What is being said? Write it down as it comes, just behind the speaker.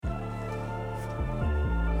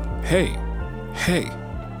hey,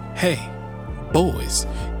 boys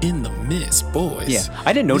in the mist, boys. Yeah,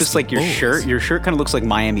 I didn't notice like your boys. shirt. Your shirt kind of looks like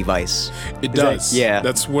Miami Vice. It does. Yeah.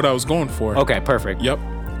 That's what I was going for. Okay, perfect. Yep.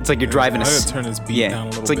 It's like you're driving I gotta turn this beat down a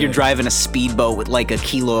little It's like bit. you're driving a speedboat with like a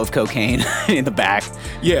kilo of cocaine in the back.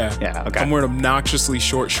 Yeah. Yeah, okay. I'm wearing obnoxiously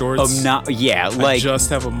short shorts. Yeah, I like just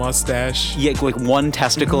have a mustache. yeah, like one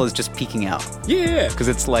testicle is just peeking out Yeah. because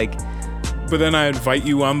it's like But then I invite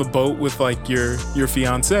you on the boat with like your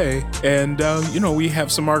fiance, and we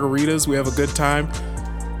have some margaritas, we have a good time.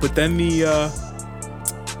 But then the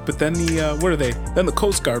what are they? Then the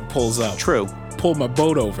Coast Guard pulls up. true. Pulled my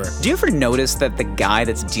boat over. Do you ever notice that the guy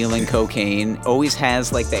that's dealing cocaine always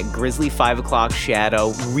has like that grisly 5 o'clock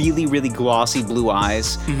shadow, really, really glossy blue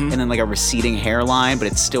eyes, and then like a receding hairline, but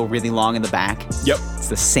it's still really long in the back? Yep. It's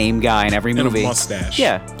the same guy in every movie. And a mustache.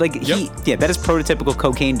 Yeah, like that is prototypical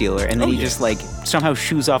cocaine dealer, and then he just like somehow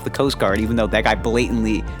shoos off the Coast Guard, even though that guy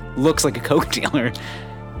blatantly looks like a coke dealer.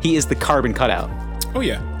 He is the carbon cutout. Oh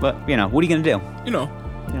yeah. But what are you gonna do?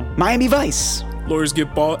 Miami Vice. Lawyers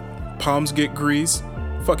get bought, palms get greased.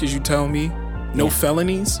 Fuck is you telling me? No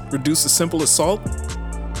felonies? Reduce to simple assault?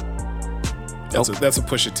 That's a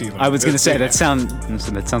Pusha T line. I was gonna say that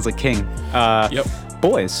sounds like King. Yep.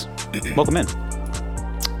 Boys, welcome in.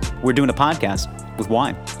 We're doing a podcast with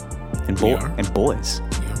wine and We are. and boys.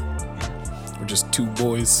 Yeah. We're just two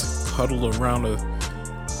boys huddled around a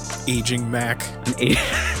aging Mac,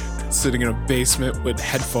 sitting in a basement with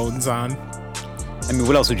headphones on. I mean,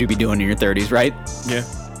 what else would you be doing in your 30s, right? Yeah.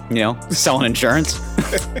 Selling insurance.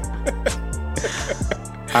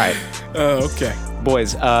 All right. Okay.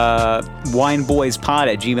 Boys,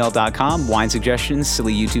 wineboyspod@gmail.com. Wine suggestions,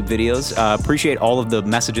 silly YouTube videos. Appreciate all of the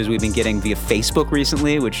messages we've been getting via Facebook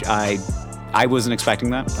recently, which I wasn't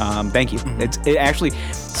expecting that. Thank you. It actually.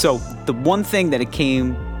 So the one thing that I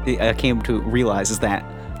came to realize is that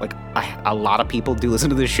like a lot of people do listen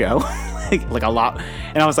to this show, like a lot,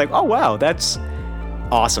 and I was like, oh wow, that's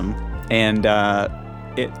awesome, and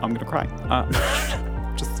I'm gonna cry.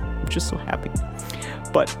 Just so happy.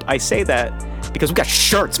 But I say that because we got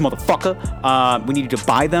shirts, motherfucker. We need to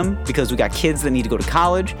buy them because we got kids that need to go to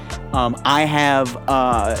college. I have,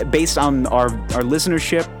 based on our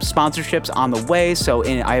listenership, sponsorships on the way. So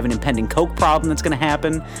I have an impending coke problem that's going to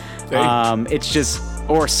happen. It's just,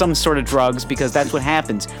 or some sort of drugs, because that's what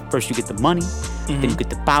happens. First you get the money, then you get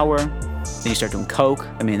the power, then you start doing coke.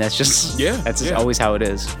 I mean, that's just, that's just always how it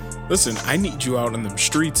is. Listen, I need you out on them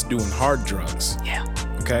streets doing hard drugs. Yeah.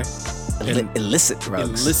 Okay? Illicit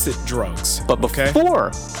drugs. Illicit drugs. But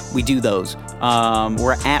before we do those,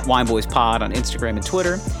 we're at WineBoysPod on Instagram and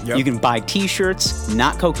Twitter. Yep. You can buy t-shirts,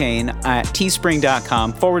 not cocaine, at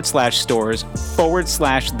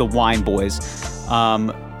teespring.com/stores/The Wine Boys.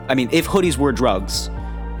 I mean, if hoodies were drugs,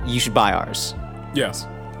 you should buy ours. Yes.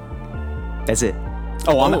 That's it.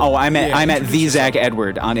 I'm at the Zach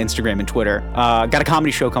Edward on Instagram and Twitter. Got a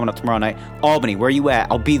comedy show coming up tomorrow night. Albany, where you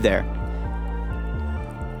at? I'll be there.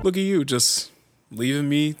 Look at you, just leaving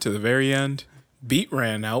me to the very end. Beat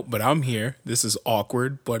ran out, but I'm here. This is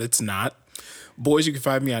awkward, but it's not. Boys, you can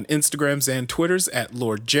find me on Instagrams and Twitters at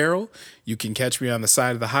Lord Gerald. You can catch me on the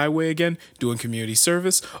side of the highway again, doing community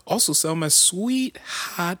service. Also sell my sweet,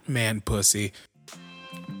 hot man pussy.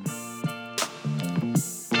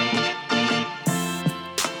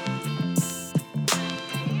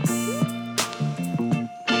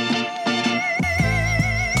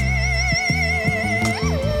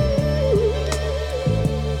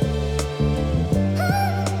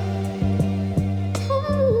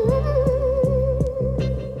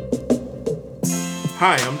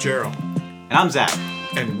 Hi, I'm Gerald. And I'm Zach.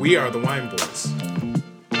 And we are the Wine Boys.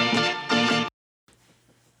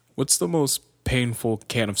 What's the most painful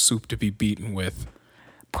can of soup to be beaten with?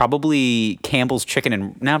 Probably Campbell's chicken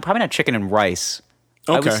and... No, probably not chicken and rice.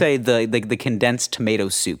 Okay. I would say the condensed tomato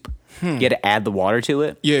soup. You had to add the water to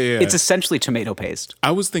it. Yeah. It's essentially tomato paste. I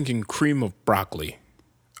was thinking cream of broccoli.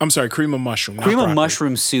 I'm sorry, cream of mushroom. Cream of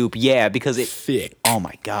mushroom soup, yeah, because it's thick. Oh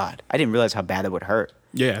my God. I didn't realize how bad it would hurt.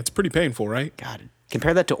 Yeah, it's pretty painful, right? God.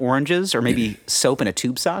 Compare that to oranges or maybe soap in a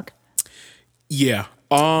tube sock. Yeah.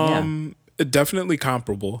 Definitely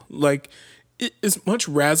comparable. Like, as much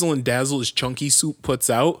razzle and dazzle as chunky soup puts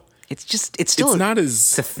out, it's a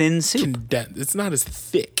thin soup. It's not as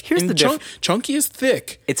thick. Here's the difference. Chunky is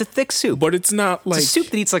thick. It's a thick soup. But it's not like... It's a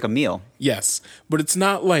soup that eats like a meal. Yes. But it's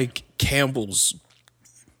not like Campbell's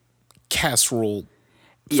casserole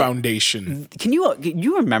foundation. Can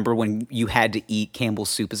you remember when you had to eat Campbell's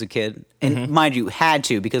soup as a kid? And mind you, had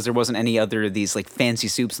to, because there wasn't any other of these like fancy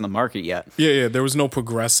soups in the market yet. Yeah. There was no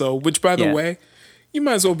Progresso, which by the way, you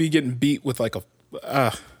might as well be getting beat with like a,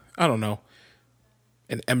 I don't know,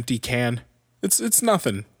 an empty can. It's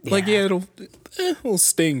nothing. Like, yeah, it'll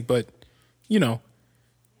sting, but you know,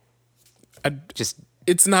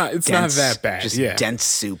 it's not that bad. Just yeah, dense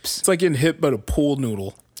soups. It's like getting hit by a pool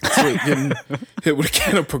noodle. It's like getting hit with a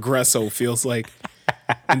can of Progresso feels like.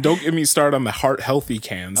 And don't get me started on the heart healthy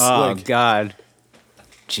cans. Oh God,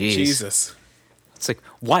 jeez. Jesus. It's like,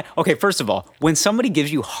 why? Okay, first of all, when somebody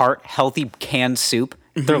gives you heart healthy canned soup,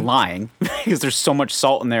 they're lying because there's so much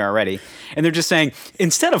salt in there already. And they're just saying,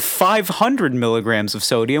 instead of 500 milligrams of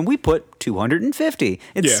sodium, we put 250.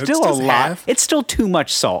 It's still a lot. Half. It's still too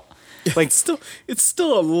much salt. Like it's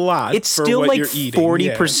still a lot. It's for still what like you're eating.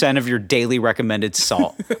 40% of your daily recommended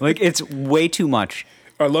salt. Like, it's way too much.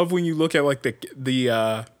 I love when you look at like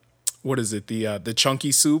the what is it? The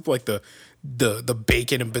chunky soup, like the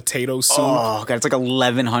bacon and potato soup. Oh God, it's like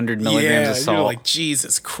 1,100 milligrams of salt. You're like,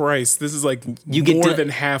 Jesus Christ, this is like get more than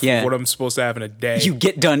half of what I'm supposed to have in a day. You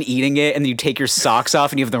get done eating it, and then you take your socks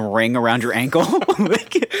off, and you have the ring around your ankle.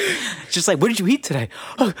 Like, it's just like, what did you eat today?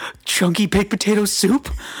 Chunky baked potato soup.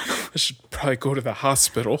 I should probably go to the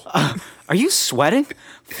hospital. Are you sweating?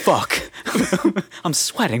 Fuck. I'm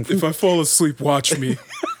sweating. If I fall asleep, watch me.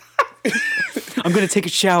 I'm going to take a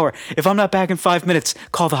shower. If I'm not back in 5 minutes,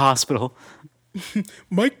 call the hospital.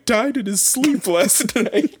 Mike died in his sleep last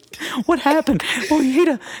night. What happened? Well, he ate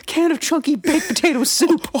a can of chunky baked potato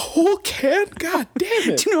soup. A whole can? God damn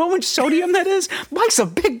it. Do you know how much sodium that is? Mike's a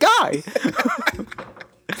big guy.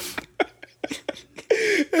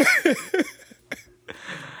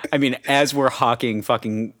 I mean, as we're hawking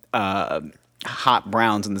fucking hot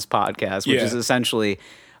browns in this podcast, which is essentially...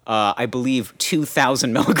 I believe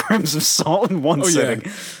 2,000 milligrams of salt in one sitting.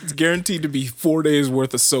 Yeah. It's guaranteed to be 4 days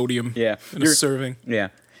worth of sodium in a serving. Yeah.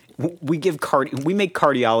 We make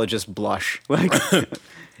cardiologists blush. Like,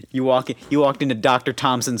 you walked into Dr.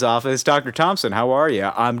 Thompson's office. Dr. Thompson, how are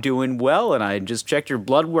you? I'm doing well, and I just checked your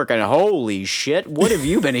blood work, and holy shit, what have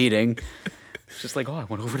you been eating? It's just like, I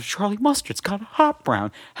went over to Charlie Mustard's, got a hot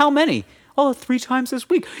brown. How many? 3 times this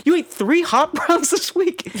week. You ate 3 hot browns this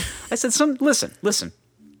week? I said, listen.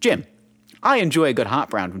 Jim, I enjoy a good hot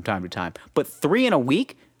brown from time to time, but 3 in a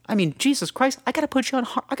week? I mean, Jesus Christ, I gotta put you on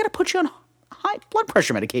high blood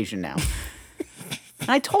pressure medication now. And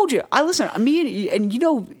I told you, our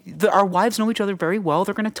wives know each other very well.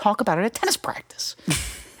 They're gonna talk about it at tennis practice.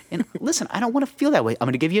 And listen, I don't want to feel that way. I'm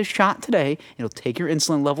gonna give you a shot today. It'll take your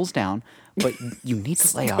insulin levels down, but you need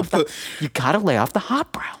to lay off you gotta lay off the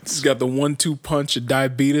hot browns. You got the 1-2 punch of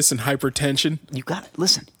diabetes and hypertension. You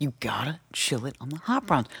gotta chill it on the hot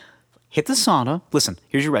browns. Hit the sauna. Listen,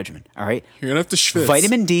 here's your regimen, all right? You're gonna have to schwitz.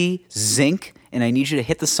 Vitamin D, zinc, and I need you to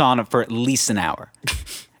hit the sauna for at least an hour.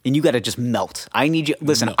 And you gotta just melt. I need you,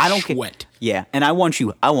 listen, I don't care. Sweat. Yeah, and I want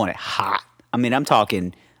it hot. I mean, I'm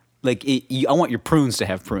talking, like, I want your prunes to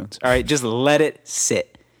have prunes, all right? Just let it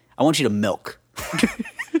sit. I want you to milk.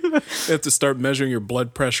 You have to start measuring your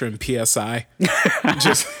blood pressure and PSI.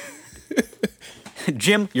 Just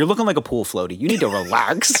Jim, you're looking like a pool floaty. You need to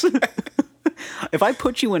relax. If I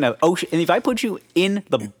put you in an ocean, and if I put you in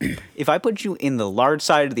the large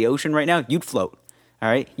side of the ocean right now, you'd float. All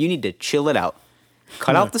right? You need to chill it out.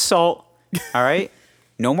 Cut out the salt. All right?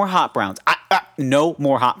 No more hot browns. No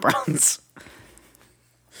more hot browns.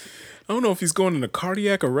 I don't know if he's going into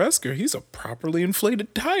cardiac arrest or he's a properly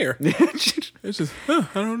inflated tire. It's just, I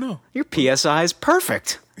don't know. Your PSI is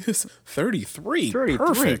perfect. It's 33.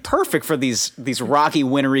 33. Perfect for these rocky,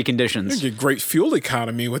 wintry conditions. You get great fuel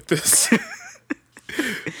economy with this.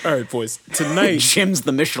 All right, boys. Tonight. Jim's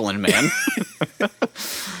the Michelin Man.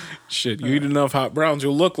 Shit, you eat enough hot browns,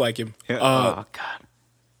 you'll look like him. Oh, God.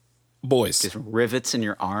 Boys. Just rivets in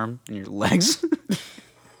your arm and your legs.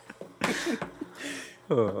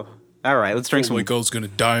 All right, let's drink some. My girl's gonna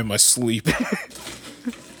die in my sleep. All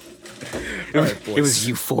right, boys. It was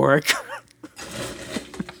euphoric.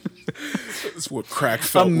 That's what crack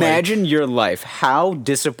felt Imagine your life, how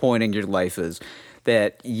disappointing your life is.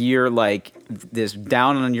 That you're like this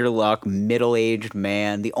down on your luck, middle-aged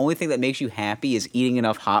man. The only thing that makes you happy is eating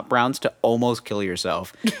enough hot browns to almost kill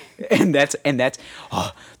yourself. and that's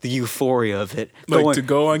the euphoria of it. Like to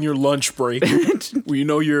go on your lunch break where you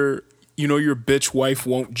know your bitch wife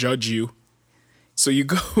won't judge you. So you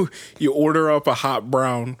order up a hot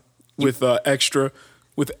brown with extra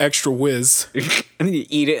whiz. And then you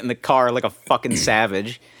eat it in the car like a fucking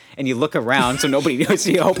savage. And you look around so nobody knows.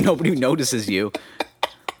 You hope nobody notices you.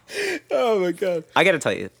 Oh my God! I got to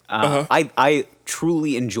tell you, I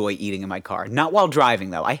truly enjoy eating in my car. Not while driving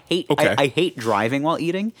though. I hate driving while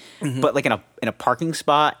eating. Mm-hmm. But like in a parking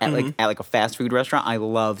spot at like a fast food restaurant, I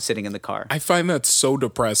love sitting in the car. I find that so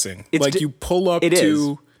depressing. You pull up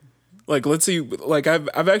to Like, let's see, like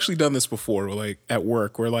I've actually done this before, like at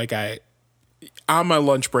work, where like on my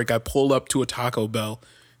lunch break, I pulled up to a Taco Bell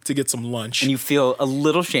to get some lunch. And you feel a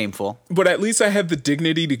little shameful. But at least I had the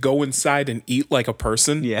dignity to go inside and eat like a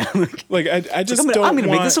person. Yeah. Like I just I'm gonna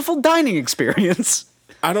make this a full dining experience.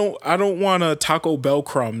 I don't want a Taco Bell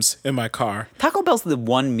crumbs in my car. Taco Bell's the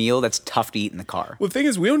one meal that's tough to eat in the car. Well, the thing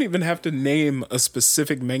is, we don't even have to name a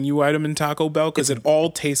specific menu item in Taco Bell because it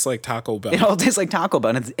all tastes like Taco Bell. It all tastes like Taco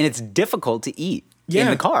Bell, and it's difficult to eat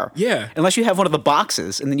in the car. Yeah. Unless you have one of the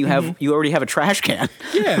boxes, and then you already have a trash can.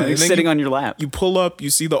 Yeah. Like sitting on your lap. You pull up,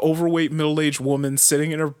 you see the overweight middle-aged woman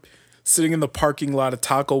sitting in the parking lot of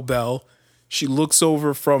Taco Bell. She looks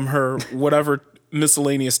over from her whatever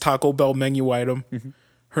miscellaneous Taco Bell menu item. Mm-hmm.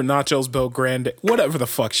 Her nachos Bel Grande, whatever the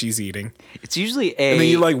fuck she's eating. It's usually and then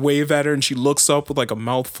you like wave at her, and she looks up with like a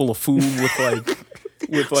mouthful of food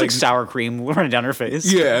with like sour cream running down her face.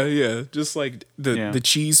 Yeah, just like the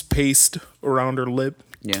cheese paste around her lip.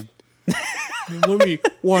 Yeah. Let me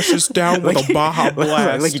wash this down with a Baja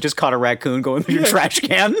Blast. Like you just caught a raccoon going through your trash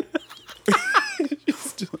can.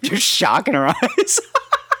 Just shocking her eyes.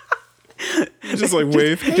 Just like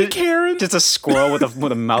wave. Hey, Karen. Just a squirrel with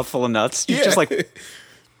a mouthful of nuts. Just like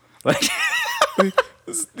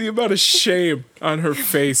the amount of shame on her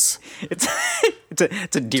face. It's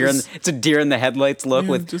a deer in the headlights look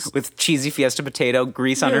with cheesy Fiesta potato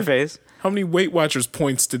grease on her face. How many Weight Watchers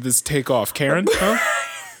points did this take off, Karen? Huh?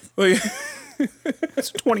 Like,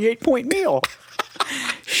 it's a 28-point meal.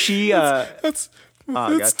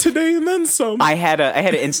 That's today and then some. I had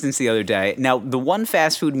an instance the other day. Now, the one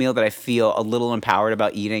fast food meal that I feel a little empowered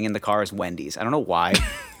about eating in the car is Wendy's. I don't know why.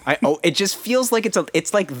 It just feels like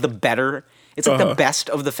it's like the better. It's like the best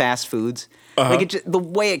of the fast foods. Like the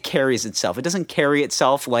way it carries itself. It doesn't carry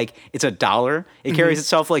itself like it's $1. It carries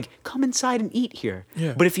itself like, come inside and eat here.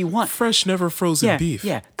 Yeah. But if you want fresh, never frozen beef.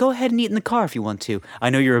 Yeah, go ahead and eat in the car if you want to. I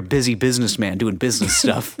know you're a busy businessman doing business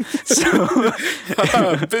stuff. So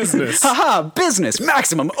business. Haha, business.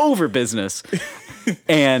 Maximum over business.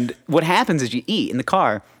 And what happens is you eat in the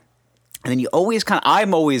car. And then you always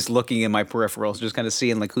I'm always looking in my peripherals, just kind of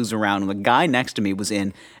seeing like who's around. And the guy next to me was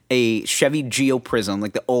in a Chevy Geo Prism,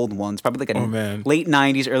 like the old ones, probably like a late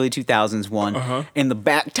 90s, early 2000s one. And the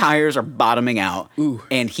back tires are bottoming out. Ooh.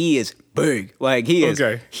 And he is big. Like he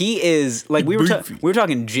is like we were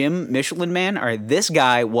talking Jim Michelin Man. All right, this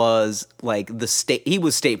guy was like he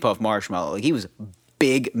was State Puff Marshmallow. Like he was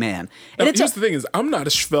big man. And here's the thing is, I'm not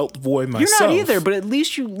a svelte boy myself. You're not either, but at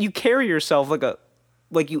least you carry yourself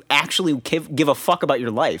like you actually give a fuck about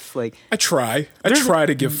your life. Like I try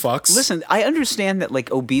to give fucks. Listen, I understand that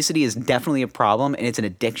like obesity is definitely a problem and it's an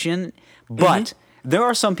addiction, but there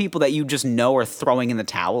are some people that you just know are throwing in the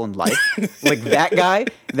towel in life. Like that guy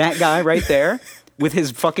right there with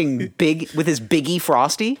his fucking Biggie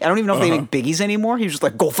Frosty. I don't even know if they make Biggies anymore. He was just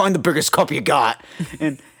like, go find the biggest cup you got.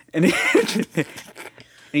 And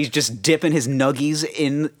he's just dipping his nuggies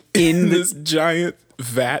in this giant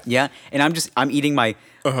vat. Yeah, and I'm eating my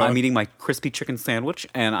crispy chicken sandwich,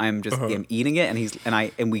 and I'm eating it,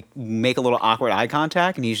 and we make a little awkward eye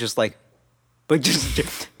contact, and he's just like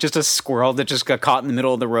just a squirrel that just got caught in the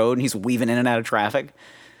middle of the road, and he's weaving in and out of traffic, and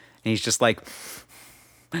he's just like,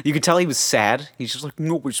 you could tell he was sad. He's just like,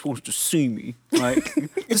 nobody's supposed to see me. Like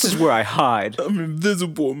this is where I hide. I'm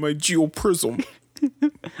invisible in my Geo Prism.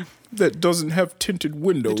 That doesn't have tinted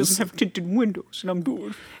windows. It doesn't have tinted windows, and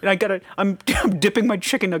I'm dipping my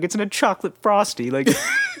chicken nuggets in a chocolate frosty. Like,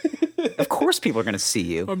 of course, people are gonna see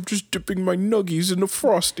you. I'm just dipping my nuggies in a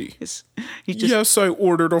frosty. Yes, I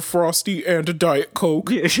ordered a frosty and a Diet Coke.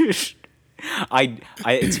 That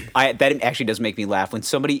actually does make me laugh when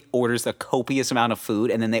somebody orders a copious amount of food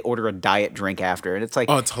and then they order a diet drink after, and it's like,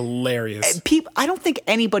 oh, it's hilarious. I don't think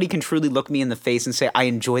anybody can truly look me in the face and say I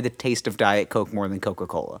enjoy the taste of Diet Coke more than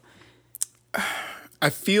Coca-Cola. I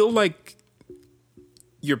feel like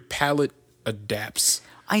your palate adapts.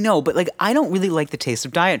 I know, but like I don't really like the taste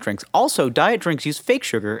of diet drinks. Also, diet drinks use fake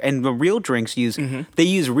sugar, and the real drinks use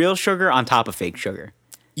real sugar on top of fake sugar.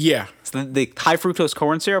 Yeah. So the high fructose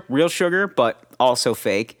corn syrup, real sugar, but also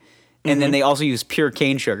fake. And then they also use pure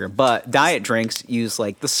cane sugar. But diet drinks use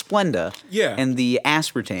like the Splenda and the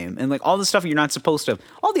aspartame and like all the stuff you're not supposed to.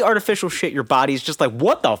 All the artificial shit your body's just like,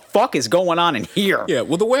 what the fuck is going on in here? Yeah,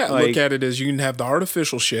 well, the way I look at it is you can have the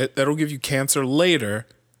artificial shit that'll give you cancer later,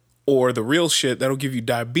 or the real shit that'll give you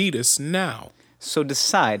diabetes now. So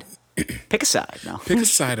decide. Pick a side now. Pick a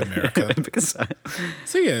side, America. Pick a side.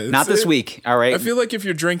 So yeah. Not this week, all right? I feel like if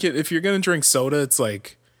you're going to drink soda, it's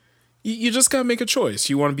like, you just got to make a choice.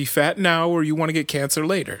 You want to be fat now or you want to get cancer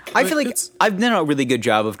later. I feel like I've done a really good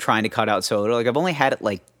job of trying to cut out soda. Like I've only had it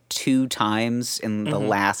like 2 times in the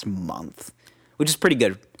last month, which is pretty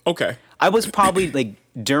good. Okay. I was probably like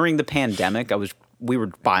during the pandemic, we were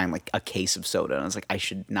buying like a case of soda, and I was like, I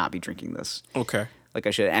should not be drinking this. Okay. Like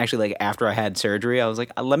I should actually, like after I had surgery, I was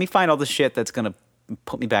like, let me find all the shit that's gonna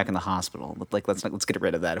put me back in the hospital. Like let's get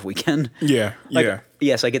rid of that if we can. Yeah. Like, yeah.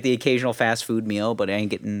 Yes, I get the occasional fast food meal, but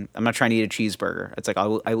I'm not trying to eat a cheeseburger. It's like I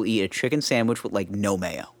will eat a chicken sandwich with like no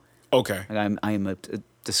mayo. Okay. Like I am a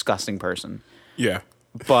disgusting person. Yeah.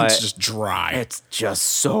 But it's just dry. It's just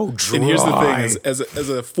so dry. And here's the thing: as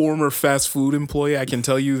a former fast food employee, I can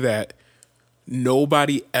tell you that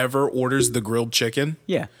nobody ever orders the grilled chicken.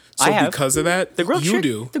 Yeah. So because of that, the grilled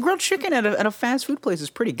do. The grilled chicken at a fast food place is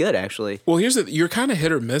pretty good, actually. Well, you're kind of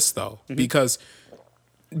hit or miss though, because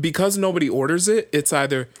nobody orders it. It's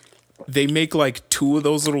either they make like 2 of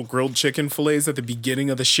those little grilled chicken fillets at the beginning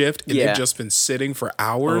of the shift, and they've just been sitting for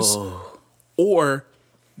hours, or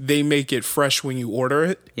they make it fresh when you order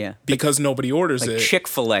it. Yeah. Because nobody orders it.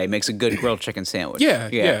 Chick-fil-A makes a good grilled chicken sandwich. Yeah.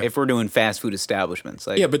 If we're doing fast food establishments,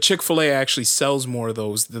 like, yeah, but Chick-fil-A actually sells more of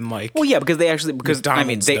those than like. Well, yeah, because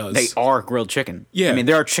McDonald's they are grilled chicken. Yeah. I mean,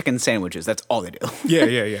 there are chicken sandwiches. That's all they do.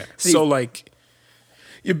 Yeah. So like,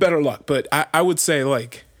 you're better luck. But I would say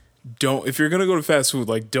like, if you're gonna go to fast food,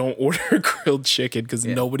 like don't order grilled chicken because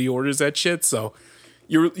nobody orders that shit. So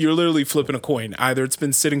you're literally flipping a coin. Either it's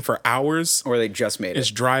been sitting for hours, or they just made it's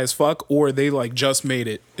it. dry as fuck, or they like just made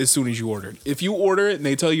it as soon as you ordered. If you order it and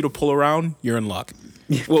they tell you to pull around, you're in luck.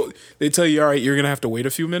 Well, they tell you, all right, you're gonna have to wait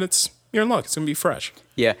a few minutes. You're in luck. It's gonna be fresh.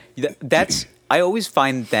 Yeah, that's. I always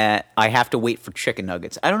find that I have to wait for chicken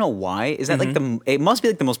nuggets. I don't know why. Is that like it must be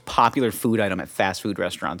like the most popular food item at fast food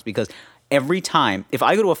restaurants, because every time if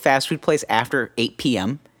I go to a fast food place after 8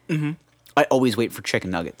 p.m., I always wait for chicken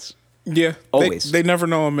nuggets. Yeah, always. They never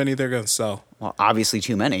know how many they're gonna sell. Well, obviously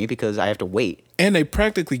too many because I have to wait. And they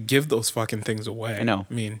practically give those fucking things away. I know.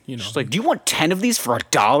 I mean, It's like, do you want 10 of these for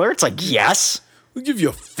 $1? It's like, yes. We'll give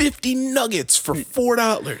you 50 nuggets for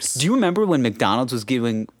 $4. Do you remember when McDonald's was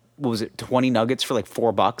giving, what was it, 20 nuggets for like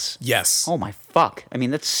 $4? Yes. Oh my fuck! I mean,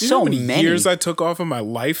 that's You know so how many many. years I took off of my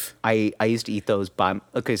life. I used to eat those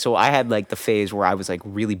okay, so I had like the phase where I was like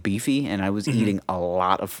really beefy and I was eating a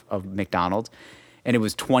lot of McDonald's, and it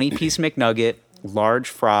was 20-piece McNugget, large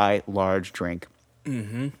fry, large drink,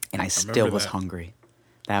 and I still was hungry.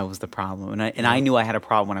 That was the problem, and I knew I had a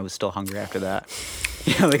problem when I was still hungry after that.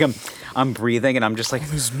 Like I'm breathing and I'm just like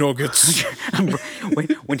these nuggets.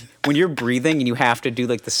 when you're breathing and you have to do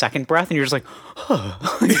like the second breath and you're just like,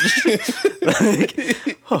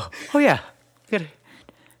 oh yeah, good.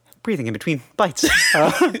 Breathing in between bites.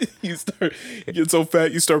 You get so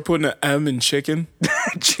fat you start putting an M in chicken.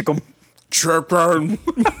 Chicken. Chicken.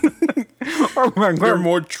 They're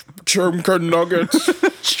more chicken nuggets.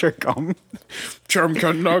 Chicken.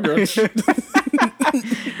 Chicken nuggets.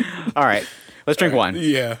 All right. Let's drink one.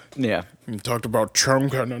 Yeah. Yeah. You talked about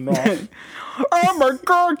chicken and all. Oh my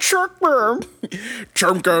god, chicken.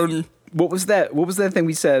 Chicken. What was that thing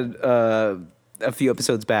we said a few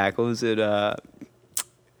episodes back? What was it? It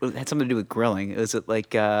had something to do with grilling. Was it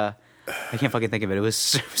like I can't fucking think of it. It was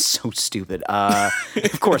so stupid.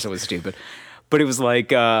 Of course it was stupid. But it was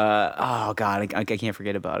like, oh god, I can't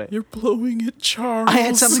forget about it. You're blowing it, Charles. I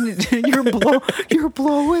had something to do. You're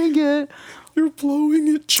blowing it. You're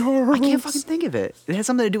blowing it, Charles. I can't fucking think of it. It had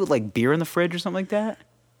something to do with like beer in the fridge or something like that.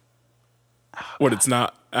 What? It's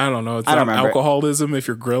not. I don't know. It's I not don't remember. Alcoholism if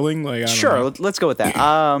you're grilling. Like, I don't know. Let's go with that.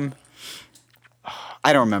 I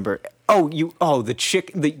don't remember.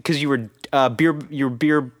 Because you were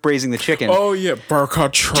beer braising the chicken. Oh yeah, burger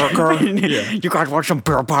chicken. Yeah. You guys want some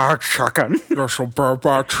beer bar chicken? There's some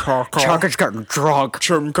burger chicken. Chicken's getting drunk.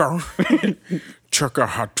 Chicken. Chicken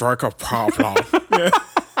had drink a problem. Yeah.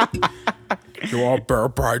 You want beer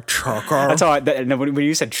bar chicken? That's how when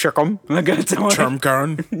you said chicken, that's how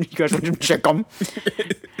Chicken. you guys want some chicken?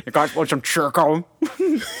 You guys want some chicken?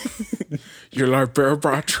 You like beer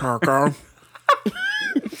bar chicken?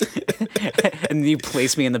 And you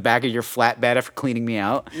place me in the back of your flatbed after cleaning me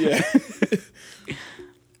out. Yeah.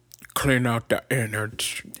 Clean out the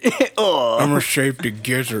innards. I'm gonna save the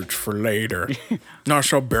gizzards for later. Not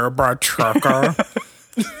so beer bar chicken.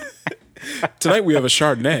 Tonight we have a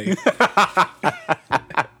Chardonnay.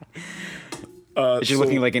 You're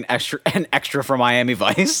looking like an extra from Miami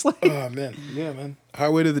Vice. Oh man, yeah, man.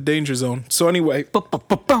 Highway to the danger zone. So anyway,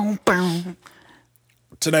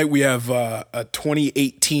 tonight we have a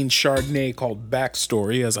 2018 Chardonnay called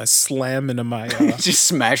Backstory. As I slam into my just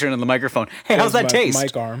smash it on the microphone. Hey, how's that taste?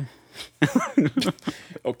 Mic arm.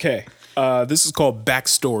 Okay, this is called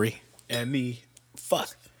Backstory, and the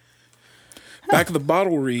back of the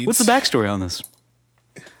bottle reads. What's the backstory on this?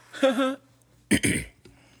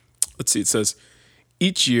 let's see, it says,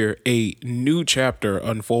 each year a new chapter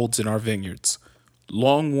unfolds in our vineyards.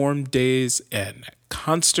 Long warm days and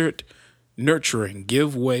constant nurturing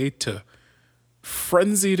give way to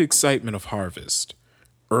frenzied excitement of harvest.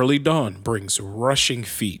 Early dawn brings rushing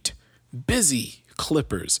feet, busy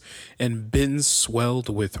clippers, and bins swelled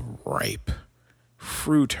with ripe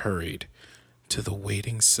fruit hurried to the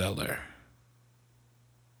waiting cellar.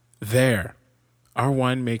 There, our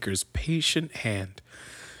winemaker's patient hand,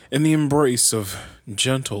 in the embrace of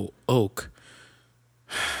gentle oak,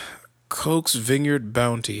 coax vineyard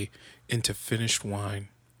bounty into finished wine.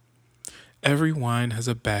 Every wine has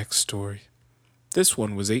a backstory. This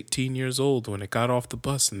one was 18 years old when it got off the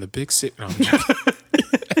bus in the big city. No, I'm joking.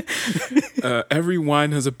 Every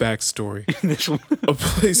wine has a backstory. A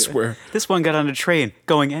place where This one got on a train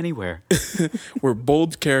going anywhere. where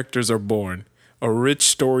bold characters are born. A rich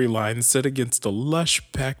storyline set against a lush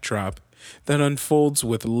backdrop that unfolds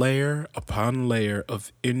with layer upon layer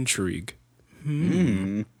of intrigue.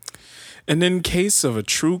 And in case of a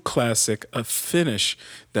true classic, a finish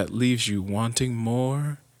that leaves you wanting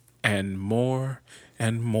more and more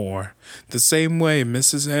and more. The same way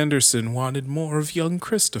Mrs. Anderson wanted more of young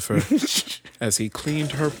Christopher as he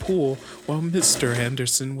cleaned her pool while Mr.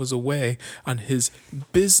 Anderson was away on his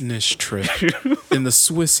business trip in the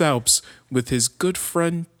Swiss Alps with his good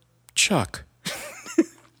friend Chuck.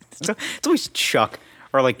 It's always Chuck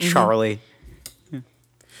or like Charlie.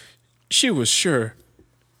 She was sure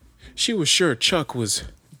Chuck was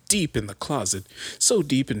deep in the closet. So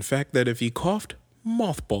deep, in fact, that if he coughed,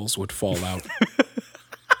 mothballs would fall out.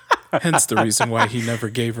 Hence the reason why he never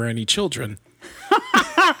gave her any children.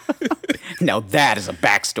 Now that is a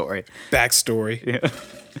backstory. Backstory. Yeah.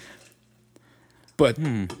 But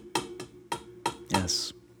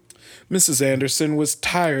Yes. Mrs. Anderson was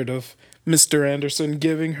tired of Mr. Anderson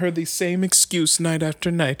giving her the same excuse night after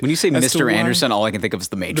night. When you say as to Mr. why- Anderson, all I can think of is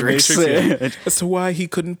the The Matrix. Matrix, yeah. As to why he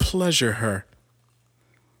couldn't pleasure her.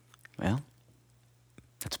 Well,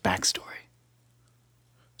 that's backstory.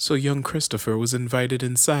 So young Christopher was invited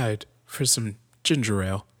inside for some ginger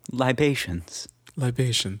ale Libations.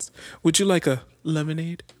 libations. Would you like a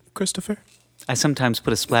lemonade, Christopher? I sometimes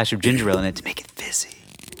put a splash of ginger ale in it to make it fizzy.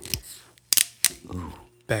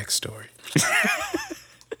 Backstory.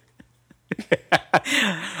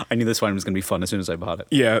 I knew this wine was going to be fun as soon as I bought it.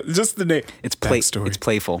 Yeah, just the name. It's Backstory. It's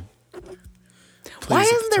playful. Plays Why at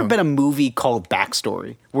the hasn't there tongue. been a movie called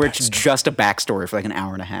Backstory where it's just a backstory for like an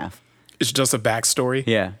hour and a half? It's just a backstory?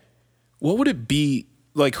 Yeah. What would it be?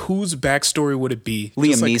 Like, whose backstory would it be? Liam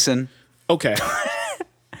Just like- Neeson. Okay.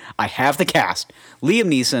 I have the cast. Liam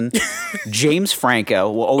Neeson, James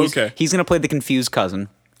Franco. Will always, Okay. He's going to play the confused cousin.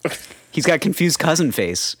 He's got confused cousin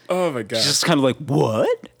face. Oh my god. He's just kind of like, what?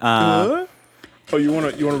 What? Oh, you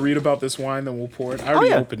want to read about this wine? Then we'll pour it. I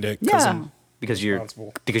already opened it. Yeah. Because you're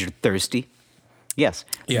responsible. thirsty. Yes.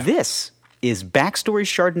 Yeah. This is Backstory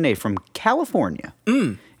Chardonnay from California.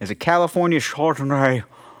 It's a California Chardonnay.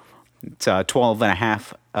 It's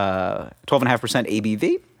 12.5%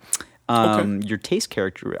 ABV. Okay. Your taste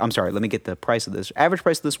character. I'm sorry. Let me get the price of this. Average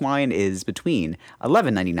price of this wine is between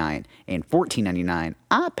 $11.99 and $14.99.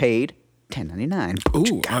 I paid $10.99.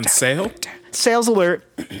 Ooh, on sale? Sales alert!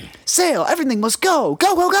 Sale! Everything must go!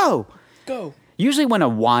 Go! Go! Go! Go. Usually, when a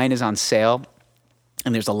wine is on sale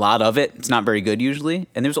and there's a lot of it, it's not very good usually.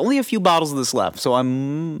 And there's only a few bottles of this left, so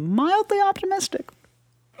I'm mildly optimistic.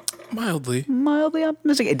 Mildly. Mildly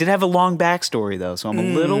optimistic. It did have a long backstory though, so I'm a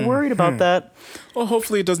little worried about that. Well,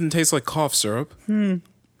 hopefully it doesn't taste like cough syrup.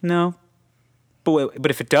 No. But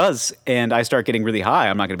if it does, and I start getting really high,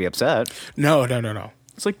 I'm not going to be upset. No.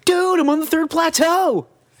 It's like, dude, I'm on the third plateau.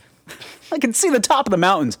 I can see the top of the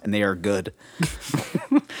mountains, and they are good.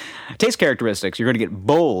 Taste characteristics. You're going to get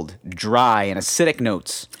bold, dry, and acidic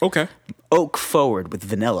notes. Okay. Oak forward with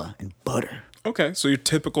vanilla and butter. Okay. So your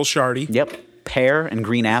typical shardy. Yep. Pear and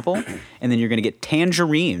green apple. And then you're going to get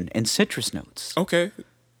tangerine and citrus notes. Okay.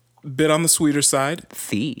 Bit on the sweeter side.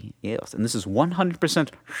 Yes. And this is 100%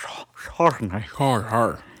 Chardonnay.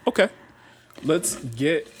 Har. Okay. Let's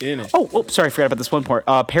get in it. Oh, sorry. I forgot about this one part.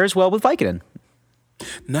 Pairs well with Vicodin.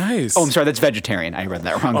 Nice. Oh, I'm sorry. That's vegetarian. I read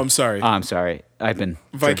that wrong. Oh, I'm sorry. I'm sorry. I've been...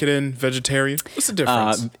 Vicodin, vegetarian. What's the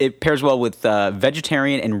difference? It pairs well with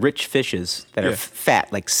vegetarian and rich fishes that are Yeah.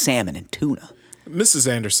 fat, like salmon and tuna. Mrs.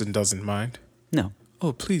 Anderson doesn't mind. No.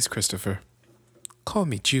 Oh, please, Christopher. Call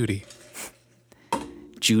me Judy.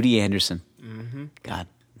 Judy Anderson. God.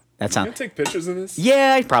 That Can I sounds... take pictures of this?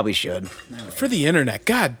 Yeah, I probably should. For the internet.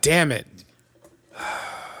 God damn it.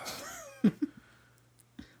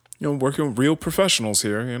 Working with real professionals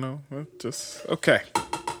here, Just, okay.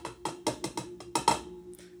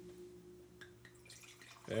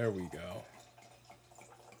 There we go.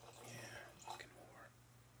 Yeah, fucking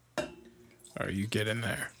more. All right, you get in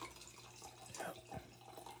there.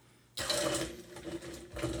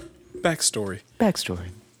 Backstory.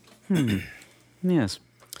 Yes.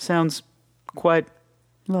 Sounds quite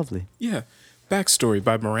lovely. Yeah. Backstory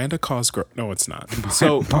by Miranda Cosgrove. No, it's not.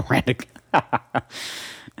 So, Miranda.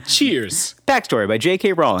 cheers. Backstory by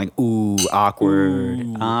J.K. Rowling. Ooh, awkward.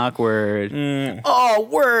 Ooh. Awkward. Oh,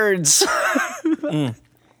 words.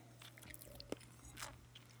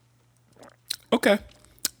 Okay.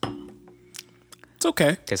 It's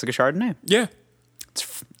okay. Tastes like a Chardonnay. Yeah.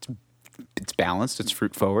 It's balanced. It's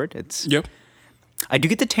fruit forward. It's. Yep. I do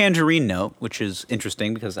get the tangerine note, which is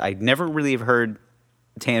interesting because I never really have heard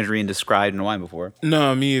tangerine described in a wine before.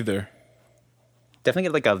 No, me either. Definitely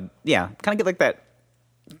get like kind of get like that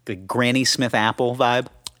like Granny Smith apple vibe.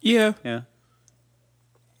 Yeah. Yeah.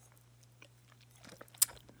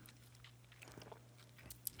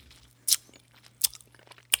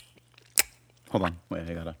 Hold on. Wait,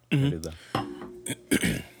 I gotta do that.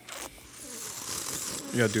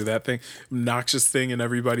 You gotta do that thing. Obnoxious thing in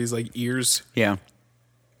everybody's like ears. Yeah.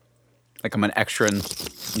 Like I'm an extra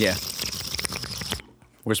yeah.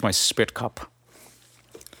 Where's my spit cup?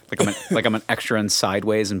 Like I'm an extra in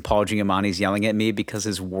Sideways and Paul Giamatti's yelling at me because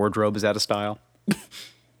his wardrobe is out of style.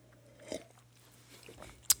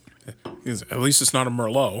 At least it's not a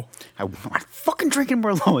Merlot. I'm fucking drinking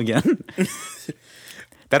Merlot again.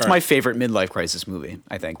 That's my favorite midlife crisis movie,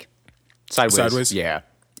 I think. Sideways? Yeah.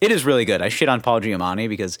 It is really good. I shit on Paul Giamatti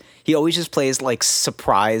because he always just plays like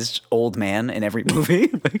surprised old man in every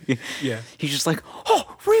movie. Yeah. He's just like,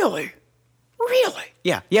 oh, really? Really?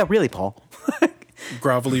 Yeah, really, Paul.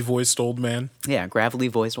 Gravelly voiced old man. Yeah, gravelly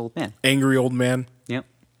voiced old man. Angry old man. Yep.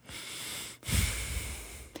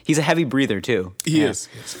 He's a heavy breather, too. He is.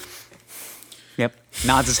 Yep.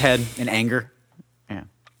 Nods his head in anger. Yeah.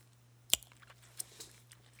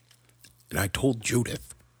 And I told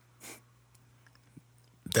Judith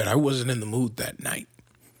that I wasn't in the mood that night.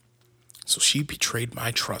 So she betrayed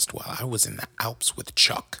my trust while I was in the Alps with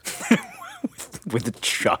Chuck. With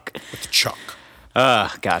Chuck. With Chuck.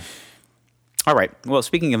 God. All right. Well,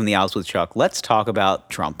 speaking of in the Alps with Chuck, let's talk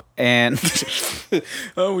about Trump. And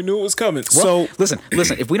oh, we knew it was coming. Well, listen.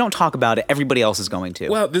 If we don't talk about it, everybody else is going to.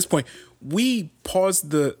 Well, at this point, we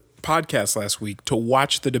paused the podcast last week to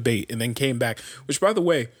watch the debate and then came back, which, by the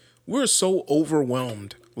way, we were so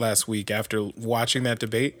overwhelmed last week after watching that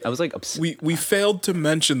debate. I was like upset. We failed to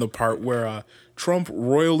mention the part where Trump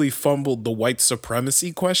royally fumbled the white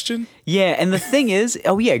supremacy question. Yeah, and the thing is,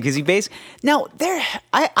 because he now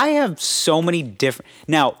I have so many different.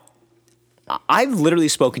 Now, I've literally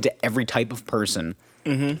spoken to every type of person,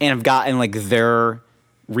 and I've gotten like their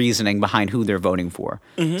reasoning behind who they're voting for.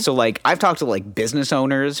 So like I've talked to like business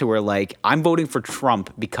owners who are like, I'm voting for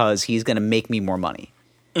Trump because he's going to make me more money.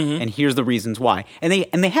 And here's the reasons why. And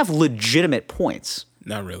they have legitimate points.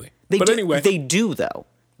 Not really. Anyway. They do, though.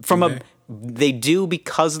 They do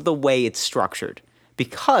because of the way it's structured.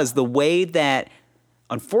 Because the way that,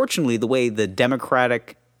 unfortunately, the way the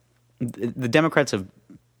Democrats have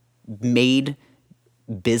made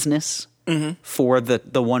business for the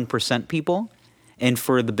 1% people and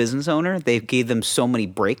for the business owner, they gave them so many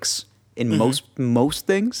breaks in most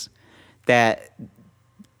things that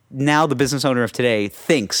now the business owner of today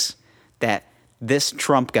thinks that this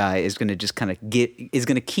Trump guy is going to just kind of is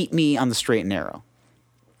going to keep me on the straight and narrow.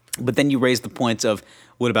 But then you raise the points of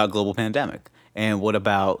what about global pandemic and what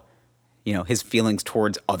about his feelings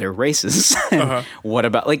towards other races? What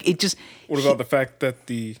about what about the fact that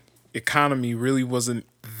the economy really wasn't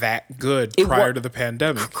that good prior to the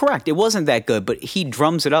pandemic? Correct, it wasn't that good, but he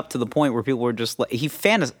drums it up to the point where people were just like not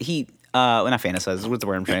fantasizes. What's the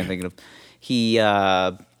word I'm trying to think of? He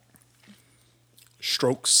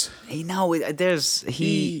strokes.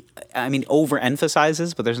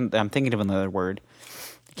 Overemphasizes, but I'm thinking of another word.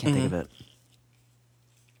 I can't think of it.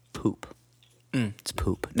 Poop. It's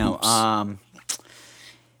poop. No.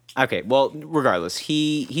 Okay. Well, regardless,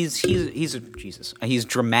 he's Jesus. He's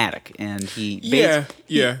dramatic, and and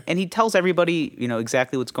he tells everybody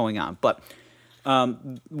exactly what's going on. But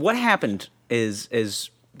what happened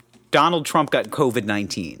is Donald Trump got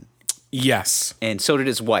COVID-19. Yes, and so did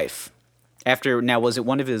his wife. Was it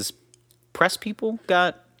one of his press people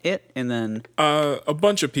got it, and then a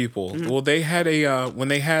bunch of people? Well, they had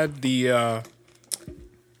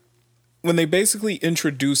when they basically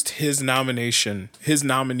introduced his nominee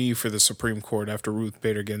for the Supreme Court after Ruth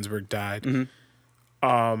Bader Ginsburg died. In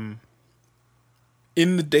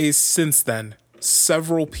the days since then,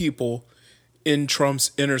 several people in Trump's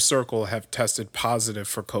inner circle have tested positive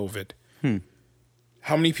for COVID.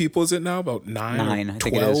 How many people is it now? About 9 9, or I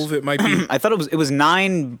think it 12 is. it might be. I thought it was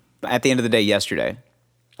 9 at the end of the day yesterday.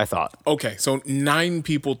 I thought. Okay, so 9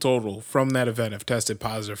 people total from that event have tested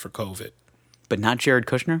positive for COVID. But not Jared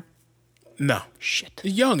Kushner? No. Shit.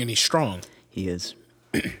 He's young and he's strong. He is.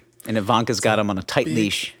 And Ivanka's got him on a tight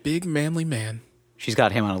leash. Big manly man. She's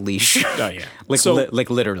got him on a leash. Oh yeah. like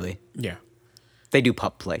literally. Yeah. They do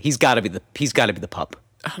pup play. He's got to be the pup.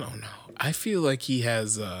 I don't know. I feel like he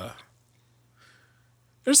has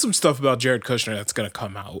there's some stuff about Jared Kushner that's going to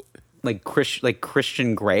come out. Like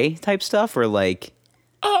Christian Grey type stuff, or like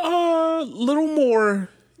little more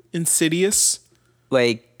insidious.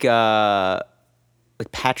 Like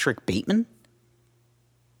Patrick Bateman?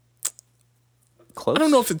 Close? I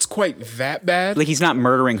don't know if it's quite that bad. Like he's not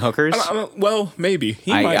murdering hookers? Well, maybe.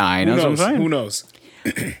 He might. I know what I'm saying. Who knows?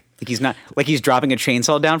 Like he's not, like he's dropping a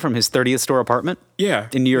chainsaw down from his 30th story apartment? Yeah.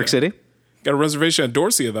 In New York City? Got a reservation at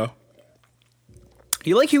Dorsia, though.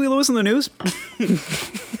 You like Huey Lewis in the News?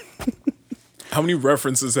 How many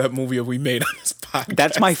references to that movie have we made on this podcast?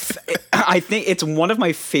 That's I think it's one of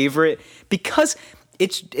my favorite, because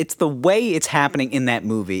it's the way it's happening in that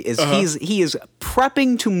movie is he is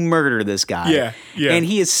prepping to murder this guy. Yeah. And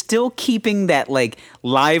he is still keeping that like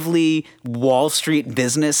lively Wall Street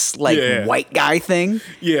business white guy thing.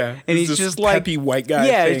 Yeah. And he's just like peppy white guy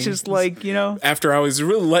thing. It's just like, after I was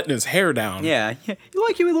really letting his hair down. Yeah. You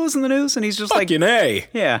like Huey Lewis in the News? And he's just fucking A.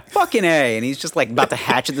 Yeah. Fucking A. And he's just like about to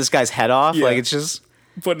hatchet this guy's head off. Yeah. Like it's just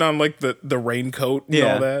putting on like the raincoat and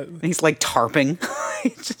all that. And he's like tarping.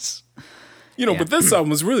 Just but this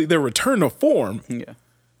album was really their return to form. Yeah.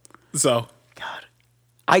 So, God,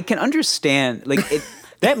 I can understand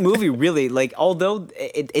that movie really, like, although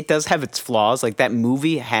it does have its flaws, like that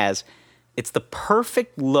movie it's the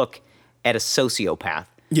perfect look at a sociopath.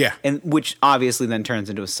 Yeah. And which obviously then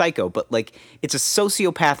turns into a psycho, but like it's a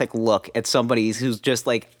sociopathic look at somebody who's just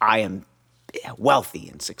like, I am wealthy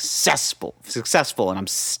and successful, and I'm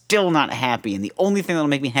still not happy, and the only thing that'll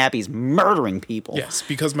make me happy is murdering people. Yes,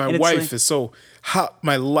 because my life is so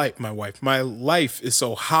my life is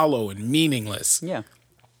so hollow and meaningless. Yeah.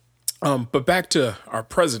 But back to our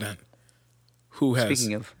president, who has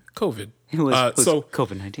Speaking of COVID. Who's so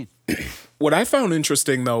COVID-19. What I found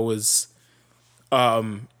interesting though was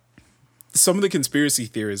some of the conspiracy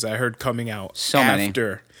theories I heard coming out after.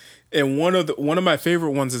 Many. And one of my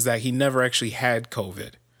favorite ones is that he never actually had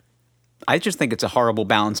COVID. I just think it's a horrible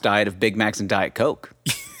balanced diet of Big Macs and Diet Coke.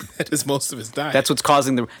 That is most of his diet. That's what's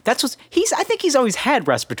causing I think he's always had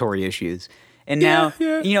respiratory issues. And now,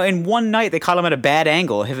 in one night they caught him at a bad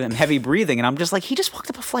angle, him heavy breathing, and I'm just like, he just walked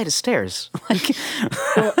up a flight of stairs. Like,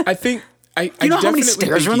 well, I think you know how many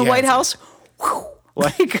stairs are in the White House? Whew.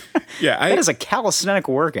 Like, that is a calisthenic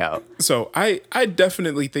workout. So I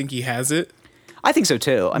definitely think he has it. I think so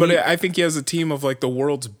too. I think he has a team of like the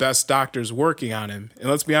world's best doctors working on him. And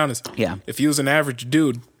let's be honest, if he was an average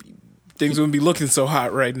dude, things wouldn't be looking so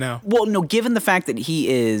hot right now. Well, no, given the fact that he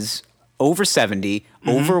is over 70,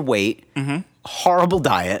 overweight, horrible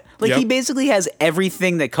diet, like he basically has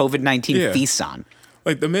everything that COVID-19 feasts on.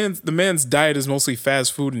 Like the man's diet is mostly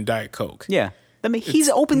fast food and Diet Coke. Yeah. I mean, he's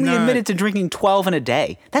openly admitted to drinking 12 in a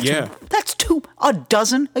day. That's a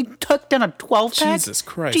dozen. Like, took down a 12-pack. Jesus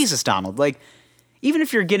Christ. Jesus, Donald. Like, even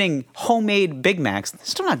if you're getting homemade Big Macs,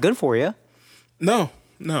 it's still not good for you. No.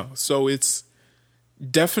 So it's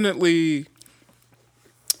definitely,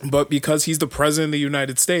 but because he's the president of the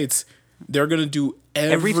United States, they're going to do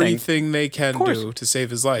everything they can do to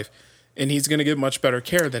save his life. And he's going to get much better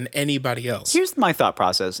care than anybody else. Here's my thought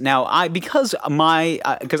process. Now, because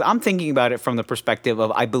I'm thinking about it from the perspective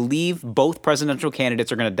of, I believe both presidential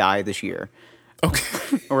candidates are going to die this year.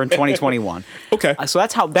 Okay. Or in 2021. Okay. So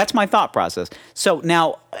that's my thought process. So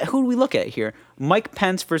now, who do we look at here? Mike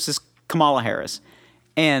Pence versus Kamala Harris.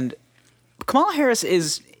 And Kamala Harris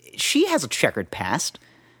she has a checkered past.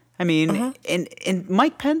 I mean, and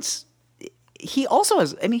Mike Pence, he also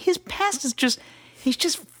has, his past is he's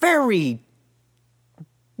just very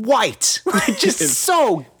white. Just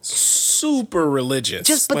so super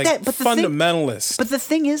religious. But fundamentalist. But the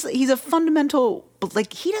thing is, he's a fundamental, but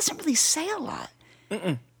like he doesn't really say a lot.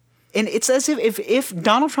 And it's as if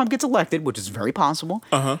Donald Trump gets elected, which is very possible,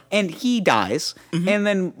 and he dies, and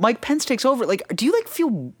then Mike Pence takes over. Like, do you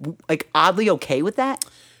feel like oddly okay with that?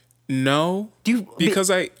 No, because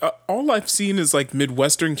all I've seen is like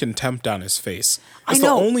Midwestern contempt on his face. That's the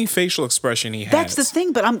only facial expression he has. That's the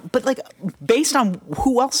thing, but like based on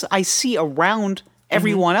who else I see around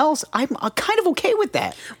everyone else, I'm kind of okay with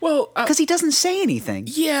that. Well, because he doesn't say anything.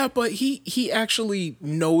 Yeah, but he actually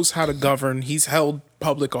knows how to govern. He's held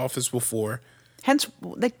public office before. Hence,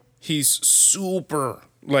 like he's super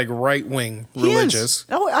like right-wing He is. religious.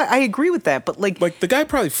 Oh, I agree with that, but like Like the guy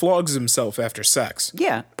probably flogs himself after sex.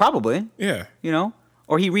 yeah, probably. Yeah. You know,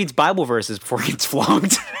 or he reads Bible verses before he gets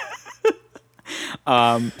flogged.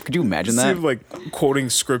 Could you imagine See that? him, like quoting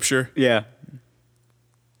scripture. Yeah.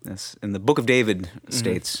 Yes. And the Book of David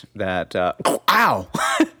states that ow,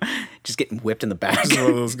 just getting whipped in the back. He's one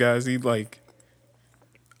of those guys. He like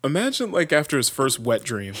imagine like after his first wet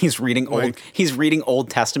dream. He's reading Like- He's reading Old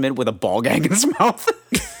Testament with a ball gag in his mouth.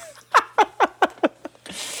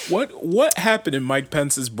 What happened in Mike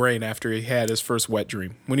Pence's brain after he had his first wet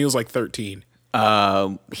dream when he was like 13?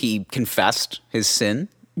 He confessed his sin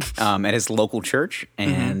at his local church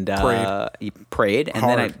and Prayed. he prayed and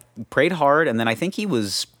Hard. then I prayed hard and then I think he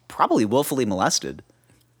was probably willfully molested.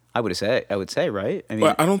 I would say, right? I mean,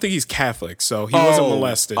 But I don't think he's Catholic, so he wasn't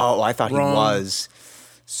molested. Oh, I thought Wrong. he was.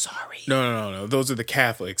 Sorry. No. Those are the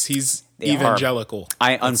Catholics. He's They are. evangelical.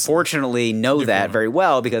 I unfortunately know that one. very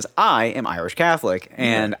well because I am Irish Catholic,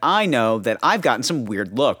 and I know that I've gotten some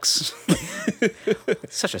weird looks.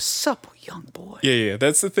 Such a supple young boy. Yeah.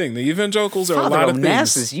 That's the thing. The evangelicals are Father a lot of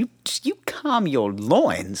Onassis, things. you calm your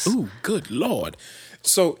loins. Ooh, good Lord.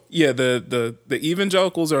 So yeah, the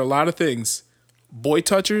evangelicals are a lot of things. Boy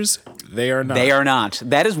touchers, they are not. They are not.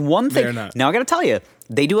 That is one thing. They're not. Now I got to tell you,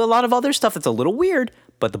 they do a lot of other stuff that's a little weird,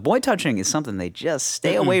 but the boy touching is something they just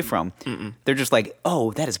stay away from. They're just like,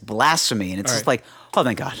 oh, that is blasphemy, and it's just right. like, oh,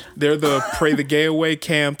 thank God. They're the pray the gay away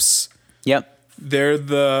camps. Yep. They're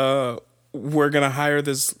the we're gonna hire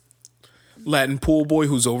this Latin pool boy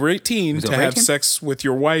who's over 18 to over have 18? sex with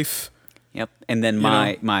your wife. Yep, and then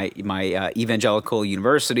my evangelical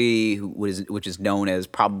university, which is known as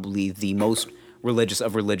probably the most religious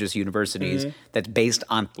of religious universities, that's based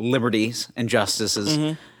on liberties and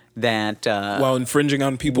justices, that While infringing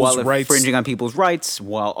on people's while rights. infringing on people's rights,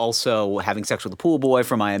 while also having sex with a pool boy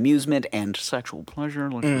for my amusement and sexual pleasure.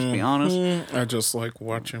 Let's just be honest. I just like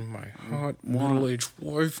watching my hot middle-aged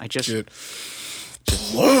wife I just- get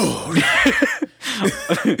blowed.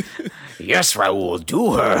 Yes, Raul,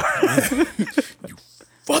 do her.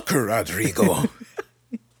 Fuck her, Rodrigo.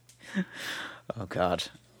 Oh God,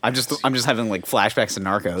 I'm just having like flashbacks to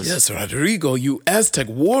Narcos. Yes, Rodrigo, you Aztec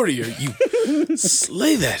warrior. You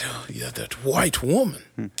slay that white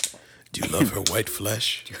woman. Do you love her white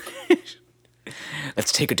flesh?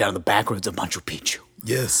 Let's take her down the back roads of Machu Picchu.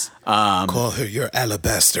 Yes. Call her your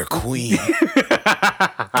alabaster queen.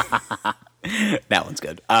 That one's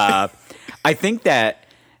good. I think that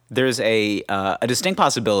there's a distinct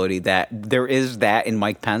possibility that there is that in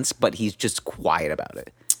Mike Pence, but he's just quiet about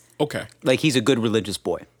it. Okay. Like he's a good religious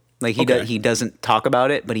boy. Like Okay. he doesn't talk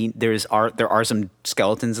about it, but there are some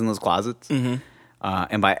skeletons in those closets. And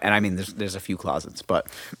I mean there's a few closets, but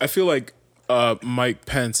I feel like Mike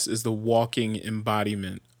Pence is the walking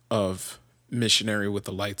embodiment of missionary with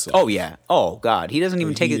the lights off. oh yeah, oh God, he doesn't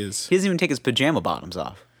even take is. he doesn't even take his pajama bottoms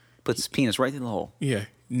off. Puts his penis right through the hole. Yeah.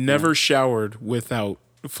 Never showered without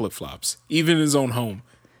flip-flops, even in his own home.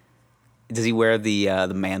 Does he wear the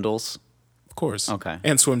mandals? Of course. Okay.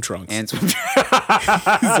 And swim trunks. And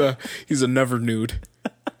he's a never nude.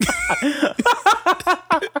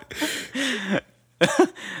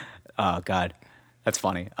 oh God, that's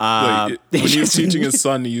funny. Like, when he was teaching his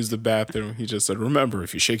son to use the bathroom, he just said, "Remember,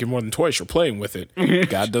 if you shake it more than twice, you're playing with it.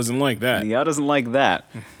 God doesn't like that." God doesn't like that.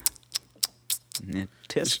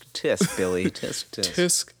 Tisk tisk, Billy. Tisk tisk.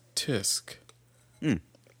 Tisk tisk.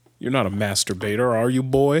 You're not a masturbator, are you,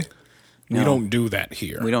 boy? We No. don't do that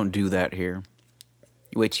here. We don't do that here.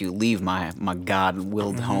 Wait till you leave my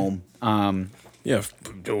God-willed home. Yeah.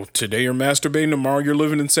 Today you're masturbating. Tomorrow you're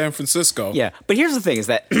living in San Francisco. Yeah, but here's the thing: is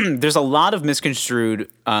that there's a lot of misconstrued.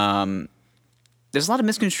 There's a lot of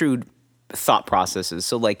misconstrued thought processes.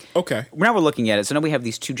 So, like, Okay. now we're looking at it. So now we have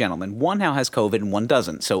these two gentlemen. One now has COVID and one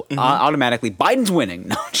doesn't. So automatically, Biden's winning.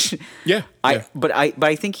 No, Yeah. yeah. But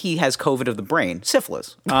I think he has COVID of the brain,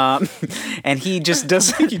 syphilis, and he just I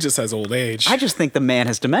doesn't. think he just has old age. I just think the man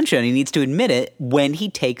has dementia and he needs to admit it when he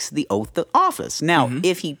takes the oath of office. Now,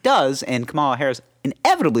 if he does, and Kamala Harris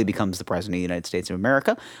inevitably becomes the president of the United States of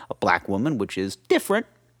America, a black woman, which is different,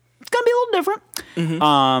 it's going to be a little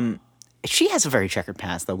different. She has a very checkered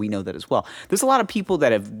past, though. We know that as well. There's a lot of people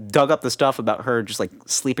that have dug up the stuff about her just like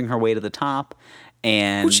sleeping her way to the top.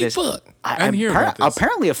 And Who'd she fuck? I didn't hear about this.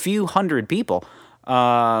 Apparently a few hundred people.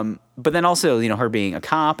 But then also, her being a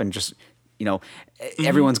cop and just,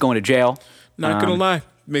 everyone's going to jail. Not gonna lie,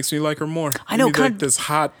 makes me like her more. I know, Give me, like kind- this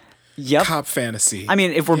hot Yep. cop fantasy. I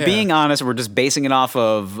mean, if we're Yeah. being honest, we're just basing it off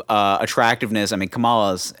of attractiveness. I mean,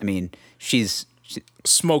 Kamala's, she's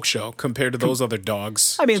smoke show compared to those other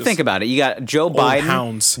dogs. I mean, Just- think about it. You got Joe Biden.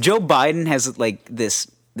 hounds. Joe Biden has like this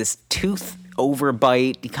tooth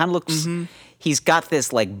overbite. He kind of looks. Mm-hmm. He's got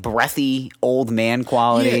this like breathy old man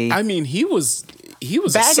quality. Yeah, I mean, he was back a in the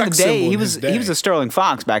sex day. symbol He in was his day. he was a Sterling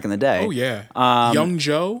Fox back in the day. Oh yeah, Young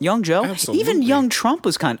Joe. Absolutely. Even Young Trump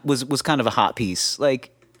was kind of a hot piece.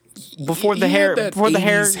 Like before the He hair, had that before the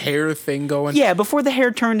hair 80s hair thing going. Yeah, before the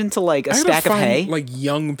hair turned into like a I gotta stack of find, hay. like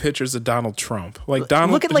young pictures of Donald Trump. Like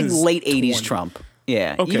Donald. Look at like his late '80s 20s. Trump.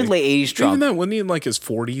 Yeah, Okay. even late '80s Trump. Even then, wasn't he in like his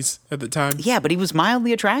 40s at the time? Yeah, but he was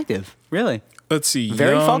mildly attractive. Really, Let's see.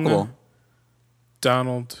 very young fuckable.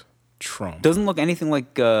 Donald Trump. Doesn't look anything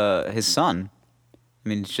like his son. I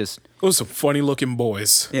mean, it's just Those are some funny looking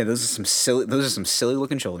boys. yeah. Those are some silly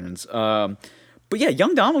looking childrens. But yeah,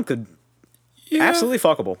 young Donald could Yeah, absolutely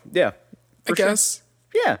fuckable. Yeah, I guess.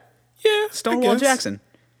 Yeah, Yeah, I Stonewall guess. Jackson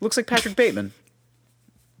looks like Patrick Bateman.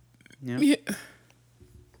 Yeah.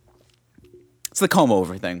 It's the comb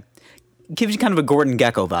over thing. Gives you kind of a Gordon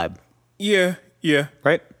Gekko vibe, Yeah. Yeah.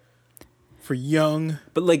 right? For young.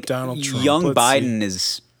 But like Donald Trump. young Let's Biden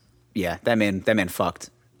is, yeah, that man fucked.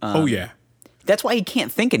 Oh yeah. That's why he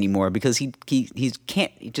can't think anymore because he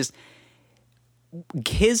can't. He just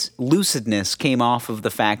his lucidness came off of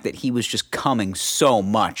the fact that he was just coming so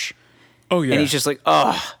much, Oh yeah. and he's just like,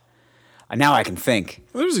 oh, now I can think.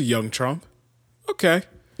 There's a young Trump. Okay.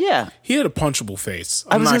 Yeah, He had a punchable face.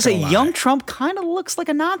 I I'm was not gonna say lie. young Trump kind of looks like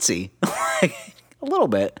a Nazi, like, a little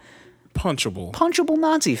bit punchable. punchable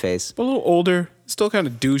Nazi face. A little older, still kind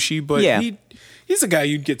of douchey, but Yeah. he's a guy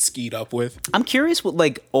you'd get skied up with. I'm curious what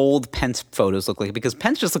like old Pence photos look like because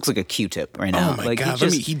Pence just looks like a Q-tip right now. Oh my like, god,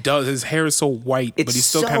 he he does. His hair is so white, but It's he's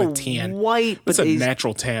still so kind of tan. white, but it's a he's-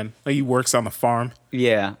 natural tan. Like he works on the farm.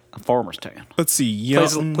 yeah, a farmer's tan. Let's see.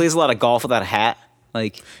 Young. Plays a lot of golf without a hat.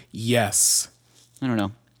 Like Yes. I don't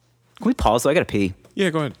know. Can we pause though? I gotta pee. Yeah,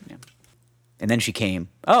 go ahead. And then she came.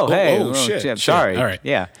 Oh, hey. Shit. Sorry. All right.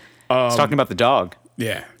 Yeah. I was talking about the dog.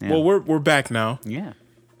 Yeah. Well, we're back now. Yeah.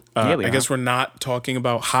 I guess we're not talking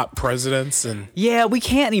about hot presidents and Yeah, we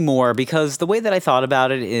can't anymore because the way that I thought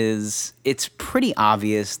about it is it's pretty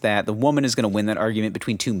obvious that the woman is going to win that argument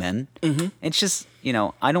between two men. Mm-hmm. It's just,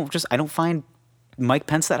 I don't find Mike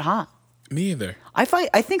Pence that hot. me either. I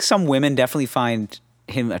think some women definitely find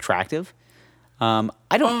him attractive.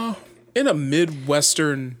 I don't In a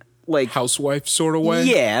Midwestern like housewife sort of way.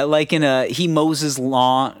 Yeah, like he mows his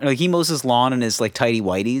lawn in his like tidy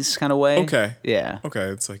whities kind of way. Okay. Yeah. Okay.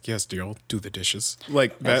 It's like, yes, dear, I'll do the dishes.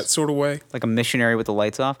 Like that sort of way. Like a missionary with the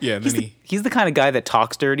lights off. Yeah, and he's, then he's the kind of guy that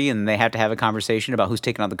talks dirty and they have to have a conversation about who's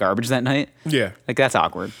taking out the garbage that night. Yeah. Like that's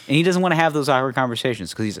awkward. And he doesn't want to have those awkward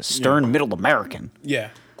conversations because he's a stern middle American. Yeah.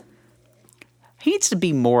 He needs to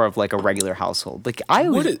be more of like a regular household. Like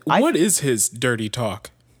What is his dirty talk?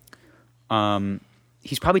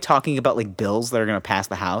 He's probably talking about like bills that are going to pass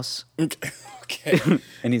the House. Okay.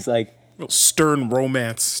 And he's like, Real stern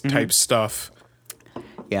romance type stuff.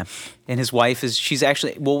 yeah. And his wife she's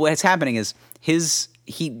actually, well, what's happening is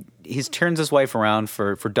he turns his wife around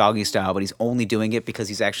for doggy style, but he's only doing it because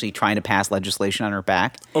he's actually trying to pass legislation on her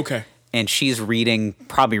back. Okay. And she's reading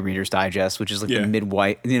probably Reader's Digest, which is like Yeah.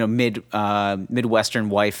 the Midwestern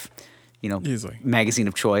wife, He's like, magazine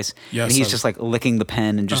of choice. Yes, and he's I've- just like licking the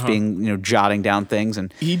pen and just being, jotting down things.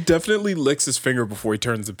 And he definitely licks his finger before he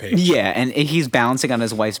turns the page. yeah, and he's balancing on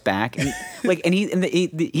his wife's back, and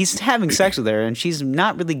he's having sex with her, and she's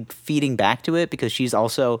not really feeding back to it because she's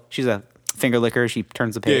a finger licker. She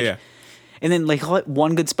turns the page, Yeah. and then like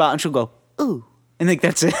one good spot, and she'll go ooh, and like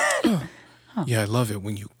that's it. Yeah, I love it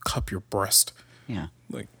when you cup your breast. Yeah.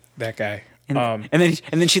 Like that guy. And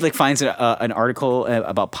then she like finds an article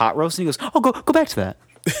about pot roast, and he goes, "Oh, go back to that.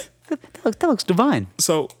 that looks divine."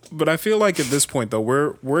 So, but I feel like at this point though,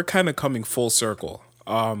 we're kind of coming full circle.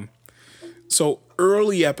 So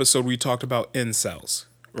early episode we talked about incels,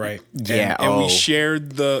 right? Yeah, and we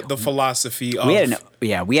shared the philosophy of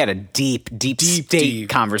We had a deep state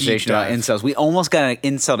conversation about dive. incels. We almost got an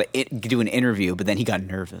incel to do an interview, but then he got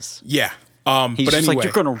nervous. yeah. He's But just anyway, like,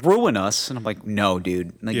 "You're gonna ruin us," and I'm like, "No,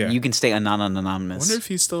 dude. Like, Yeah. you can stay I anonymous." wonder if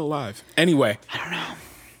he's still alive. Anyway, I don't know.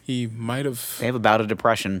 he might have They have a bout of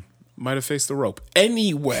depression. faced the rope.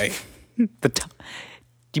 Anyway, Do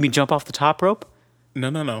you mean jump off the top rope? no,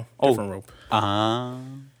 different rope.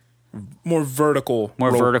 More vertical,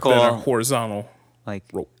 More rope vertical. than a horizontal. Like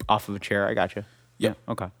off of a chair? I got you. Yep.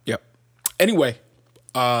 Yeah. Okay. Yep. Anyway,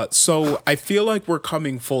 so I feel like we're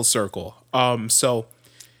coming full circle. So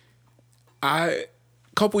a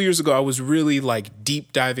couple years ago, I was really like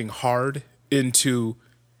deep diving hard into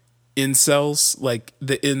incels, like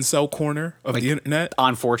the incel corner of the internet.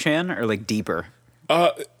 On 4chan or like deeper?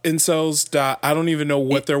 Incels. I don't even know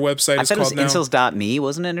what their website is called now. I thought it was incels.me,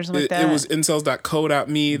 wasn't it, or something like that? It was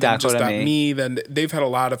incels.co.me, then just .me. Then they've had a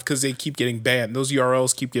lot of, because they keep getting banned. Those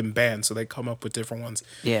URLs keep getting banned, so they come up with different ones.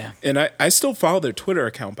 Yeah. And I still follow their Twitter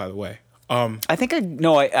account, by the way. I think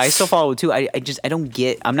I still follow it too. I don't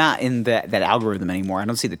get. I'm not in that algorithm anymore. I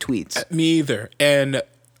don't see the tweets. Me either. And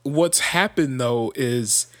what's happened though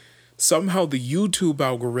is somehow the YouTube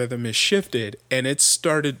algorithm is shifted, and it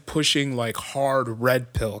started pushing like hard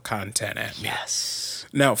red pill content at me. Yes.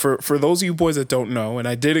 Now, for those of you boys that don't know, and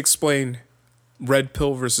I did explain red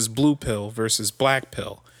pill versus blue pill versus black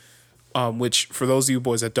pill, which for those of you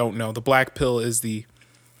boys that don't know, the black pill is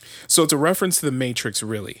so it's a reference to the Matrix,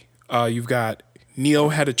 really. You've got Neo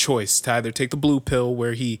had a choice to either take the blue pill,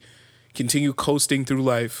 where he continued coasting through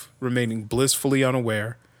life, remaining blissfully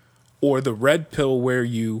unaware, or the red pill, where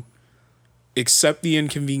you accept the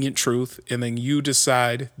inconvenient truth and then you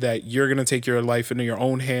decide that you're going to take your life into your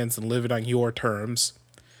own hands and live it on your terms,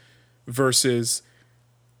 versus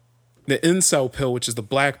the incel pill, which is the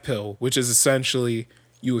black pill, which is essentially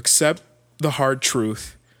you accept the hard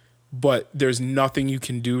truth, but there's nothing you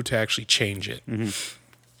can do to actually change it. Mm-hmm.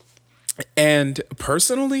 And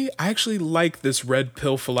personally, I actually like this red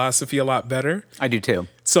pill philosophy a lot better. I do too.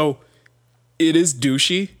 So it is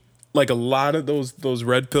douchey. Like a lot of those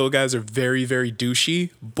red pill guys are very, very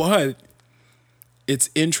douchey, but it's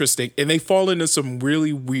interesting. And they fall into some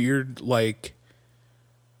really weird, like,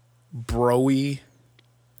 bro-y,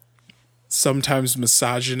 sometimes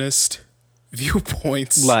misogynist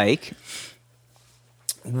viewpoints. Like?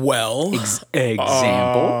 Well,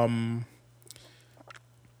 example?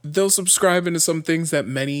 They'll subscribe into some things that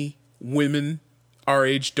many women our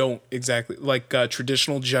age don't exactly, like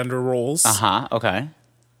traditional gender roles. Okay.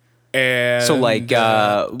 And so like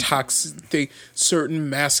certain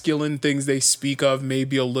masculine things they speak of may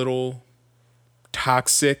be a little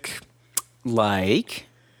toxic. Like?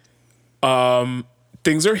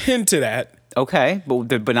 Things are hinted at. Okay,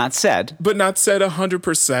 but not said. But not said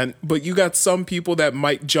 100%. But you got some people that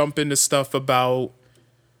might jump into stuff about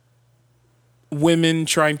women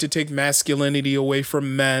trying to take masculinity away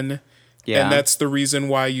from men. Yeah. And that's the reason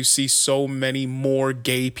why you see so many more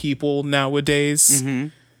gay people nowadays. Mm-hmm.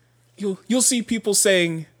 You'll see people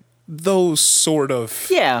saying those sort of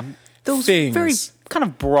those things. Very kind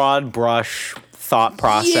of broad brush thought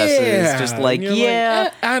processes. Just like,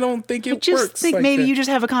 I don't think it works. I just think like maybe that. You just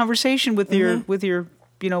have a conversation with your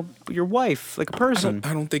your wife, like a person.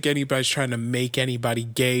 I don't think anybody's trying to make anybody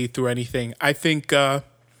gay through anything. I think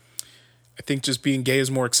just being gay is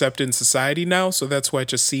more accepted in society now, so that's why it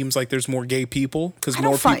just seems like there's more gay people, because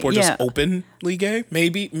more people are just openly gay.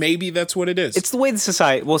 Maybe that's what it is. It's the way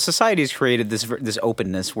society has created this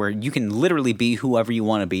openness where you can literally be whoever you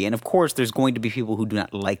want to be, and of course, there's going to be people who do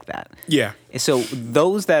not like that. Yeah. So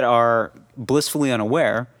those that are blissfully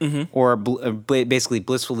unaware, mm-hmm. or basically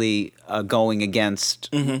blissfully going against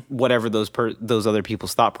mm-hmm. whatever those other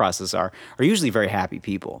people's thought processes are usually very happy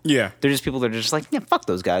people. Yeah. They're just people that are just like, yeah, fuck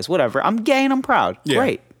those guys, whatever. I'm gay and I'm proud. Yeah.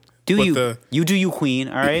 Great. You do you, queen,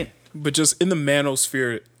 all right? But just in the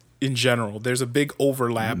manosphere in general, there's a big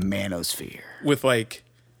overlap. Manosphere. With like,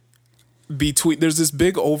 there's this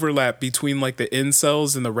big overlap between like the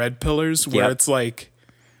incels and the red pillars, where it's like,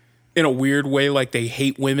 in a weird way, like they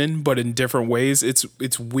hate women, but in different ways. It's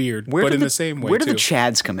weird, but in the same way. Where do the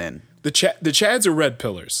Chads come in? The Chads are red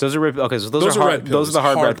pillars. Those are red. Okay, so those are red pillars. Those are the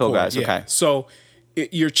hard red pill guys. Yeah. Okay, so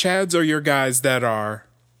your Chads are your guys that are,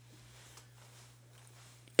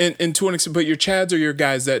 and to an extent, but your Chads are your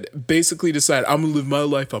guys that basically decide, I'm gonna live my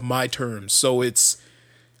life on my terms. So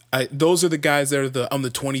those are the guys that are I'm the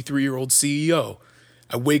 23-year-old CEO.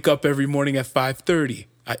 I wake up every morning at 5:30.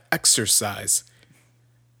 I exercise.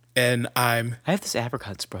 And I have this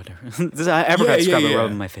apricot spreader. This apricot scrubber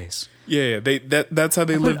rubbing my face. Yeah. That's how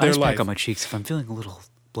they live their life. I on my cheeks if I'm feeling a little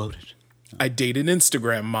bloated. I date an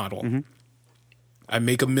Instagram model. Mm-hmm. I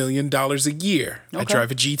make $1 million a year. Okay. I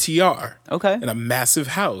drive a GTR. Okay. And a massive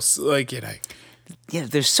house. Like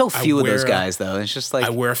there's so few of those guys though. It's just like I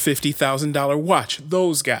wear a $50,000 watch.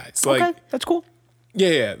 Those guys. Okay, that's cool.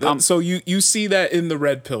 Yeah. So you see that in the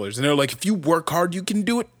red pillars, and they're like, if you work hard, you can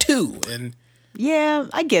do it too. And yeah,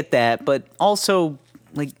 I get that, but also,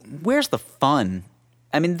 like, where's the fun?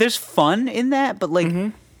 I mean, there's fun in that, but like,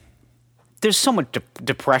 mm-hmm. there's so much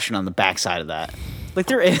depression on the backside of that. Like,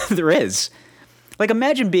 there is. Like,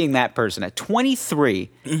 imagine being that person at 23,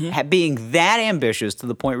 mm-hmm. Being that ambitious to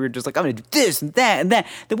the point where you're just like, I'm gonna do this and that and that.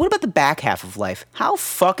 Then what about the back half of life? How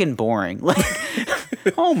fucking boring. Like,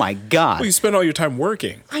 Oh my God. Well, you spend all your time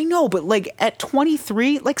working. I know, but like at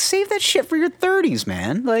 23, like save that shit for your 30s,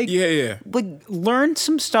 man. Like, Yeah. Like learn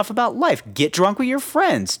some stuff about life. Get drunk with your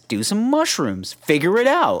friends. Do some mushrooms. Figure it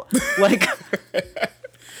out. Like,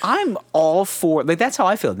 I'm all for, like, that's how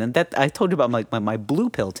I feel. And that I told you about my blue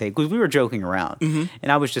pill take, because we were joking around.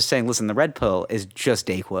 And I was just saying, listen, the red pill is just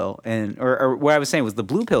Dayquil. Or what I was saying was the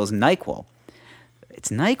blue pill is NyQuil. It's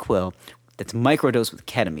NyQuil that's microdosed with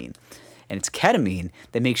ketamine. And it's ketamine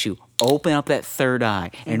that makes you open up that third eye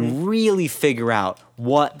and really figure out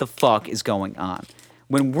what the fuck is going on.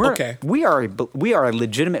 When we are a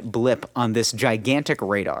legitimate blip on this gigantic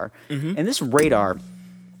radar. And this radar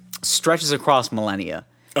stretches across millennia.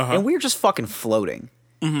 And we're just fucking floating.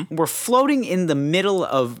 We're floating in the middle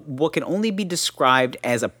of what can only be described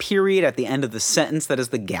as a period at the end of the sentence that is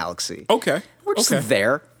the galaxy. Okay. We're just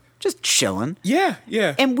there, just chilling. Yeah.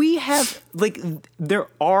 And we have, like,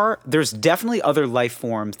 there's definitely other life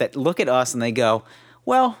forms that look at us and they go,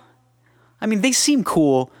 well, I mean, they seem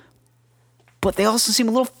cool, but they also seem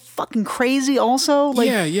a little fucking crazy also. Like,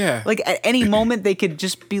 yeah. Like, at any moment, they could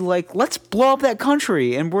just be like, let's blow up that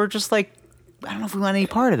country. And we're just like, I don't know if we want any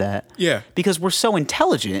part of that. Yeah. Because we're so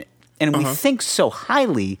intelligent and we think so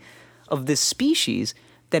highly of this species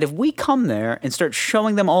that if we come there and start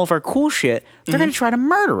showing them all of our cool shit, they're going to try to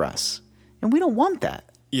murder us. And we don't want that.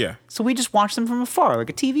 Yeah. So we just watch them from afar,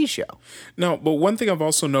 like a TV show. No, but one thing I've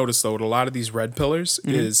also noticed, though, with a lot of these red pillars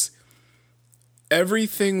is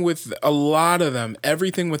everything with a lot of them,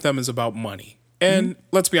 everything with them is about money. And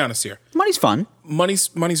let's be honest here. Money's fun.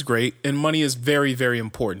 Money's great, and money is very, very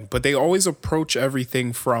important. But they always approach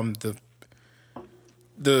everything from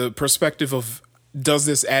the perspective of, does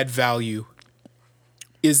this add value?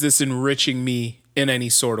 Is this enriching me in any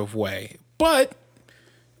sort of way? But,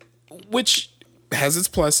 which has its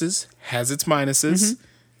pluses, has its minuses.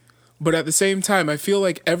 But at the same time, I feel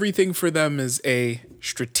like everything for them is a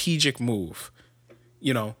strategic move.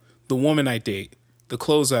 You know, the woman I date, the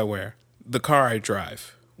clothes I wear, the car I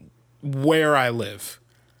drive, where I live.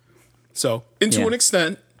 So, to an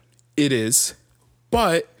extent, it is.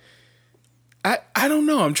 But I don't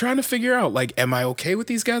know. I'm trying to figure out, like, am I okay with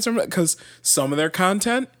these guys? Because some of their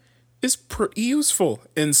content is pretty useful.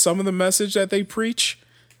 And some of the message that they preach,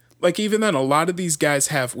 like, even then, a lot of these guys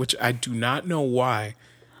have, which I do not know why,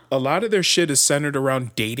 a lot of their shit is centered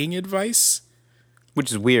around dating advice.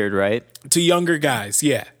 Which is weird, right? To younger guys,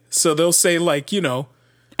 yeah. So they'll say, like, you know,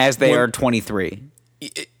 as they are 23,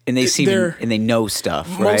 and they seem and they know stuff.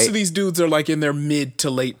 Right? Most of these dudes are like in their mid to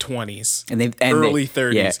late 20s, and early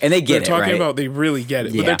 30s. Yeah, and they get they're talking right? about, they really get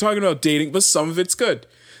it. But they're talking about dating, but some of it's good.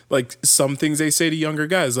 Like some things they say to younger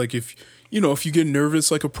guys, like if you get nervous,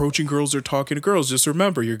 like approaching girls or talking to girls, just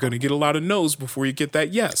remember you're going to get a lot of no's before you get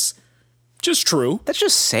that yes. Just true. That's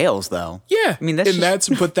just sales, though. Yeah, I mean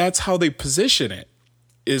that's how they position it.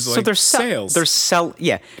 Is like, so they're sales.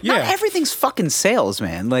 Yeah. Not everything's fucking sales,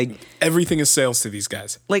 man. Like everything is sales to these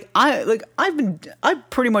guys. I've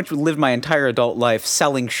pretty much lived my entire adult life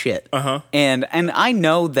selling shit. And I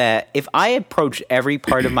know that if I approach every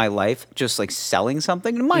part of my life just like selling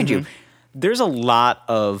something, and mind you, there's a lot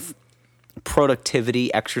of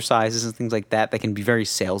productivity exercises and things like that can be very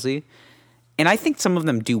salesy. And I think some of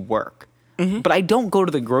them do work. But I don't go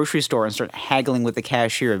to the grocery store and start haggling with the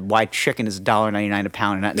cashier why chicken is $1.99 a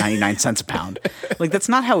pound and not 99 cents a pound. Like, that's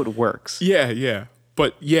not how it works. Yeah.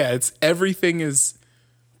 But yeah, it's everything is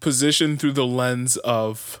positioned through the lens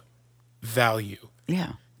of value.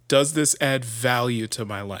 Yeah. Does this add value to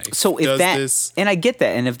my life? So and I get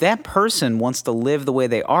that. And if that person wants to live the way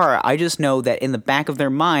they are, I just know that in the back of their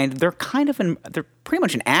mind, they're they're pretty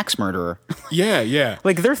much an axe murderer. Yeah.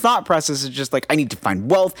 Like their thought process is just like, I need to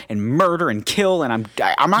find wealth and murder and kill, and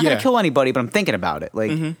I'm not going to kill anybody, but I'm thinking about it.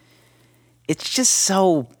 Like, it's just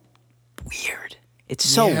so weird. It's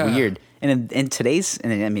so weird. And in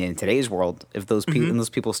today's world, if those people and those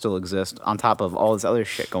people still exist, on top of all this other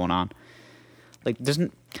shit going on, like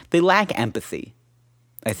they lack empathy,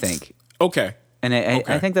 I think. Okay. And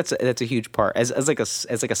I think that's a huge part as like a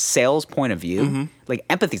sales point of view. Like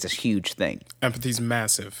empathy's a huge thing. Empathy's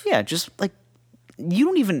massive. Yeah, just like you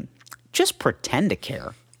don't even just pretend to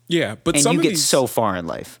care. Yeah, but and you get so far in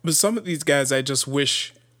life. But some of these guys, I just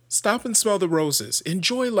wish, stop and smell the roses.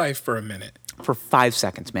 Enjoy life for a minute. For 5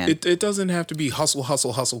 seconds, man. It doesn't have to be hustle,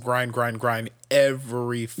 grind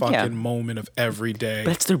every fucking moment of every day.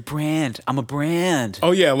 But it's their brand. I'm a brand.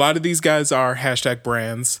 Oh yeah, a lot of these guys are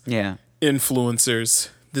 #brands. Yeah. Influencers.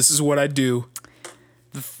 This is what I do.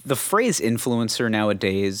 the phrase influencer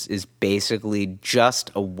nowadays is basically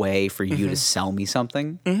just a way for you to sell me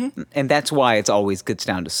something. And that's why it's always gets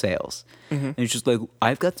down to sales. And it's just like,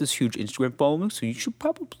 I've got this huge Instagram following, so you should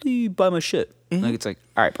probably buy my shit. Like, it's like,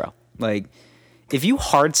 all right, bro. Like, if you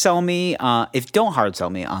hard sell me, don't hard sell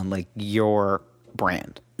me on like your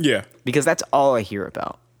brand. Yeah. Because that's all I hear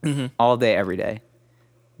about all day, every day.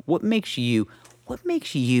 What makes you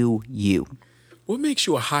you? What makes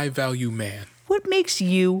you a high value man? What makes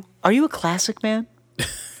you? Are you a classic man?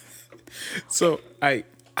 So I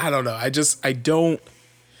don't know. I don't.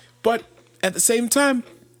 But at the same time,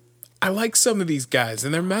 I like some of these guys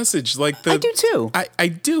and their message. Like I do too. I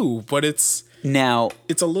do, but it's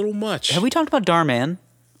a little much. Have we talked about Darman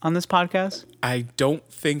on this podcast? I don't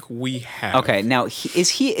think we have. Okay, now is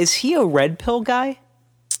he a red pill guy?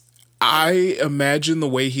 I imagine the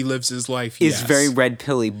way he lives his life is very red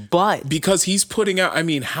pilly, but because he's putting out. I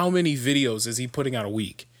mean, how many videos is he putting out a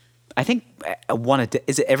week? I think one a day.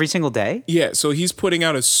 Is it every single day? Yeah, so he's putting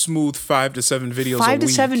out a smooth 5 to 7 videos. 5 to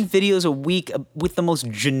 7 videos a week with the most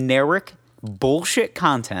generic bullshit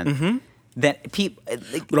content that people.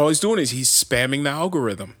 But all he's doing is he's spamming the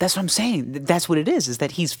algorithm. That's what I'm saying. That's what it is. Is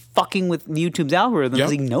that he's fucking with YouTube's algorithm because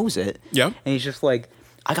he knows it. Yep. And he's just like,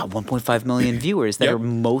 I got 1.5 million viewers that are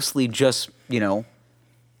mostly just No,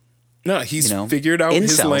 he's figured out incels.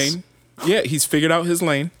 His lane. Yeah, he's figured out his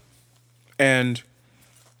lane, and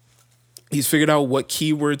he's figured out what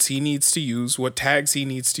keywords he needs to use, what tags he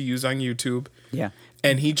needs to use on YouTube. Yeah.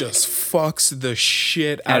 And he just fucks the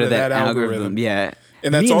shit out of that algorithm. Yeah.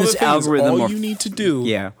 And that's all the thing is all you need to do.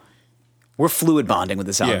 Yeah. We're fluid bonding with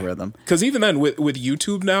this algorithm. Because even then, with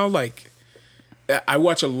YouTube now, like, I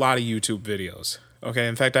watch a lot of YouTube videos. Okay?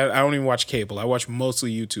 In fact, I don't even watch cable. I watch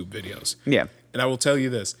mostly YouTube videos. Yeah. And I will tell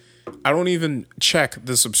you this. I don't even check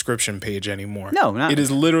the subscription page anymore. No, not. It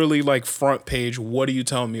is literally like front page. What are you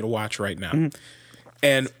telling me to watch right now?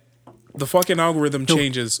 And the fucking algorithm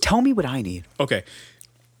changes. Tell me what I need. Okay.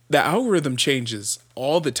 The algorithm changes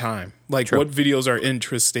all the time. Like what videos are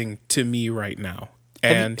interesting to me right now.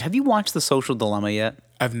 And have you watched The Social Dilemma yet?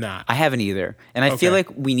 I've not. I haven't either. And I feel like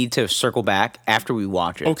we need to circle back after we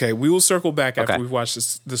watch it. Okay, we will circle back after we've watched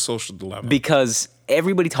The Social Dilemma. Because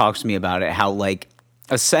everybody talks to me about it, how like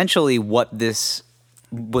essentially what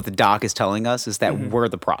the doc is telling us is that we're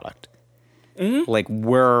the product. Like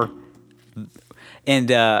and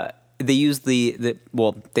they use the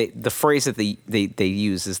phrase that they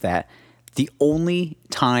use is that the only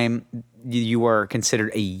time you are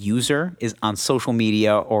considered a user is on social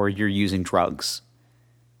media or you're using drugs.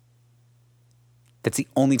 That's the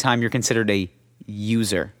only time you're considered a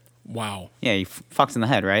user. Wow. Yeah, you fucked in the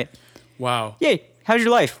head, right? Wow. Yay. How's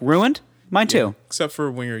your life? Ruined? Mine too. Except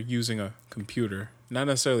for when you're using a computer. Not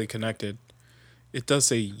necessarily connected. It does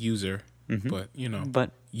say user, but,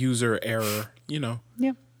 user error, Yeah.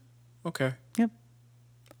 Okay. Yep.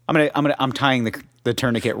 I'm tying the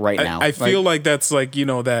tourniquet right now. I feel like that's like,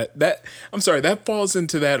 that I'm sorry, that falls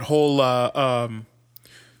into that whole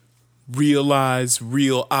realize,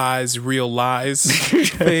 real eyes, real lies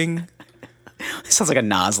thing. It sounds like a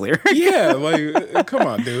Nas lyric. Yeah, like come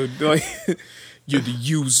on, dude. Like you're the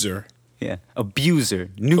user. Yeah. Abuser,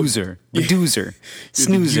 newser, reducer,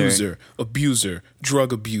 snoozer. User, abuser,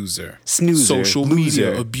 drug abuser, snoozer, social loser,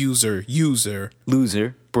 media abuser, user,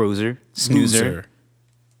 loser, broser, snoozer,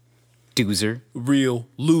 doozer. Real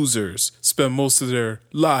losers spend most of their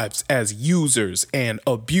lives as users and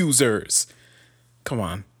abusers. Come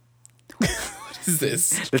on. What is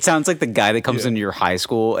this? That sounds like the guy that comes into your high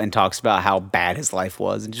school and talks about how bad his life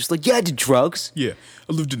was and just like, yeah, I did drugs. Yeah,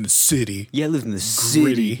 I lived in the city. Yeah, I lived in the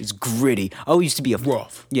city. It's gritty. I used to be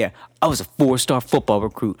rough. Yeah, I was a 4-star football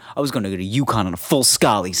recruit. I was going to go to UConn on a full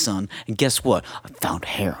scally, son. And guess what? I found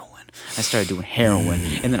heroin. I started doing heroin,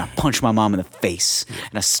 and then I punched my mom in the face,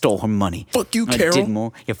 and I stole her money. Fuck you, and Carol. I did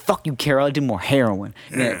more. Yeah, fuck you, Carol. I did more heroin.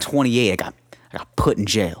 And then at 28, I got put in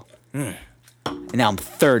jail. And now I'm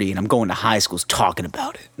 30 and I'm going to high schools talking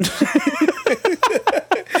about it.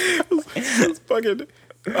 It's fucking,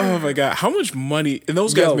 oh my God. How much money? And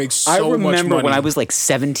those guys make so much money. I remember when I was like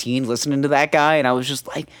 17 listening to that guy and I was just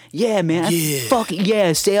like, yeah, man.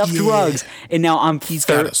 Stay off drugs. And now He's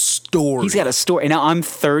got a story. He's got a story. And now I'm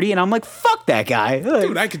 30 and I'm like, fuck that guy.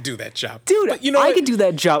 Dude, I could do that job. Dude, but I could do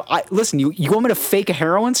that job. Listen, you want me to fake a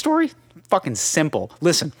heroin story? Fucking simple.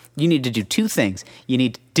 Listen, you need to do 2 things. You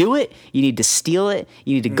need to do it, you need to steal it,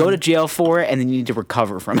 you need to go to jail for it, and then you need to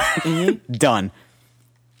recover from it. Done.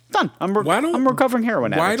 I'm recovering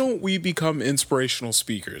heroin addicts. Why don't we become inspirational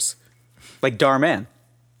speakers? Like Darman.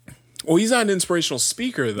 Well, he's not an inspirational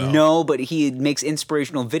speaker, though. No, but he makes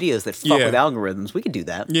inspirational videos that fuck Yeah. with algorithms. We could do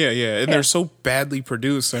that. Yeah, yeah. And they're so badly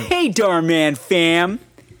produced. And, Hey, Darman fam.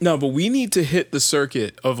 no, but we need to hit the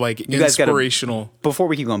circuit of like guys gotta- inspirational. Before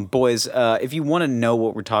we keep going, boys, if you want to know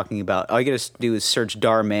what we're talking about, all you got to do is search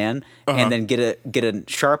Darman and then get a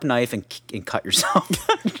sharp knife and cut yourself.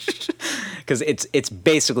 Because it's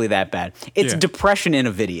basically that bad. It's Yeah. depression in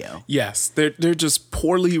a video. Yes, they're just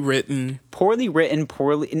poorly written, Poorly written,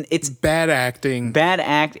 and it's bad acting. bad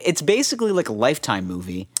act. It's basically like a Lifetime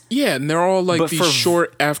movie Yeah, and they're all like But these for-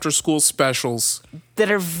 short after-school specials.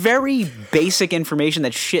 that are very basic information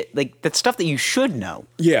that's stuff that you should know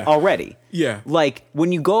Yeah. already. Yeah. Like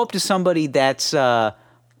when you go up to somebody that's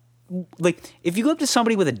like if you go up to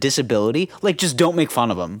somebody with a disability, like just don't make fun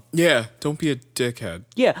of them. Yeah, don't be a dickhead.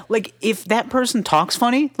 Yeah, like if that person talks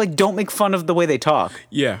funny, like don't make fun of the way they talk.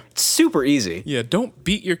 Yeah, It's super easy. yeah, don't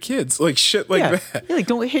beat your kids. Like shit like Yeah. that. Yeah, like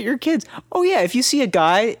don't hit your kids. Oh yeah, if you see a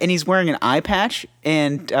guy and he's wearing an eye patch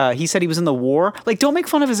and he said he was in the war, like don't make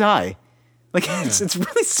fun of his eye. Like it's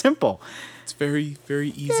really simple. It's very, very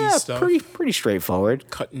easy Yeah, stuff. pretty straightforward.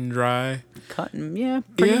 Cut and dry. Pretty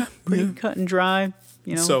Yeah. cut and dry.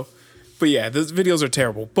 You know. So, but yeah, those videos are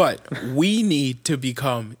terrible. But we need to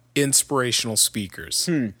become inspirational speakers.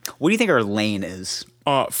 What do you think our lane is?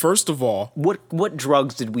 First of all, What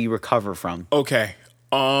drugs did we recover from? okay.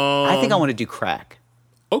 I think I want to do crack.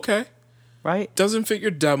 Okay. Right? Doesn't fit your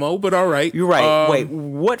demo, but all right. You're right. Wait,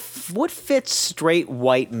 what fits straight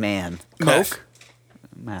white man? Meth. Coke?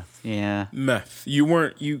 Meth. Yeah. Meth. You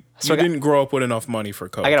weren't you. So you I got- didn't grow up with enough money for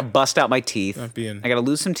coke. I gotta bust out my teeth. Not being- I gotta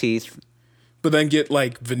lose some teeth. but then get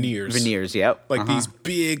like veneers. Veneers. Yep. Like these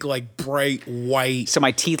big, like bright white. So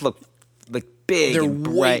my teeth look like big. They're and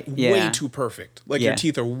way, bright. Yeah. way too perfect. Like your Yeah.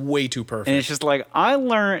 teeth are way too perfect. And it's just like I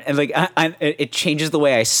learned, and like it changes the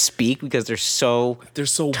way I speak because they're so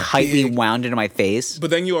tightly big. wound into my face.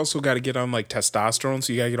 But then you also got to get on like testosterone,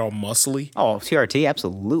 so you got to get all muscly. Oh, TRT,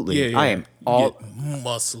 absolutely. Yeah, yeah. I am You all. get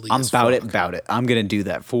muscly. I'm as about fuck. it. I'm gonna do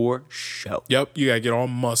that for show. Yep, you got to get all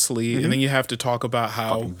muscly, and then you have to talk about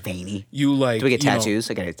how Veiny. you like. Do we get you know, tattoos?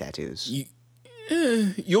 I gotta get tattoos.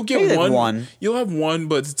 You'll get Maybe like one. one. You'll have one,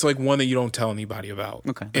 but it's like one that you don't tell anybody about.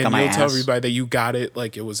 Okay. Like And on my you'll tell ass? everybody that you got it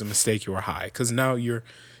like it was a mistake. You were high because now you're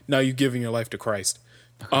giving your life to Christ.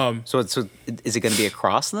 So is it gonna be a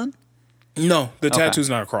cross then? No, the tattoo's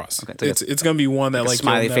not a cross. Okay, it's like It's gonna be one that A like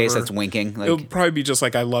smiley you'll face never- that's winking. Like, It'll probably be just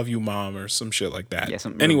like "I love you, mom" or some shit like that. yeah,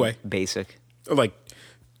 something Anyway, basic. or like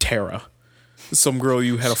Tara, some girl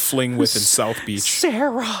you had a fling with in South Beach.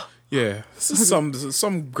 Sarah. Yeah,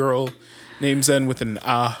 some girl names end with an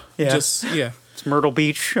ah. Yeah. Just yeah, It's Myrtle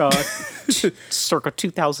Beach, circa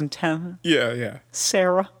 2010. yeah.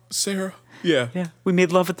 Sarah. Sarah. Yeah. Yeah, we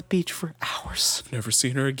made love at the beach for hours. Never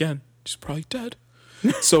seen her again. She's probably dead.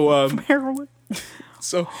 So Heroin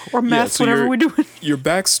so or meth, so whatever your- we're doing. Your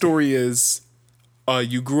backstory is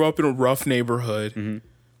you grew up in a rough neighborhood.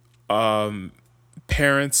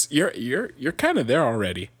 Parents, you're kind of there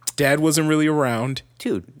already. Dad wasn't really around.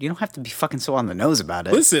 Dude, you don't have to be fucking so on the nose about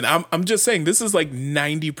it. Listen, I'm just saying this is like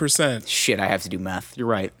 90%. Shit, I have to do meth. You're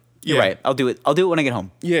right. You're Yeah. right. I'll do it. I'll do it when I get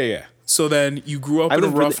home. Yeah. So then you grew up in a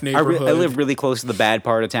rough neighborhood. I live really close to the bad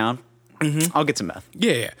part of town. I'll get some meth.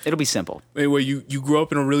 Yeah. It'll be simple. Anyway, you grew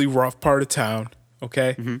up in a really rough part of town.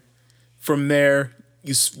 Okay. From there,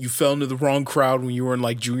 you fell into the wrong crowd when you were in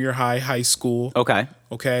like junior high school. Okay.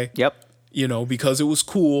 Okay. Yep. You know, because it was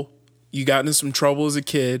cool. You got into some trouble as a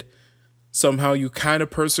kid. Somehow you kind of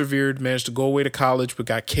persevered, managed to go away to college, but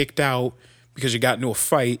got kicked out because you got into a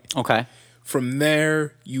fight. Okay. From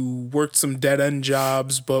there, you worked some dead-end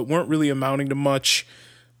jobs, but weren't really amounting to much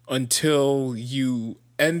until you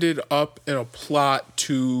ended up in a plot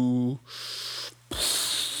to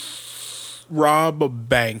rob a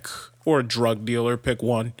bank or a drug dealer. Pick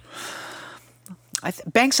one.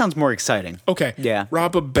 Bank sounds more exciting. Okay. Yeah.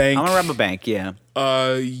 Rob a bank. I'm gonna rob a bank. Yeah.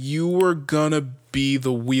 You were gonna be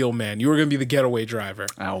the wheelman. You were gonna be the getaway driver.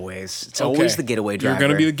 Always. It's Okay. always the getaway driver. You're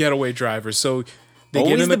gonna be the getaway driver. So they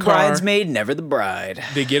always get in the car. bridesmaid, never the bride.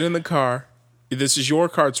 They get in the car. This is your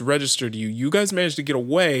car. It's registered to you. You guys manage to get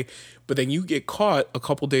away, but then you get caught a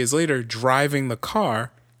couple days later driving the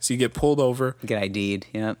car. So you get pulled over. Get ID'd.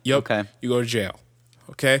 Yep. Yep. Okay. You go to jail.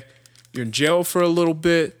 Okay. You're in jail for a little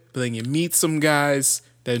bit, but then you meet some guys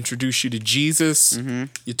that introduce you to Jesus.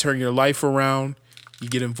 You turn your life around. You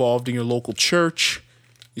get involved in your local church.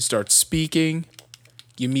 You start speaking.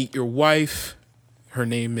 You meet your wife. Her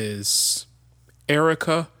name is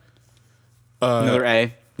Erica. Another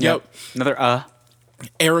A. Yep. Another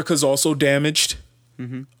Erica's also damaged.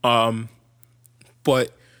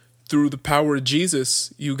 But through the power of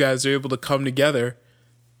Jesus, you guys are able to come together.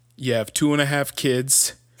 you have 2.5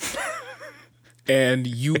 kids, and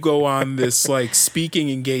you go on this like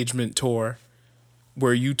speaking engagement tour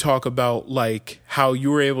where you talk about like how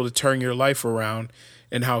you were able to turn your life around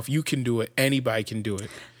and how if you can do it, anybody can do it.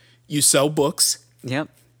 You sell books. Yep.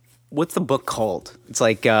 What's the book called? It's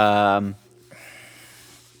like, The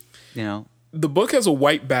book has a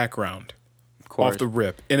white background course. off the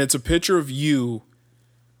rip, and it's a picture of you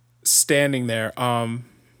standing there.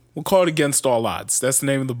 We'll call it Against All Odds. That's the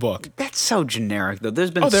name of the book. That's so generic, though.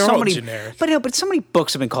 There's been they're so all many, generic. but so many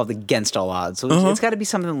books have been called Against All Odds. So it's got to be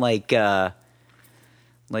something like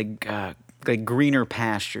Greener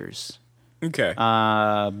Pastures. Okay.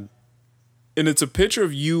 And it's a picture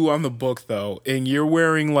of you on the book, though, and you're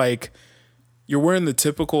wearing the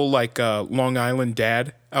typical like Long Island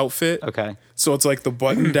dad outfit. Okay. So it's like the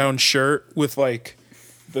button-down shirt with like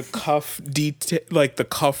the cuff like the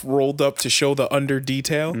cuff rolled up to show the under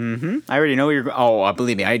detail. Mm-hmm. I already know you're. Oh,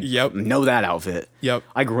 believe me, I know that outfit. Yep.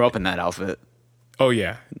 I grew up in that outfit. Oh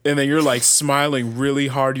yeah. And then you're like smiling really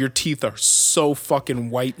hard. Your teeth are so fucking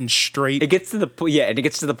white and straight. It gets to the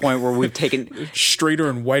point where we've taken straighter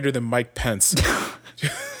and whiter than Mike Pence.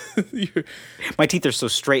 My teeth are so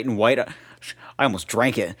straight and white. I almost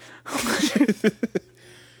drank it.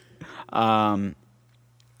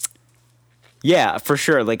 Yeah, for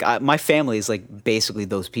sure. Like my family is like basically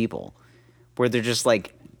those people, where they're just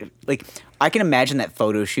like I can imagine that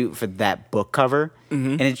photo shoot for that book cover,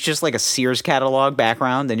 and it's just like a Sears catalog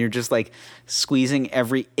background, and you're just like squeezing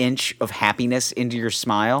every inch of happiness into your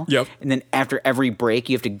smile. Yep. And then after every break,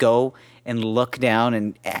 you have to go and look down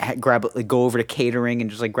and go over to catering and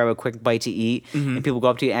just like grab a quick bite to eat. And people go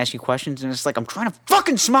up to you and ask you questions, and it's like, I'm trying to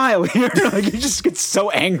fucking smile here. Like you just get so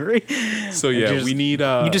angry. So yeah, we need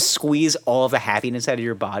you just squeeze all of the happiness out of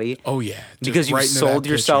your body. Oh yeah, because you sold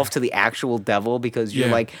yourself to the actual devil because you're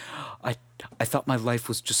like, I thought my life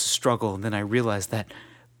was just a struggle, and then I realized that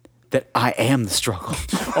I am the struggle.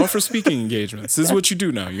 All for speaking engagements. This is what you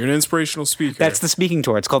do now. You're an inspirational speaker. That's the speaking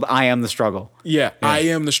tour. It's called I Am the Struggle. Yeah, I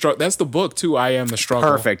Am the Struggle. That's the book too. I Am the Struggle.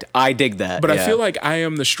 Perfect. I dig that. But I feel like I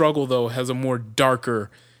Am the Struggle though has a more darker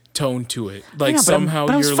tone to it. Like somehow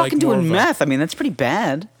but I was you're fucking like more doing meth. I mean, that's pretty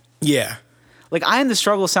bad. Yeah. Like I Am the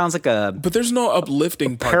Struggle sounds like a but there's no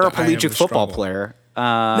uplifting part. Paraplegic football player.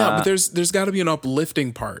 No, but there's got to be an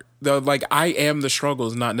uplifting part. Like I Am the Struggle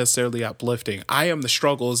is not necessarily uplifting. I Am the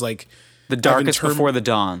Struggle is like the darkest before the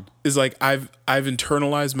dawn. Is like I've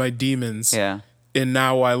internalized my demons. Yeah. And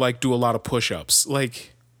now I like do a lot of push-ups.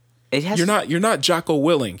 Like you're not Jocko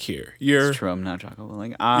Willink here. It's true. I'm not Jocko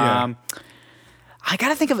Willink. I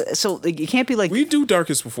gotta think of it. So like, it can't be like we do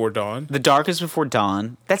Darkest Before Dawn. The Darkest Before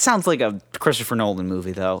Dawn. That sounds like a Christopher Nolan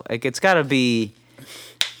movie though. Like it's got to be.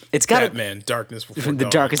 It's got Batman. Darkness Before the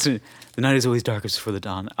Dawn. darkest. The night is always darkest before the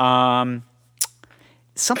dawn.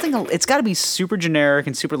 Something. It's got to be super generic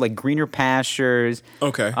and super like Greener Pastures.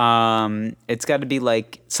 Okay. It's got to be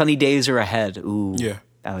like Sunny Days Are Ahead. Ooh. Yeah.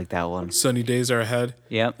 I like that one. Sunny Days Are Ahead.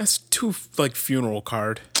 Yep. That's too like funeral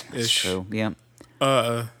card ish. That's true. Yeah.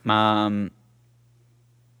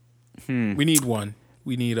 We need one.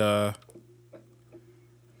 We need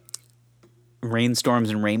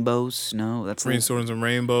Rainstorms and Rainbows. No, that's Rainstorms and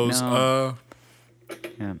Rainbows. No.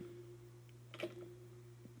 Yeah.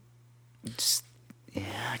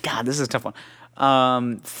 God, this is a tough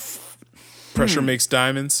one. Pressure Makes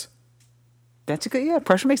Diamonds. That's a good. Yeah,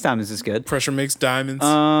 Pressure Makes Diamonds is good. Pressure Makes Diamonds.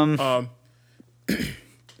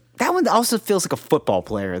 That one also feels like a football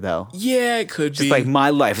player, though. Yeah, it could Just be. like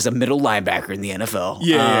my life as a middle linebacker in the NFL.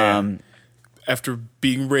 Yeah. After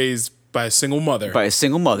being raised by a single mother.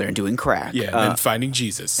 And doing crack. Yeah, and then finding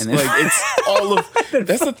Jesus. And then it's all of.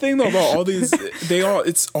 That's the thing though about all these.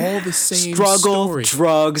 It's all the same struggle, story.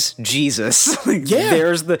 drugs, Jesus. Yeah.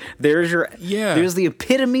 There's the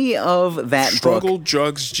epitome of that struggle, book.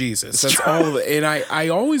 drugs, Jesus. That's all of it. And I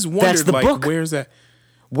always wondered like book. where's that?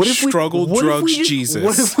 Drugs, Jesus.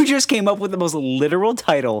 What if we just came up with the most literal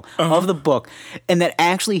title of the book and that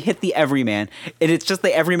actually hit the everyman? And it's just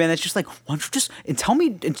the everyman that's just like, why don't you just and tell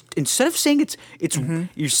me instead of saying it's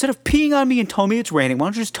instead of peeing on me and telling me it's raining, why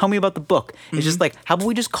don't you just tell me about the book? It's just like, how about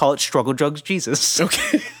we just call it Struggle, Drugs, Jesus?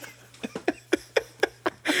 Okay.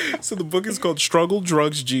 So the book is called Struggle,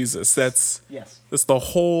 Drugs, Jesus. That's the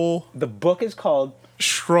whole. The book is called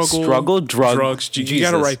Struggle, Drugs, Jesus. You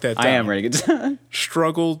got to write that down. I am ready.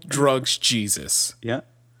 Struggle, Drugs, Jesus. Yeah.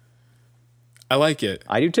 I like it.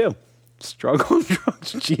 I do too. Struggle,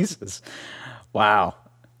 Drugs, Jesus. Wow.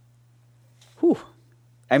 Whew.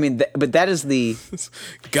 I mean, but that is the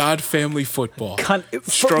God family football.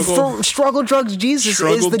 Struggle Drugs Jesus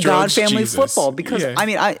is the God family football because I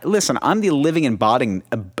mean, I'm the living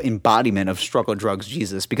embodiment of Struggle Drugs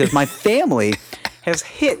Jesus because my family has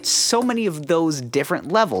hit so many of those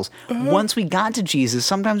different levels. Once we got to Jesus,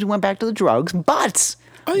 sometimes we went back to the drugs, but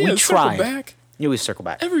we tried. Back. You always circle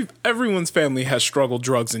back. Everyone's family has struggled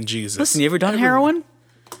drugs and Jesus. Listen, you ever done heroin?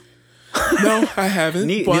 No, I haven't.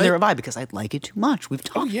 Neither have I because I like it too much. We've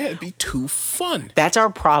talked. Oh yeah, it'd be too fun. That's our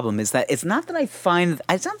problem. Is that it's not that I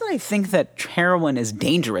think that heroin is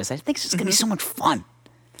dangerous. I think it's just gonna be so much fun.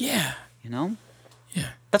 Yeah. You know. Yeah.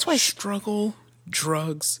 That's why struggle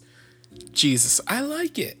drugs. Jesus, I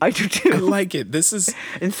like it. I do too. I like it. This is.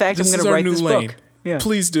 In fact, I'm gonna write this book. Yeah.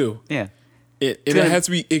 Please do. Yeah. It has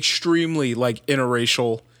to be extremely like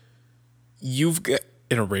interracial. You've got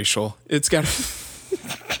interracial. It's got.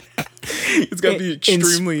 It's got to be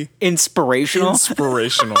extremely inspirational.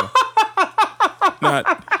 Not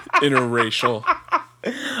interracial.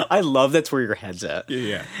 I love that's where your head's at.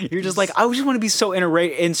 Yeah. You're just like, I just want to be so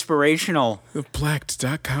inspirational.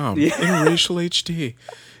 Blacked.com. Yeah. Interracial HD.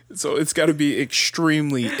 So it's got to be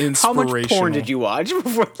extremely inspirational. How much porn did you watch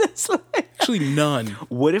before this? Actually, none.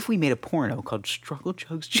 What if we made a porno called Struggle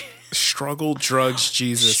Drugs Jesus? Struggle Drugs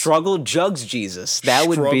Jesus. Struggle Jugs Jesus. That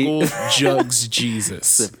would be Struggle Jugs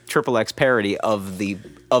Jesus. The Triple X parody of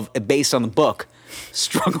based on the book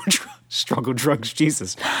Struggle Drugs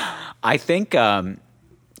Jesus. I think God,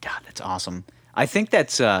 that's awesome. I think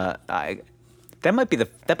that's that might be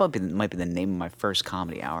the name of my first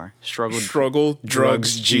comedy hour. Struggle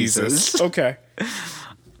Drugs Jesus. Okay.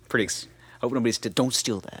 Hope nobody's don't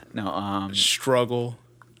steal that. No. Struggle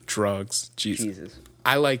Drugs Jesus.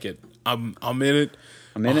 I like it. I'm in it.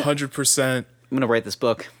 100%. I'm gonna write this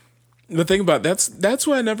book. The thing about that's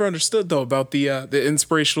what I never understood though about the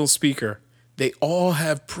inspirational speaker. They all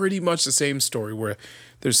have pretty much the same story where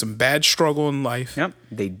there's some bad struggle in life. Yep.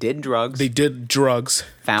 They did drugs.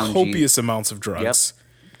 Found copious amounts of drugs.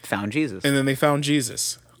 Yep. Found Jesus. And then they found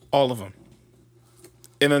Jesus. All of them.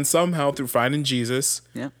 And then somehow through finding Jesus,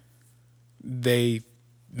 they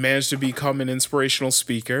managed to become an inspirational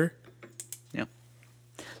speaker. Yep.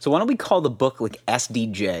 So why don't we call the book like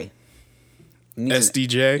SDJ?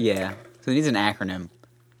 SDJ? Yeah. So it needs an acronym.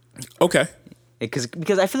 Okay. Because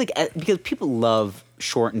I feel like because people love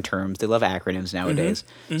shortened terms, they love acronyms nowadays.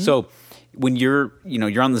 Mm-hmm. Mm-hmm. So when you're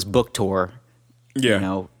on this book tour,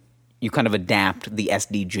 you kind of adapt the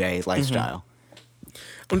SDJ lifestyle. Mm-hmm.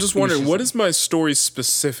 I'm just wondering, what is my story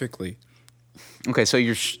specifically? Okay, so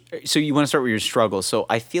you want to start with your struggle. So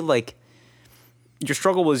I feel like your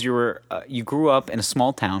struggle was you grew up in a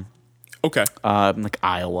small town. Okay. Like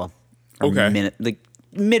Iowa. Okay.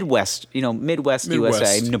 Midwest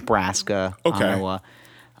USA, Nebraska, Iowa.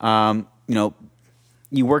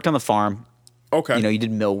 You worked on the farm. Okay. You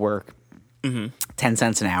did mill work. 10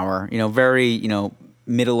 cents an hour. Very,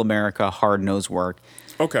 middle America, hard-nosed work.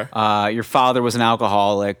 Okay. Your father was an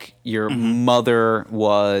alcoholic. Your mother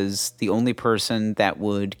was the only person that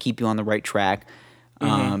would keep you on the right track.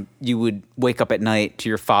 You would wake up at night to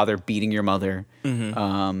your father beating your mother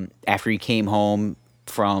after he came home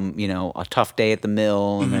from a tough day at the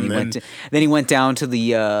mill, and then he went down to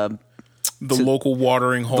the local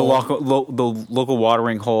watering hole, the local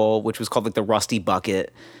watering hole, which was called like the Rusty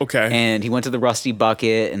Bucket. Okay, and he went to the Rusty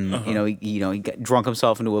Bucket, and he got drunk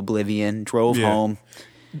himself into oblivion, drove home.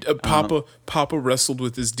 Papa wrestled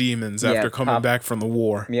with his demons after coming back from the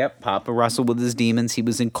war. Yep, Papa wrestled with his demons. He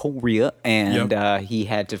was in Korea, and he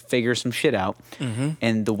had to figure some shit out.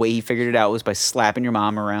 And the way he figured it out was by slapping your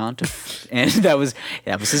mom around, and that was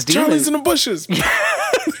his demon. Charlie's in the bushes.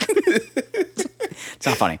 It's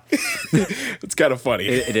not funny. It's kind of funny.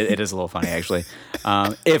 It is a little funny actually.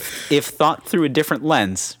 If thought through a different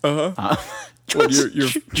lens. Your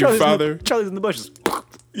father. Charlie's in the bushes.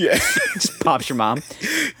 Yeah. Just pops your mom.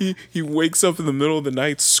 He wakes up in the middle of the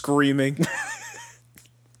night screaming.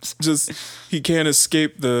 He can't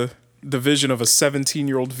escape the vision of a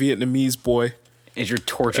 17-year-old Vietnamese boy. As you're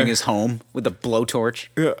torching his home with a blowtorch.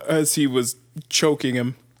 As he was choking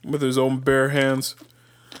him with his own bare hands.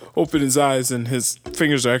 Open his eyes and his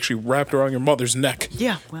fingers are actually wrapped around your mother's neck.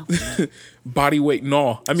 Yeah, well. Body weight and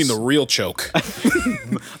all. I mean the real choke.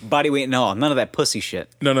 Body weight and all. None of that pussy shit.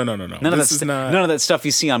 No. None of that stuff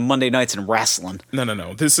you see on Monday nights in wrestling.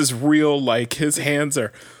 No. This is real, like his hands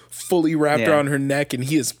are fully wrapped around her neck and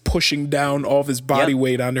he is pushing down all of his body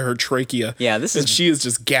weight onto her trachea. Yeah, and she is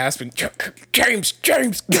just gasping, James.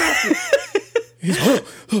 He's,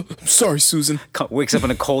 I'm sorry, Susan. Wakes up in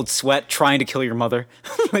a cold sweat trying to kill your mother.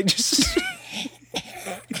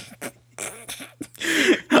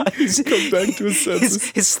 Comes back to his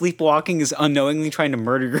senses. His sleepwalking is unknowingly trying to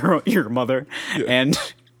murder your mother, and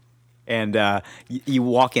you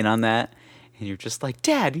walk in on that, and you're just like,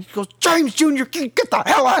 Dad. He goes, James Jr., get the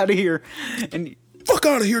hell out of here, and fuck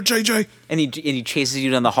out of here, JJ. And he chases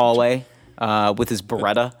you down the hallway with his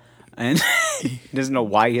Beretta. And he doesn't know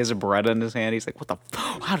why he has a Beretta in his hand. He's like, "What the?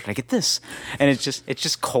 How did I get this?" And it's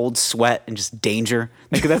just cold sweat and just danger.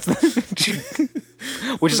 Like that's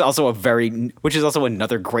which is also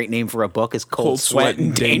another great name for a book is Cold Sweat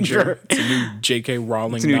and Danger. It's a new J.K.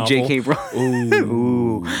 Rowling It's a new novel. J.K. Rowling.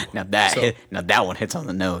 Ooh. Now that one hits on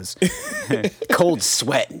the nose. Cold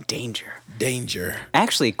Sweat and Danger. Danger.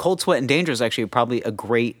 Actually, Cold Sweat and Danger is actually probably a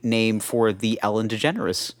great name for the Ellen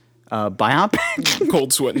DeGeneres biopic.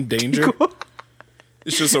 Cold Sweat and Danger.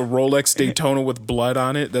 It's just a Rolex Daytona with blood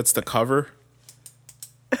on it. That's the cover.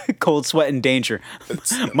 Cold Sweat and Danger.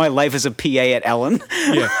 My life as a PA at Ellen.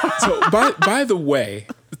 Yeah. So by the way,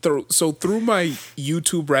 through my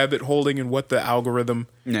YouTube rabbit holding and what the algorithm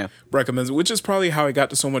recommends, which is probably how I got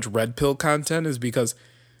to so much red pill content, is because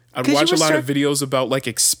I'd watch a lot of videos about like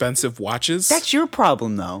expensive watches. That's your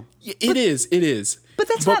problem, though. It is. But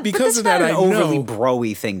that's not because of not that, an I overly know.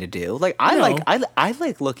 bro-y thing to do. Like I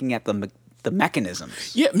like looking at the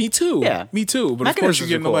mechanisms. Yeah, me too. Yeah. Me too. But of course you're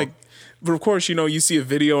getting cool. But of course, you see a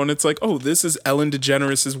video and it's like, oh, this is Ellen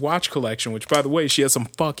DeGeneres' watch collection, which by the way, she has some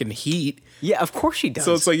fucking heat. Yeah, of course she does.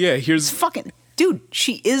 So it's like, yeah, here's fucking dude.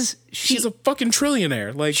 She's a fucking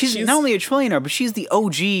trillionaire. Like she's not only a trillionaire, but she's the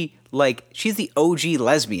OG. Like she's the OG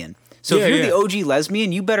lesbian. So if you're the OG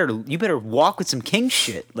lesbian, you better walk with some king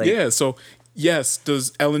shit. Like, yeah. So yes,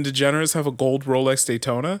 does Ellen DeGeneres have a gold Rolex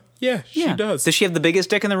Daytona? Yeah, she does. Does she have the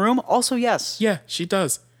biggest dick in the room? Also, yes. Yeah, she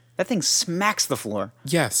does. That thing smacks the floor.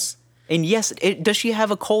 Yes. And yes, does she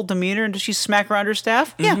have a cold demeanor and does she smack around her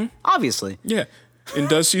staff? Mm-hmm. Yeah, obviously. Yeah. And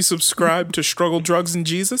does she subscribe to Struggle, Drugs, and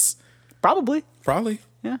Jesus? Probably.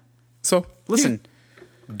 Yeah. So, listen,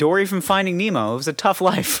 Dory from Finding Nemo, it was a tough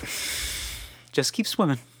life. Just keep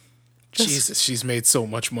swimming. Jesus, she's made so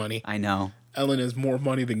much money. I know. Ellen has more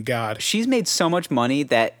money than God. She's made so much money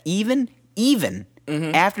that even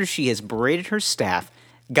after she has berated her staff,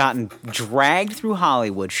 gotten dragged through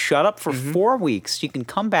Hollywood, shut up for 4 weeks, she can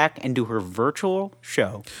come back and do her virtual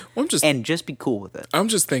show and just be cool with it. I'm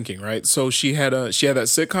just thinking, right? So she had that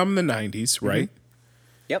sitcom in the 90s, right?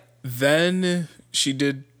 Yep. Then she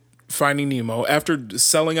did Finding Nemo after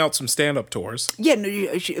selling out some stand-up tours. Yeah,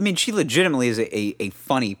 no, she legitimately is a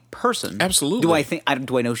funny person. Absolutely.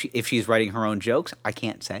 Do I know if she's writing her own jokes? I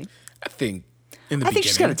can't say. I think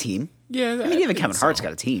she's got a team. Yeah, even Kevin Hart's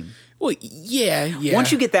got a team. Well, yeah.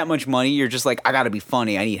 Once you get that much money, you're just like, I got to be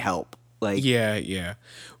funny. I need help. Like, yeah.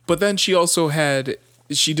 But then she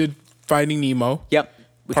did Finding Nemo. Yep.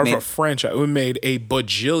 Part of a franchise. It made a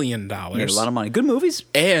bajillion dollars. Made a lot of money. Good movies.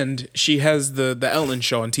 And she has the Ellen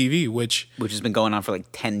Show on TV, which has been going on for like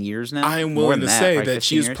 10 years now. I am willing to say that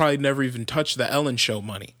she has years. probably never even touched the Ellen Show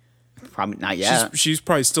money. Probably not yet. She's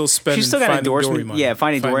probably still spending. She's still got Finding endorsement. Dory money. Yeah,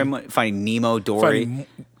 Finding Nemo, Dory.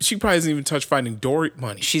 She probably hasn't even touched Finding Dory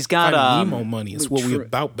money. She's got Finding Nemo money. Is what we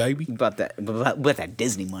about, baby. About that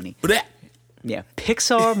Disney money. Blech. Yeah,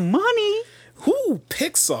 Pixar money. Whoo,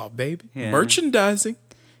 Pixar, baby. Yeah. Merchandising,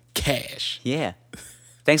 cash. Yeah.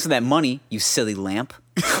 Thanks for that money, you silly lamp.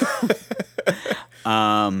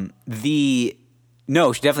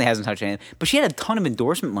 No, she definitely hasn't touched anything. But she had a ton of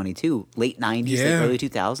endorsement money too. Late 90s, early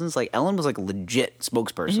 2000s. Like Ellen was like a legit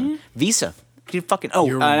spokesperson. Mm-hmm. Visa. She fucking not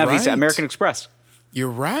right. Visa, American Express. You're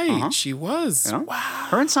right. She was. You know? Wow.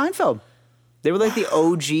 Her and Seinfeld. They were like the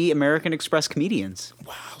OG American Express comedians.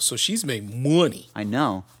 Wow. So she's made money. I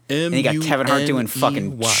know. And you got Kevin Hart doing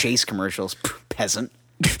fucking Chase commercials. Peasant.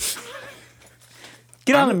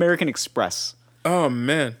 Get on American Express. Oh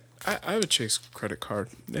man. I have a Chase credit card.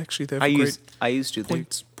 Actually, they have I used to.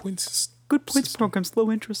 Points good points system. programs,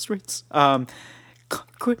 low interest rates.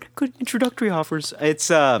 Good introductory offers.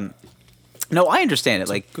 It's no, I understand it.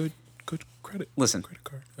 Like good credit. Listen, credit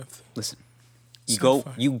card. Listen. You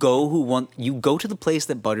go to the place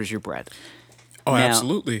that butters your bread. Oh, now,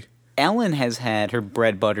 absolutely. Ellen has had her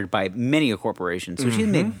bread buttered by many a corporation, so she's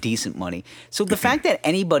made decent money. So the fact that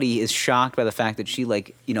anybody is shocked by the fact that she,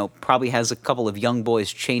 probably has a couple of young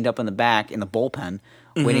boys chained up in the back in the bullpen,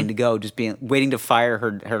 waiting to go, waiting to fire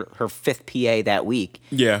her fifth PA that week.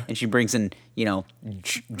 Yeah, and she brings in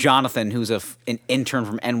Jonathan, who's an intern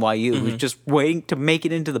from NYU, who's just waiting to make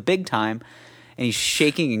it into the big time. And he's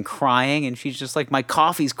shaking and crying, and she's just like, "My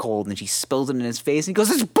coffee's cold," and she spills it in his face. And he goes,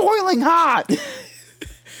 "It's boiling hot."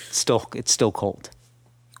 It's still cold.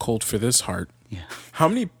 Cold for this heart. Yeah. How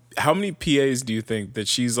many PAs do you think that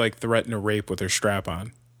she's like threatened to rape with her strap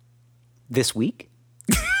on? This week?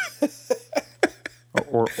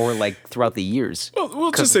 or like throughout the years? Well,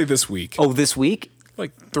 we'll just say this week. Oh, this week?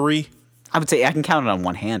 Like 3. I would say I can count it on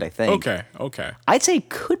one hand, I think. Okay. I'd say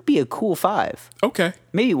could be a cool 5. Okay.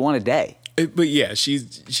 Maybe one a day. But yeah, she's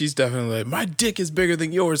definitely like, my dick is bigger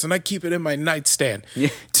than yours, and I keep it in my nightstand. Yeah.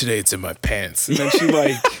 Today it's in my pants. And then she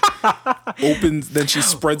like opens, then she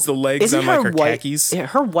spreads the legs on like her khakis. Yeah,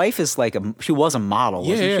 her wife is like she was a model,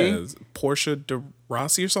 wasn't she? Portia de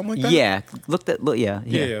Rossi or something like that. Yeah, look,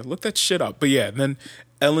 Yeah. Look that shit up. But yeah, and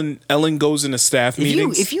then Ellen goes into staff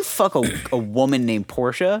meetings. If you fuck a woman named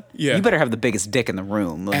Portia, Yeah. you better have the biggest dick in the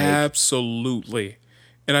room. Like, Absolutely.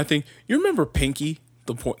 And I think you remember Pinky,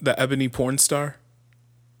 the ebony porn star.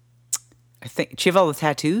 I think she have all the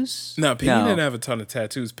tattoos. No, Pinky didn't have a ton of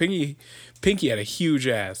tattoos. Pinky had a huge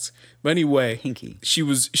ass. But anyway, Pinky. She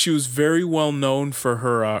was very well known for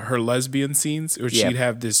her lesbian scenes, where Yep. she'd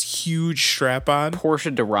have this huge strap on.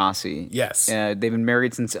 Portia de Rossi. Yes. They've been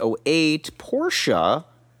married since 2008. Portia,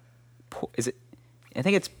 is it? I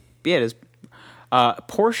think it's, yeah, it is.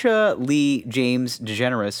 Portia Lee James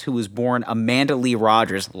DeGeneres, who was born Amanda Lee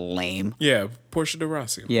Rogers. Lame. Yeah, Portia de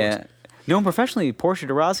Rossi. Yeah. Known professionally, Portia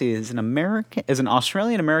de Rossi is an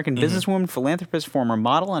Australian-American businesswoman, philanthropist, former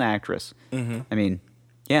model, and actress. I mean,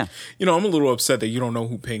 yeah. You know, I'm a little upset that you don't know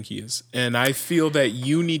who Pinky is. And I feel that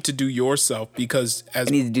you need to do yourself, because I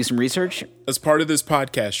need to do some research. as part of this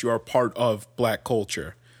podcast, you are part of Black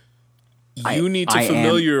culture. You need to I am.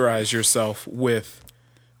 familiarize yourself with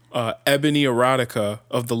ebony erotica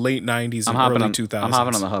of the late 90s and early 2000s. I'm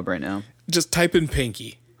hopping on the hub right now. Just type in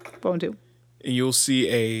Pinky, Going to. and you'll see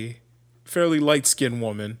a fairly light-skinned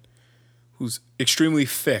woman who's extremely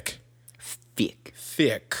thick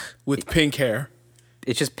with pink hair.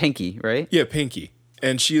 It's just Pinky, right? Yeah, Pinky.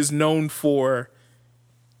 And she is known for...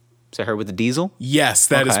 Is that her with the diesel? Yes,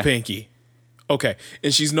 that is Okay. Pinky. Okay.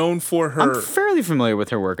 And she's known for her... I'm fairly familiar with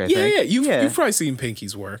her work, I think. Yeah. You've probably seen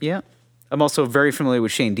Pinky's work. Yeah. I'm also very familiar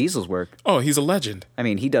with Shane Diesel's work. Oh, he's a legend. I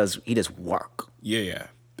mean, he does work. Yeah.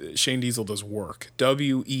 Shane Diesel does work.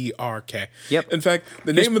 WERK. Yep. In fact,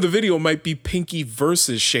 the name of the video might be Pinky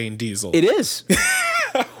versus Shane Diesel. It is.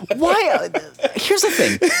 Why? Here's the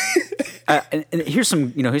thing. And here's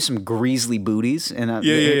some greasy booties, and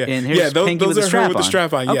Yeah. And here's those Pinky with the are strap her with the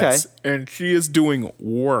strap on. Okay. Yes, and she is doing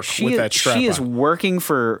work with that strap on. She is working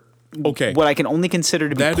for what I can only consider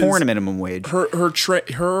to be That porn is- a minimum wage.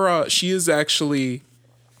 She is actually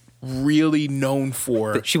really known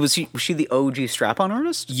for. Was she the OG strap-on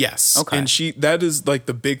artist? Yes. Okay. And that is like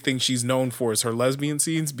the big thing she's known for is her lesbian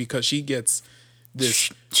scenes, because she gets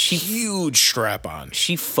this huge strap on.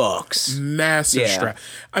 She fucks. Massive strap.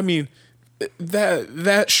 I mean,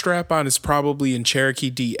 that strap on is probably in Cherokee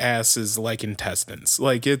D ass's like intestines.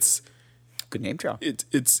 Like it's Good name drop. it's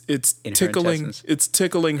In her tickling intestines. it's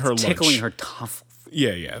tickling her lunch. Tickling her tough.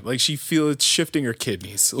 Yeah. Like she feels it's shifting her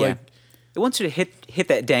kidneys. Yeah. Like It wants her to hit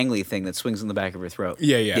that dangly thing that swings in the back of her throat.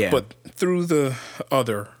 yeah. But through the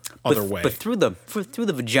other way. But through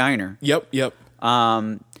the vagina. Yep.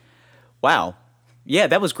 Wow. Yeah,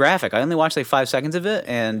 that was graphic. I only watched like 5 seconds of it,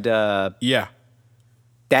 and Yeah.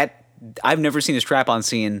 that I've never seen a strap-on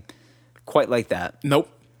scene quite like that. Nope.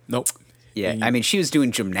 Yeah, And I mean, she was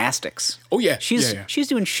doing gymnastics. Oh, yeah. She's Yeah. she's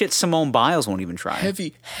doing shit Simone Biles won't even try.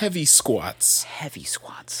 Heavy squats. Heavy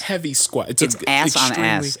squats. Heavy squat. It's ass on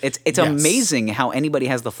ass. It's Yes. amazing how anybody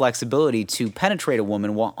has the flexibility to penetrate a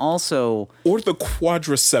woman while also Or the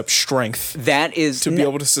quadricep strength that is to be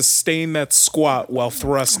able to sustain that squat while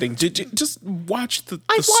thrusting. Did you just watch the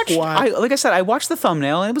squat? Like I said, I watched the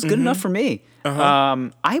thumbnail and it was good Mm-hmm. enough for me.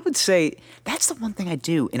 I would say that's the one thing I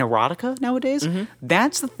do in erotica nowadays. Mm-hmm.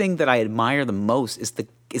 That's the thing that I admire the most is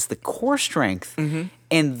the core strength Mm-hmm.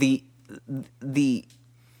 and the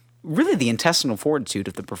really the intestinal fortitude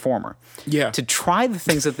of the performer. Yeah. To try the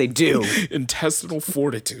things that they do. Intestinal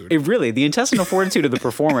fortitude. The intestinal fortitude of the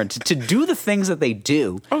performer to do the things that they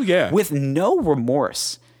do. Oh, yeah. With no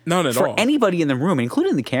remorse. None at for all. anybody in the room,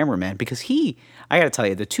 including the cameraman, because I got to tell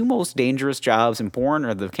you, the two most dangerous jobs in porn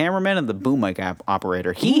are the cameraman and the boom mic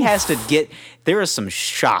operator. He has to there are some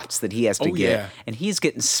shots that he has to get, yeah. and he's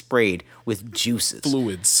getting sprayed with juices.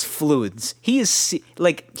 Fluids. He is,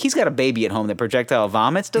 like, he's got a baby at home that projectile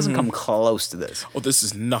vomits, doesn't come close to this. Oh, this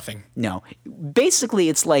is nothing. No. Basically,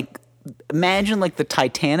 it's like, imagine like the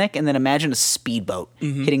Titanic, and then imagine a speedboat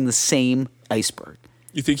hitting the same iceberg.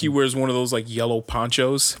 You think he wears one of those like yellow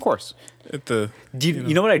ponchos? Of course. At the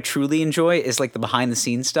You know what I truly enjoy is like the behind the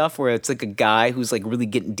scenes stuff where it's like a guy who's like really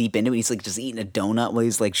getting deep into it. He's like just eating a donut while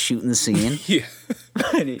he's like shooting the scene. Yeah.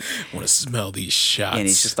 and, he- I want to smell these shots. and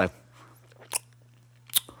he's just like,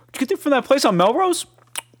 "Did you get it from that place on Melrose?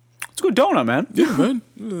 a good donut, man. Yeah,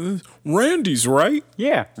 man. Randy's, right?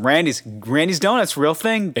 Yeah, Randy's Donuts, real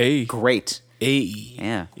thing. Hey. Great.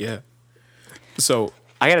 Yeah. So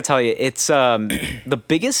I got to tell you, it's the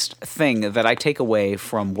biggest thing that I take away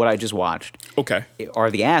from what I just watched. okay.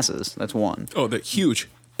 Are the asses. That's one. Oh, they're huge.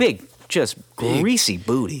 Big, just greasy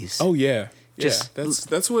booties. Oh yeah. Just- yeah.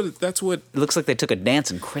 That's what. It looks like they took a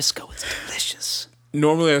dance in Crisco. It's delicious.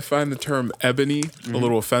 Normally, I find the term ebony a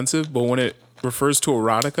little offensive, but when it refers to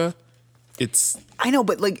erotica, it's I know,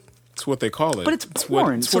 but like, what they call it. but it's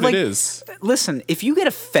porn. It's So, what like, it is. Listen, if you get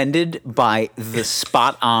offended by the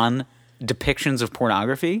spot on depictions of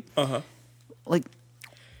pornography, like,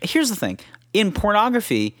 here's the thing. In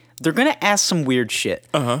pornography, they're going to ask some weird shit.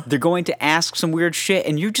 They're going to ask some weird shit,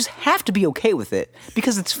 and you just have to be okay with it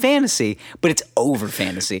because it's fantasy, but it's over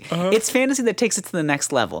fantasy. It's fantasy that takes it to the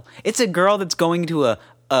next level. It's a girl that's going to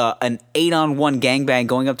an 8-on-1 gangbang,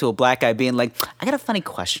 going up to a black guy being like, I got a funny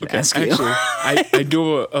question to ask you. Actually, I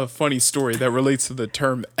do a funny story that relates to the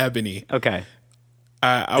term ebony. Okay.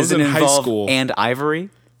 I Does was it in high involve school. and ivory?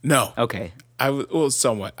 No. Okay.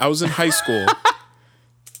 Somewhat. I was in high school,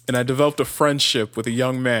 and I developed a friendship with a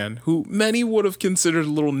young man who many would have considered a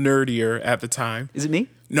little nerdier at the time. Is it me?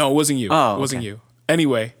 No, it wasn't you. Oh, it wasn't okay. you.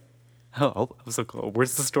 Anyway, Oh, I was like,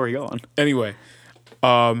 where's the story going?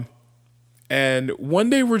 And one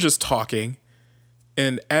day we're just talking,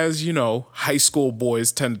 and as you know, high school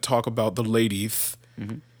boys tend to talk about the ladies.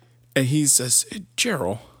 And he says, hey,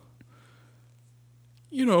 Gerald,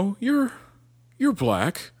 you know, you're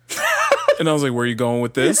black. And I was like, where are you going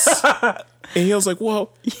with this? And he was like,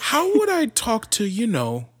 well, how would I talk to, you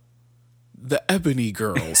know, the ebony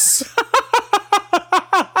girls?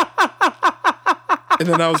 And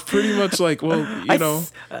then I was pretty much like, well, you know,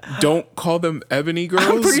 don't call them ebony girls.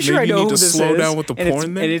 I'm pretty sure Maybe I know you who need to this slow is, down with the and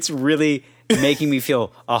porn there. And it's really making me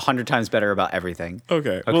feel 100 times better about everything.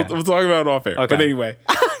 Okay. We'll talk about it off air. Okay. But anyway,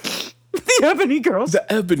 The Ebony Girls.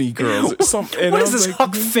 the ebony girls. And What I is was this, like,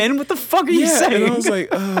 Huck Finn? What the fuck are you yeah, saying? and I was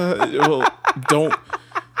like, well,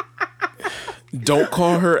 don't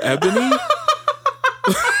call her ebony.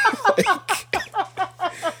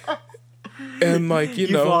 And like, you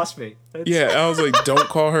know, lost me. yeah, I was like, don't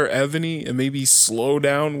call her ebony, and maybe slow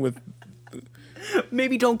down with.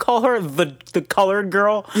 Maybe don't call her the colored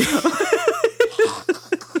girl.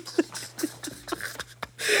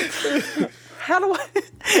 How do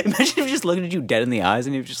I imagine if just looking at you dead in the eyes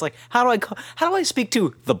and you're just like, how do I speak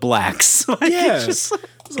to the blacks? Like, Yeah, it's just like,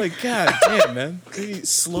 I was like, God damn, man, maybe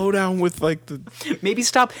slow down with like the. maybe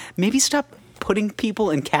stop putting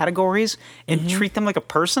people in categories and treat them like a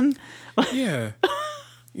person. Yeah,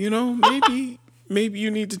 you know, maybe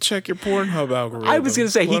you need to check your Pornhub algorithm. I was gonna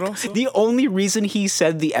say But also- the only reason he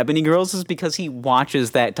said the Ebony Girls is because he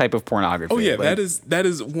watches that type of pornography. Oh yeah, Like, that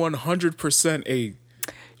is 100%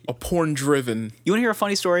 a porn driven. You want to hear a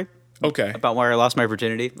funny story? Okay. About why I lost my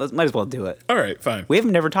virginity? Might as well do it. All right, fine. We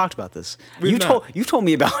haven't never talked about this. We've not. You told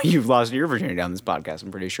me about you've lost your virginity on this podcast.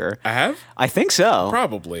 I'm pretty sure. I have? I think so.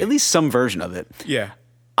 Probably. At least some version of it. Yeah.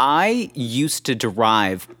 I used to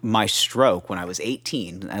derive my stroke when I was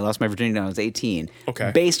 18. I lost my virginity when I was 18. Okay.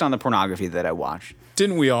 Based on the pornography that I watched.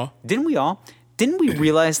 Didn't we all? Didn't we all? Didn't we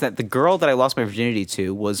realize that the girl that I lost my virginity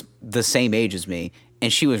to was the same age as me,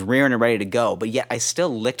 and she was rearing and ready to go, but yet I still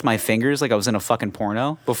licked my fingers like I was in a fucking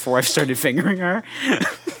porno before I started fingering her?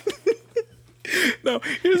 No,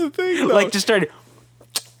 here's the thing. Though. Like, just started...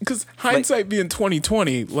 Because hindsight being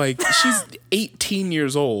 2020, like, she's 18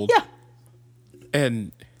 years old. Yeah.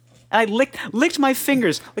 And I licked my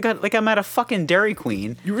fingers like I'm at a fucking Dairy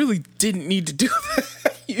Queen. you really didn't need to do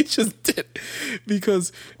that. You just did.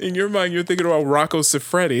 Because in your mind, you're thinking about Rocco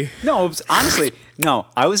Siffredi. No, it was, honestly, no.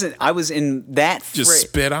 I was in that. Just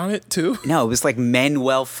spit on it, too? No, it was like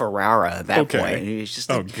Manuel Ferrara at that Okay. point. And he was just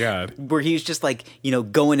Oh, like, God. where he was just like, you know,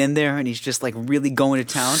 going in there and he's just like really going to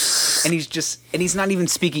town, and he's not even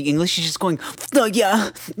speaking English. He's just going, oh,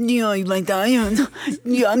 yeah, you like that,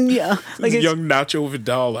 yeah, like This young Nacho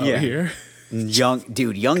Vidal out Yeah. here. young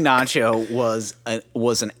Nacho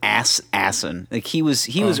was an assin. Like he was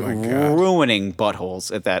my God. ruining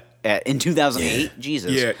buttholes in 2008.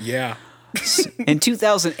 Jesus. Yeah. In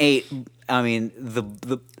 2008, I mean the.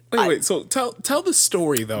 Wait. So tell the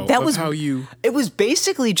story though. That of was how you. It was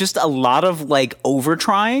basically just a lot of like over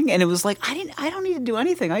trying, and it was like I don't need to do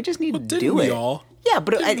anything. I just need to Didn't do we it. all? Yeah,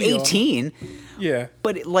 but at we all? 18. Yeah.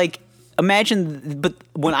 But like imagine. But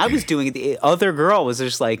when I was doing it, the other girl was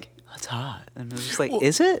just like, "That's hot," and I was just like,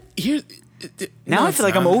 "Is it?" Here. Now I feel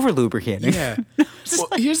like I'm over lubricating. Yeah. Well,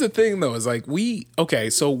 here's the thing though, is like we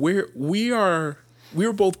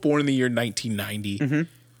were both born in the year 1990.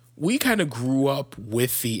 We kind of grew up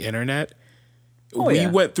with the internet, we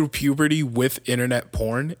went through puberty with internet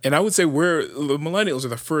porn, and I would say the millennials are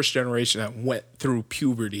the first generation that went through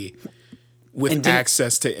puberty with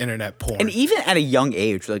access to internet porn, and even at a young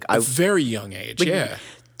age, like a very young age. Yeah.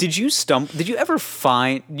 Did you ever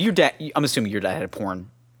find your dad? I'm assuming your dad had porn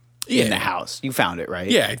in the house. You found it, right?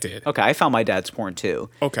 Yeah, I did. Okay, I found my dad's porn too.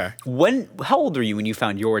 Okay. How old were you when you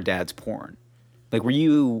found your dad's porn? Like, were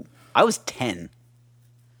you? I was 10.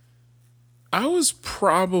 I was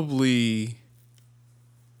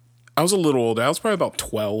a little older. I was probably about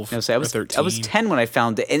 12 or 13. I was 10 when I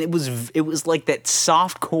found it, and it was like that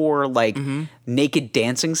softcore, like naked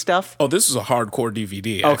dancing stuff. Oh, this was a hardcore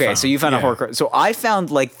DVD. Okay, so you found a hardcore. So I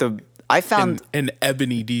found an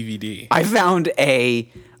ebony DVD. I found a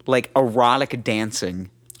like erotic dancing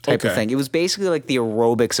type of thing. It was basically like the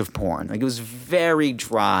aerobics of porn. Like, it was very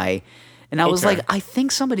dry, and I was like, I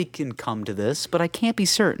think somebody can come to this, but I can't be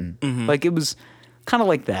certain. Like, it was kind of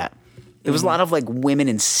like that. There was a lot of like women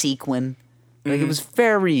in sequin. Like, it was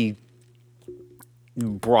very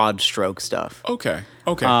broad stroke stuff. Okay.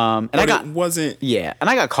 And it wasn't. Yeah, and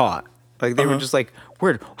I got caught. Like, they were just like,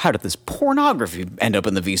 how did this pornography end up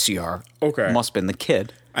in the VCR? Okay. Must have been the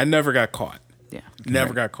kid. I never got caught. Yeah.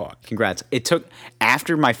 Never got caught. Congrats. It took,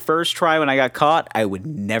 after my first try when I got caught, I would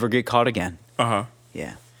never get caught again.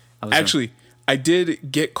 Yeah. Actually, I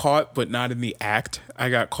did get caught, but not in the act. I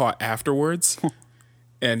got caught afterwards.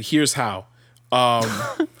 And here's how.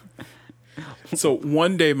 So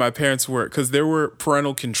one day my parents because there were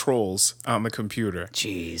parental controls on the computer.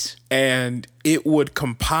 Jeez. And it would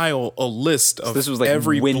compile a list of this was like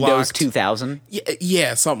every Windows 2000?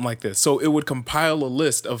 Yeah, something like this. So it would compile a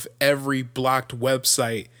list of every blocked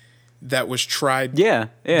website that was tried. Yeah.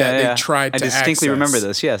 They tried to I distinctly access. remember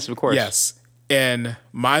this. Yes, of course. Yes. And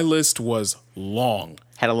my list was long.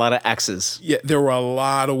 Had a lot of X's. Yeah, there were a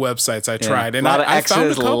lot of websites I tried, and a lot of I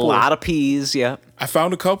found a couple. A lot of P's. Yeah, I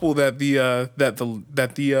found a couple that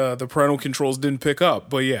the parental controls didn't pick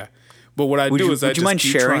up. But yeah, but what I do is would you mind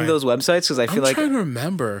sharing those websites? Because I feel I'm trying to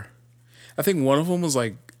remember. I think one of them was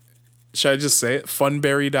like, should I just say it?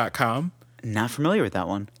 Funberry.com. Not familiar with that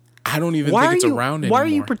one. I don't even think it's around anymore. Why are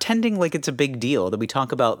you pretending like it's a big deal that we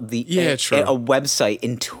talk about true. a website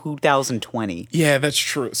in 2020? Yeah, that's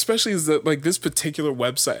true. Especially as like this particular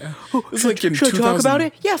website. It was like in should 2000. I talk about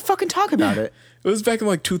it? Yeah, fucking talk about it. It was back in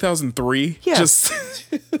like 2003. Yeah. Just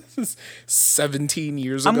 17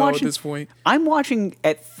 years ago at this point. I'm watching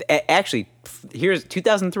actually, here's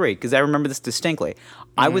 2003, because I remember this distinctly.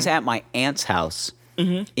 I was at my aunt's house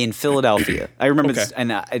in Philadelphia. I remember this.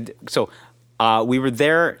 And we were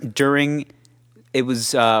there during, it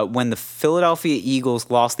was when the Philadelphia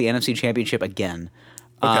Eagles lost the NFC Championship again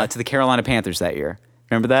to the Carolina Panthers that year.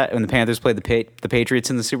 Remember that? When the Panthers played the Patriots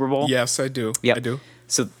in the Super Bowl? Yes, I do. Yep. I do.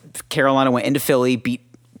 So Carolina went into Philly, beat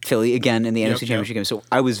Philly again in the NFC Championship game. So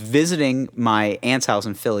I was visiting my aunt's house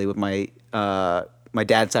in Philly with my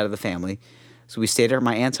dad's side of the family. So we stayed at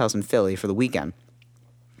my aunt's house in Philly for the weekend.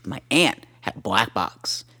 My aunt had a black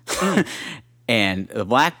box. And the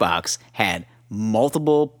black box had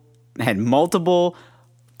multiple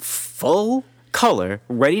full color,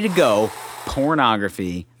 ready to go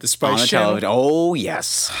pornography The Spice on the Channel? television. Oh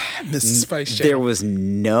yes, Miss Spice Channel. there was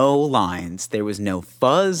no lines, there was no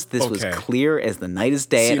fuzz. This was clear as the night is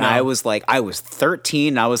day. And I was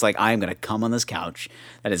 13. And I was like, I'm gonna come on this couch.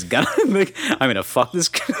 That is gonna. I'm gonna fuck this.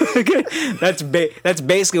 That's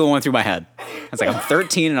basically what went through my head. I was like, I'm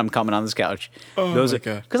 13 and I'm coming on this couch. Oh my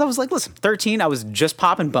God. Because I was like, listen, 13. I was just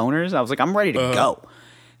popping boners. I was like, I'm ready to go.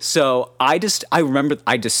 So I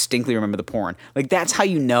distinctly remember the porn. Like, that's how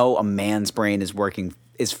you know a man's brain is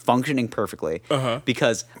functioning perfectly.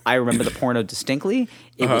 Because I remember the porno distinctly.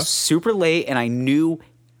 It was super late, and I knew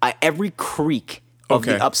every creak of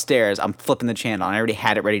the upstairs. I'm flipping the channel, and I already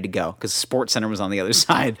had it ready to go because Sports Center was on the other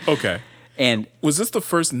side. Okay. And was this the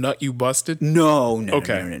first nut you busted? No.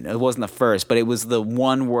 It wasn't the first, but it was the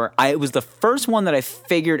one where it was the first one that I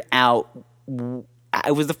figured out.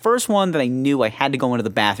 It was the first one that I knew I had to go into the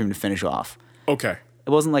bathroom to finish off. Okay. It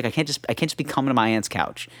wasn't like I can't just be coming to my aunt's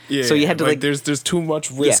couch. Yeah. So you had to like there's too much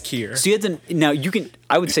risk here. So you had to now you can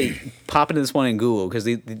I would say pop into this one in Google because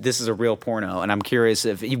this is a real porno, and I'm curious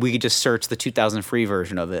if we could just search the 2000 free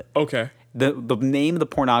version of it. Okay. The name of the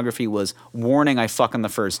pornography was "Warning: I Fuck on the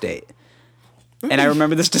First Date," and I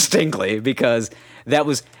remember this distinctly because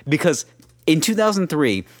in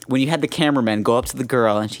 2003, when you had the cameraman go up to the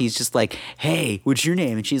girl and she's just like, "Hey, what's your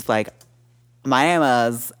name?" and she's like, "My name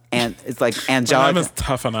is," and it's like Angelica. My name is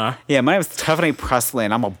Tiffany. Yeah, my name is Tiffany Presley,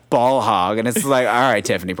 and I'm a ball hog. And it's like, all right,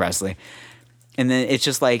 Tiffany Presley. And then it's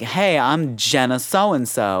just like, hey, I'm Jenna so and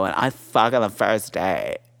so, and I fuck on the first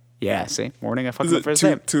day. Yeah, see? Morning I fucked Is my it first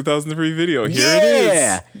name. 2003 video? Here Yeah!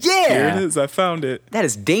 it is. Yeah! Here it is. I found it. That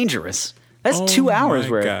is dangerous. That's Oh 2 hours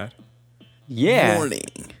my worth. God. Yeah. Morning.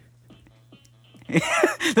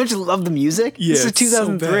 Don't you love the music? Yeah, This is it's so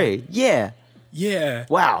 2003. bad. Yeah. Yeah.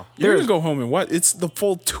 Wow. You're going to go home and what? It's the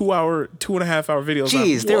full 2.5 hour video.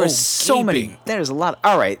 Jeez, there were so many. There's a lot.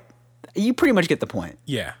 All right. You pretty much get the point.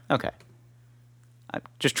 Yeah. Okay. I'm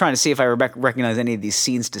just trying to see if I recognize any of these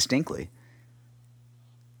scenes distinctly.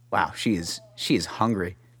 Wow, she is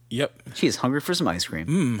hungry. Yep. She is hungry for some ice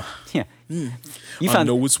cream. Yeah. You I found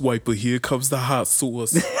know it's white, but here comes the hot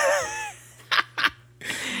sauce.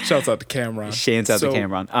 Shouts out to Cameron. Shans out to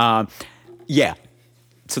Cameron. Yeah.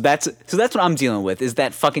 So that's what I'm dealing with, is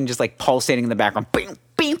that fucking just like pulsating in the background. Bam,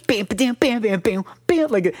 bam, bam, bam, bam, bam, bam, bam.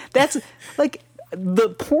 Like that's like the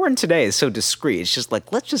porn today is so discreet. It's just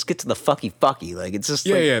like, let's just get to the fucky. Like it's just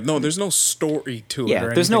Yeah. No, there's no story to it. Yeah,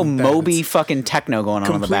 or there's no anything like that. Moby It's fucking techno going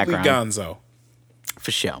on in the completely background. gonzo.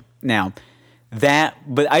 For sure. Now,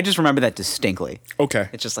 but I just remember that distinctly. Okay.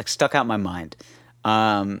 It's just like stuck out in my mind.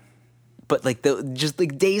 But like just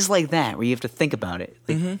like days like that where you have to think about it.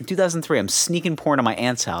 Like in 2003, I'm sneaking porn to my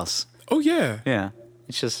aunt's house. Oh yeah. Yeah,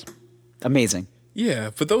 it's just amazing. Yeah,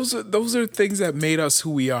 but those are things that made us who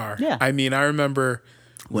we are. Yeah. I mean, I remember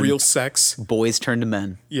real sex. Boys turn to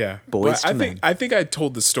men. Yeah. Boys But to men. I think I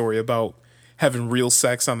told the story about having real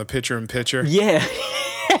sex on the picture-in-picture. Yeah,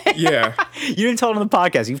 Yeah. you didn't tell it on the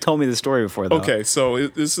podcast. You've told me the story before, though. Okay, so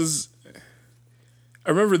this is. I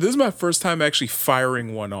remember this is my first time actually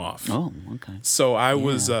firing one off. Oh, okay. So I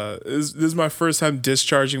was. This is my first time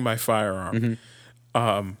discharging my firearm.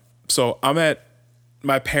 So I'm at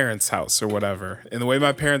my parents' house or whatever, and the way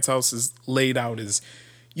my parents' house is laid out is,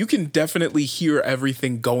 you can definitely hear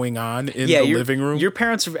everything going on in the living room. Your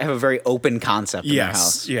parents have a very open concept in their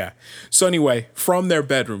house. Yeah. So anyway, from their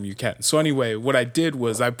bedroom you can. So anyway, what I did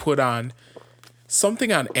was I put on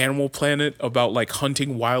something on Animal Planet about like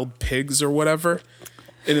hunting wild pigs or whatever.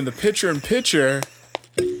 And in the picture-in-picture,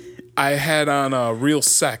 I had on Real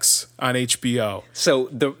Sex on HBO. So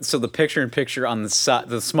the picture-in-picture on the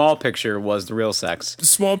small picture was the real sex. The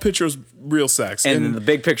small picture was Real Sex. And then the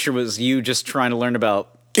big picture was you just trying to learn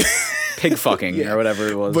about pig fucking or whatever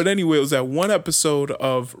it was. But anyway, it was that one episode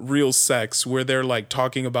of Real Sex where they're like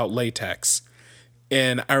talking about latex.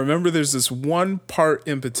 And I remember there's this one part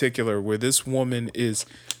in particular where this woman is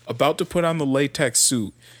about to put on the latex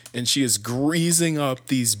suit and she is greasing up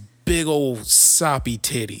these big old soppy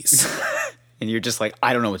titties. And you're just like,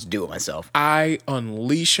 I don't know what to do with myself. I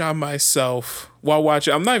unleash on myself while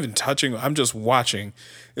watching. I'm not even touching, I'm just watching.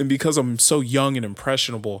 And because I'm so young and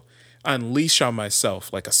impressionable, I unleash on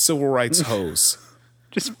myself like a civil rights hose.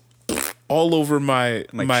 Just all over my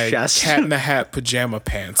chest. Cat in the Hat pajama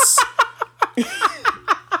pants.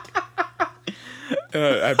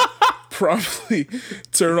 I promptly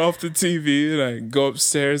turn off the TV and I go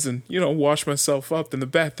upstairs and, wash myself up in the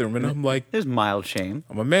bathroom. And I'm like, there's mild shame.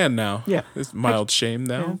 I'm a man now. Yeah. There's mild shame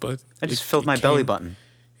now, but I just filled my belly button.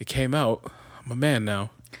 It came out. I'm a man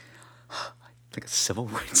now. Like a civil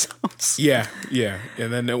rights house. Yeah.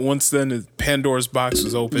 And then once Pandora's box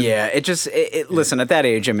was open. Yeah, listen, at that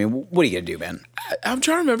age, I mean, what are you going to do, man? I'm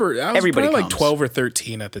trying to remember. I was Everybody probably like comes. 12 or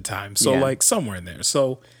 13 at the time. So like somewhere in there.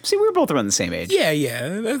 So See, we were both around the same age. yeah.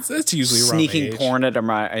 That's usually around Sneaking the age. porn at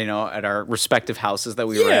our respective houses that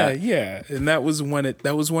we were at. Yeah. And that was when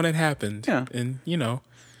it happened. Yeah. And me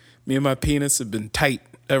and my penis have been tight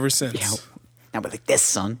ever since. Yeah. Now we're like this,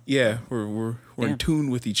 son. Yeah, we're in tune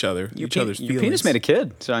with each other, each other's feelings. Your penis made a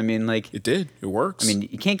kid, so I mean, like It did. It works. I mean,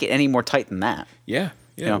 you can't get any more tight than that. yeah,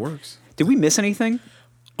 know? it works. Did we miss anything?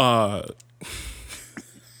 I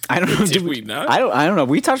don't know. Did we not? I don't know.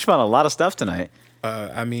 We touched about a lot of stuff tonight.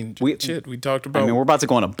 I mean, we talked about. I mean, we're about to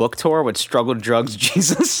go on a book tour with Struggle Drugs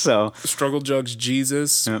Jesus. So Struggle Jugs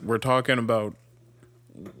Jesus. Yep. We're talking about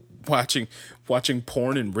watching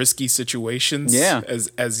porn in risky situations. Yeah.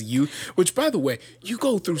 As you, which by the way, you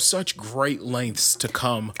go through such great lengths to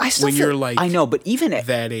come when you're like, I know, but even at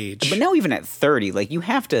that age. but now even at 30, like you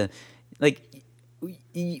have to, like,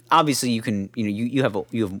 obviously you can, you have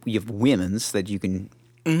women's that you can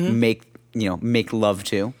make love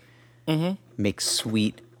to, make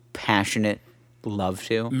sweet, passionate love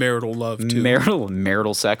to, marital love too.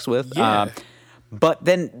 marital sex with. Yeah. But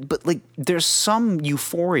like there's some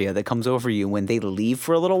euphoria that comes over you when they leave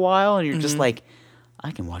for a little while, and you're just like,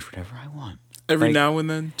 I can watch whatever I want. Every now and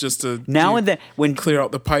then, just to And then when clear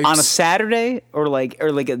out the pipes on a Saturday or like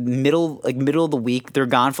a middle of the week, they're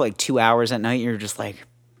gone for like 2 hours at night. And you're just like,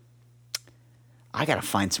 I gotta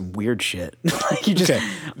find some weird shit. Like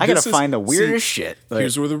I gotta find the weirdest shit. Like,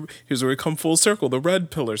 here's where we come full circle. The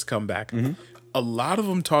red pillars come back. a lot of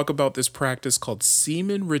them talk about this practice called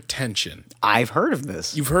semen retention. I've heard of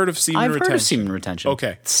this. You've heard of semen retention? I've heard of semen retention.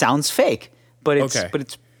 Okay. Sounds fake, but it's Okay.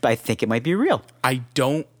 I think it might be real. I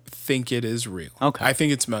don't think it is real. Okay. I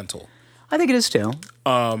think it's mental. I think it is too.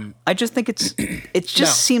 I just think it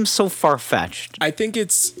just seems so far-fetched. I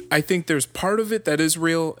think there's part of it that is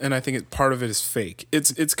real, and I think part of it is fake.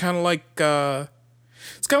 It's kind of like the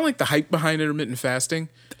hype behind intermittent fasting.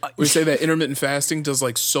 We say that intermittent fasting does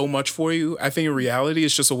like so much for you. I think in reality,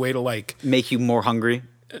 it's just a way to like make you more hungry.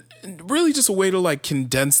 Really, just a way to like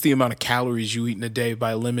condense the amount of calories you eat in a day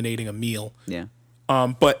by eliminating a meal. Yeah.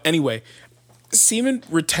 But anyway, semen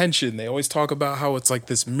retention. They always talk about how it's like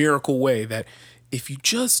this miracle way that if you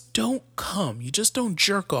just don't come, you just don't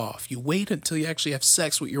jerk off, you wait until you actually have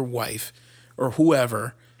sex with your wife or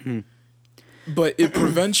whoever. But it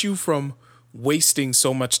prevents you from wasting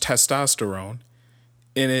so much testosterone,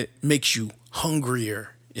 and it makes you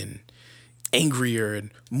hungrier and angrier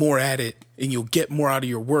and more at it, and you'll get more out of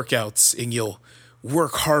your workouts, and you'll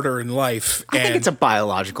work harder in life. I think it's a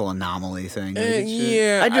biological anomaly thing.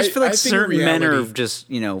 Yeah, I just feel like I think certain men are reality- just,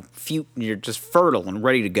 you're just fertile and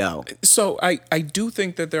ready to go. So I do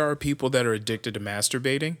think that there are people that are addicted to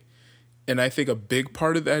masturbating, and I think a big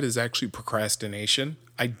part of that is actually procrastination.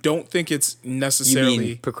 I don't think it's necessarily You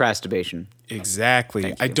mean procrastination. exactly.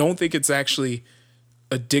 Thank I you. don't think it's actually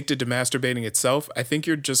addicted to masturbating itself. I think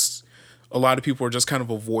a lot of people are just kind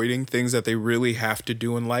of avoiding things that they really have to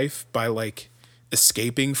do in life by like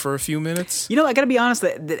escaping for a few minutes. I gotta be honest.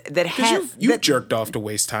 You've jerked off to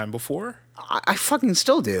waste time before. I fucking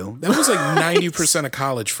still do. That was like 90% of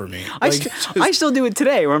college for me. I Like, still do it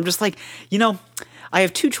today, where I'm just like, I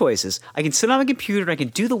have two choices. I can sit on my computer and I can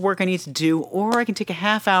do the work I need to do, or I can take a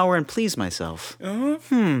half hour and please myself.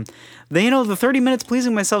 Then, the 30 minutes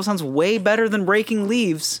pleasing myself sounds way better than raking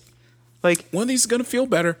leaves. Like, one of these is gonna feel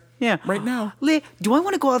better. yeah, right now. Do I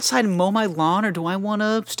want to go outside and mow my lawn, or do I want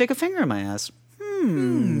to stick a finger in my ass?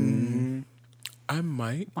 I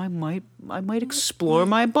might. I might explore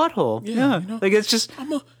my butthole. Yeah, like it's just.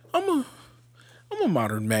 I'm a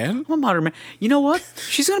modern man. I'm a modern man. You know what?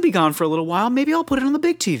 She's gonna be gone for a little while. Maybe I'll put it on the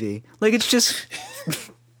big TV. Like it's just.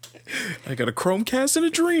 I got a Chromecast and a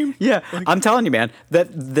dream. Yeah, I'm telling you, man, that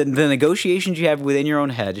the negotiations you have within your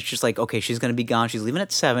own head, it's just like, okay, she's going to be gone. She's leaving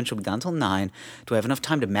at 7. She'll be gone till 9. Do I have enough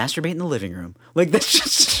time to masturbate in the living room? Like, that's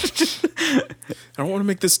just... I don't want to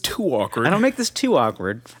make this too awkward. I don't make this too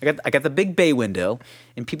awkward. I got the big bay window,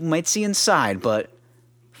 and people might see inside, but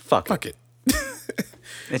fuck it.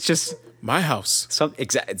 It's just... My house.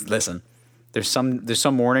 Listen, there's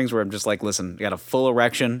some mornings where I'm just like, listen, I got a full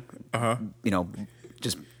erection,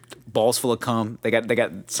 just... balls full of cum. They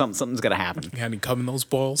got something's got to happen. You got any cum in those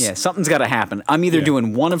balls? Yeah, something's got to happen. I'm either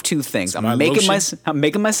doing one of two things. I'm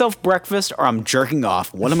making myself breakfast, or I'm jerking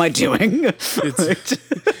off. What am I doing?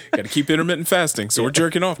 Got to keep intermittent fasting, so we're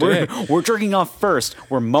jerking off today. We're jerking off first.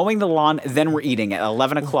 We're mowing the lawn, then we're eating at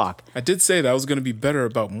 11 o'clock. I did say that I was going to be better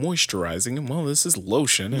about moisturizing, and well, this is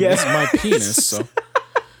lotion, and this is my penis, so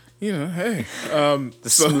hey.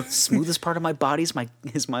 The smoothest part of my body is my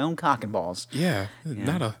own cock and balls. Yeah.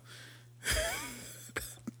 Not a.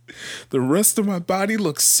 The rest of my body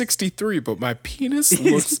looks 63, but my penis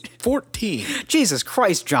looks 14. Jesus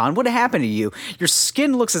Christ, John, what happened to you? Your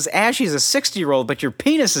skin looks as ashy as a 60-year-old, but your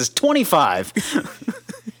penis is 25.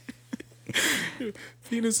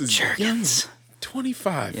 Penis is Jergens.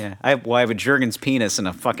 25. Yeah, I have a Jergens penis and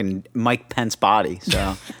a fucking Mike Pence body,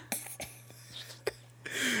 so...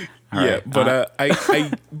 Yeah, but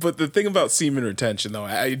but the thing about semen retention, though,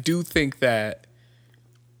 I do think that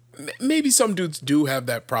maybe some dudes do have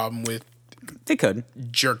that problem with they could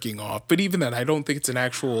jerking off, but even then, I don't think it's an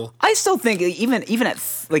actual. I still think even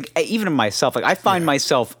in myself, like I find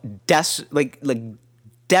myself definitely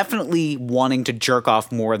wanting to jerk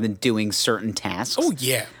off more than doing certain tasks. Oh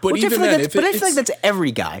yeah, but Which even I then, feel like that's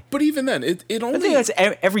every guy. But even then, it only. I think that's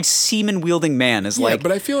every semen wielding man is like.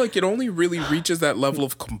 But I feel like it only really reaches that level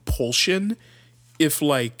of compulsion if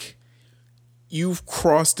like you've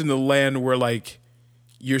crossed into land where like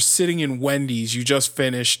you're sitting in Wendy's, you just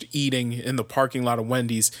finished eating in the parking lot of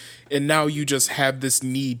Wendy's, and now you just have this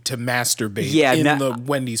need to masturbate in the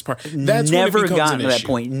Wendy's park. That's never when it becomes gotten an to issue. that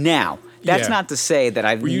point. Now, that's not to say that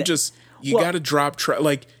I've. Where you got to drop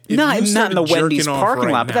like if not you in the Wendy's jerking off parking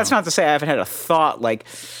right lot, but now, that's not to say I haven't had a thought like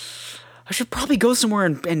I should probably go somewhere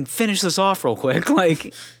and finish this off real quick.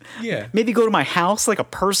 Like, maybe go to my house like a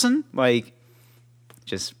person, like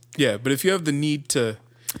just But if you have the need to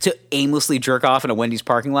aimlessly jerk off in a Wendy's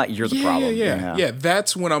parking lot, you're the problem. Yeah,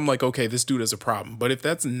 that's when I'm like, okay, this dude has a problem. But if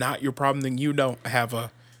that's not your problem, then you don't have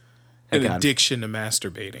a an addiction to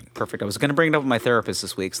masturbating. Perfect. I was going to bring it up with my therapist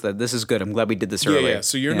this week, so this is good. I'm glad we did this earlier. Yeah.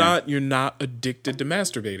 So you're not addicted to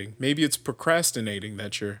masturbating. Maybe it's procrastinating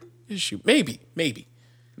that's your issue. Maybe. Maybe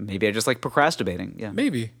I just like procrastinating. Yeah.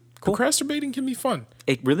 Maybe. Cool. Procrastinating can be fun.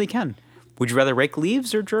 It really can. Would you rather rake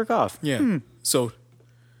leaves or jerk off? Yeah. So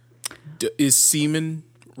is semen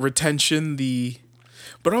retention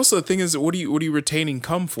but also the thing is, what are you retaining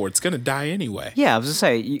cum for? It's going to die anyway. Yeah, I was going to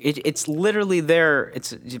say, it's literally there.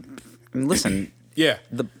 Listen. Yeah.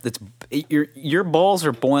 Your balls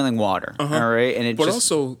are boiling water, all right? And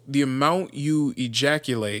also the amount you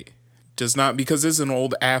ejaculate does not, because this is an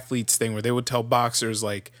old athletes thing where they would tell boxers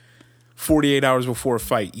like 48 hours before a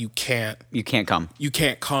fight, you can't come. You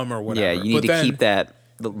can't come or whatever. Yeah, you need to keep that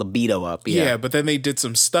the libido up. Yeah, but then they did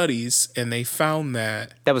some studies and they found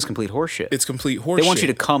that was complete horseshit. It's complete horseshit. They want you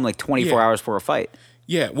to come like 24 hours before a fight.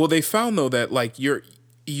 Yeah, well, they found though that like your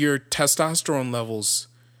testosterone levels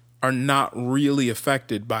are not really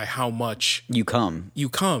affected by how much you come.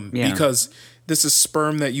 Because this is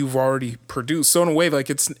sperm that you've already produced. So in a way,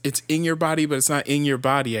 like it's in your body, but it's not in your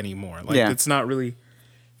body anymore. Like it's not really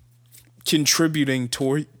contributing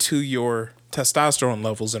to your testosterone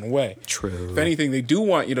levels in a way. True. If anything, they do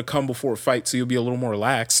want you to come before a fight so you'll be a little more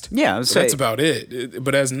relaxed. Yeah, that's about it.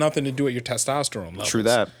 But it has nothing to do with your testosterone levels. True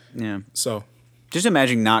that. Yeah. So just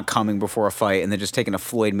imagine not coming before a fight and then just taking a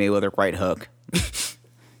Floyd Mayweather right hook.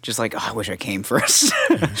 Just like, I wish I came first.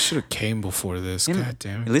 I should have came before this. God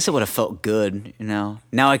damn it. At least it would have felt good, you know.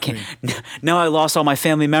 Now I can't. Now I lost all my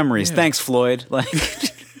family memories. Yeah. Thanks, Floyd. Like.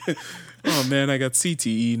 Oh, man, I got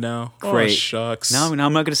CTE now. Great. Oh, shucks. Now I'm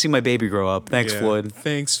not going to see my baby grow up. Thanks, Floyd.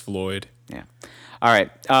 Thanks, Floyd. Yeah. All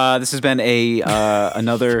right. This has been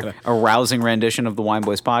another arousing rendition of the Wine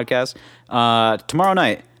Boys podcast. Tomorrow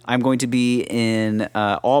night, I'm going to be in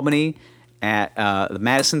Albany at the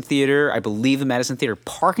Madison Theater. I believe the Madison Theater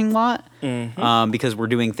parking lot because we're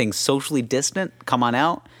doing things socially distant. Come on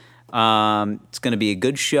out. It's going to be a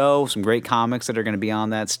good show, some great comics that are going to be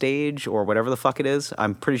on that stage or whatever the fuck it is.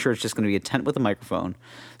 I'm pretty sure it's just going to be a tent with a microphone.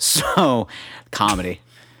 So, comedy.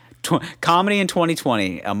 Comedy in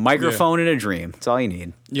 2020, a microphone and a dream. That's all you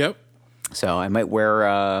need. Yep. So, I might wear,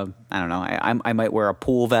 I don't know, I might wear a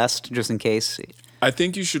pool vest just in case. I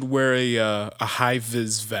think you should wear a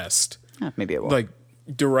high-vis vest. Maybe I will. Like,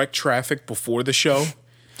 direct traffic before the show.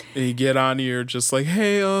 And you get on here just like,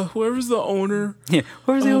 hey, whoever's the owner. Yeah,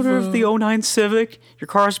 whoever's the owner of the 09 Civic, your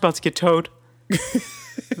car's about to get towed.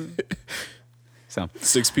 So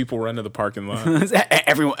 6 people run to the parking lot.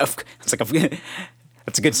 Everyone, it's like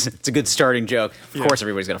it's a good starting joke. Of course,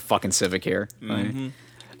 everybody's got a fucking Civic here. Mm-hmm.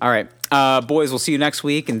 All right, boys, we'll see you next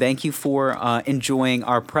week, and thank you for enjoying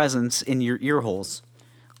our presence in your ear holes.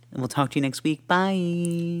 And we'll talk to you next week.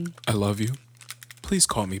 Bye. I love you. Please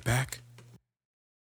call me back.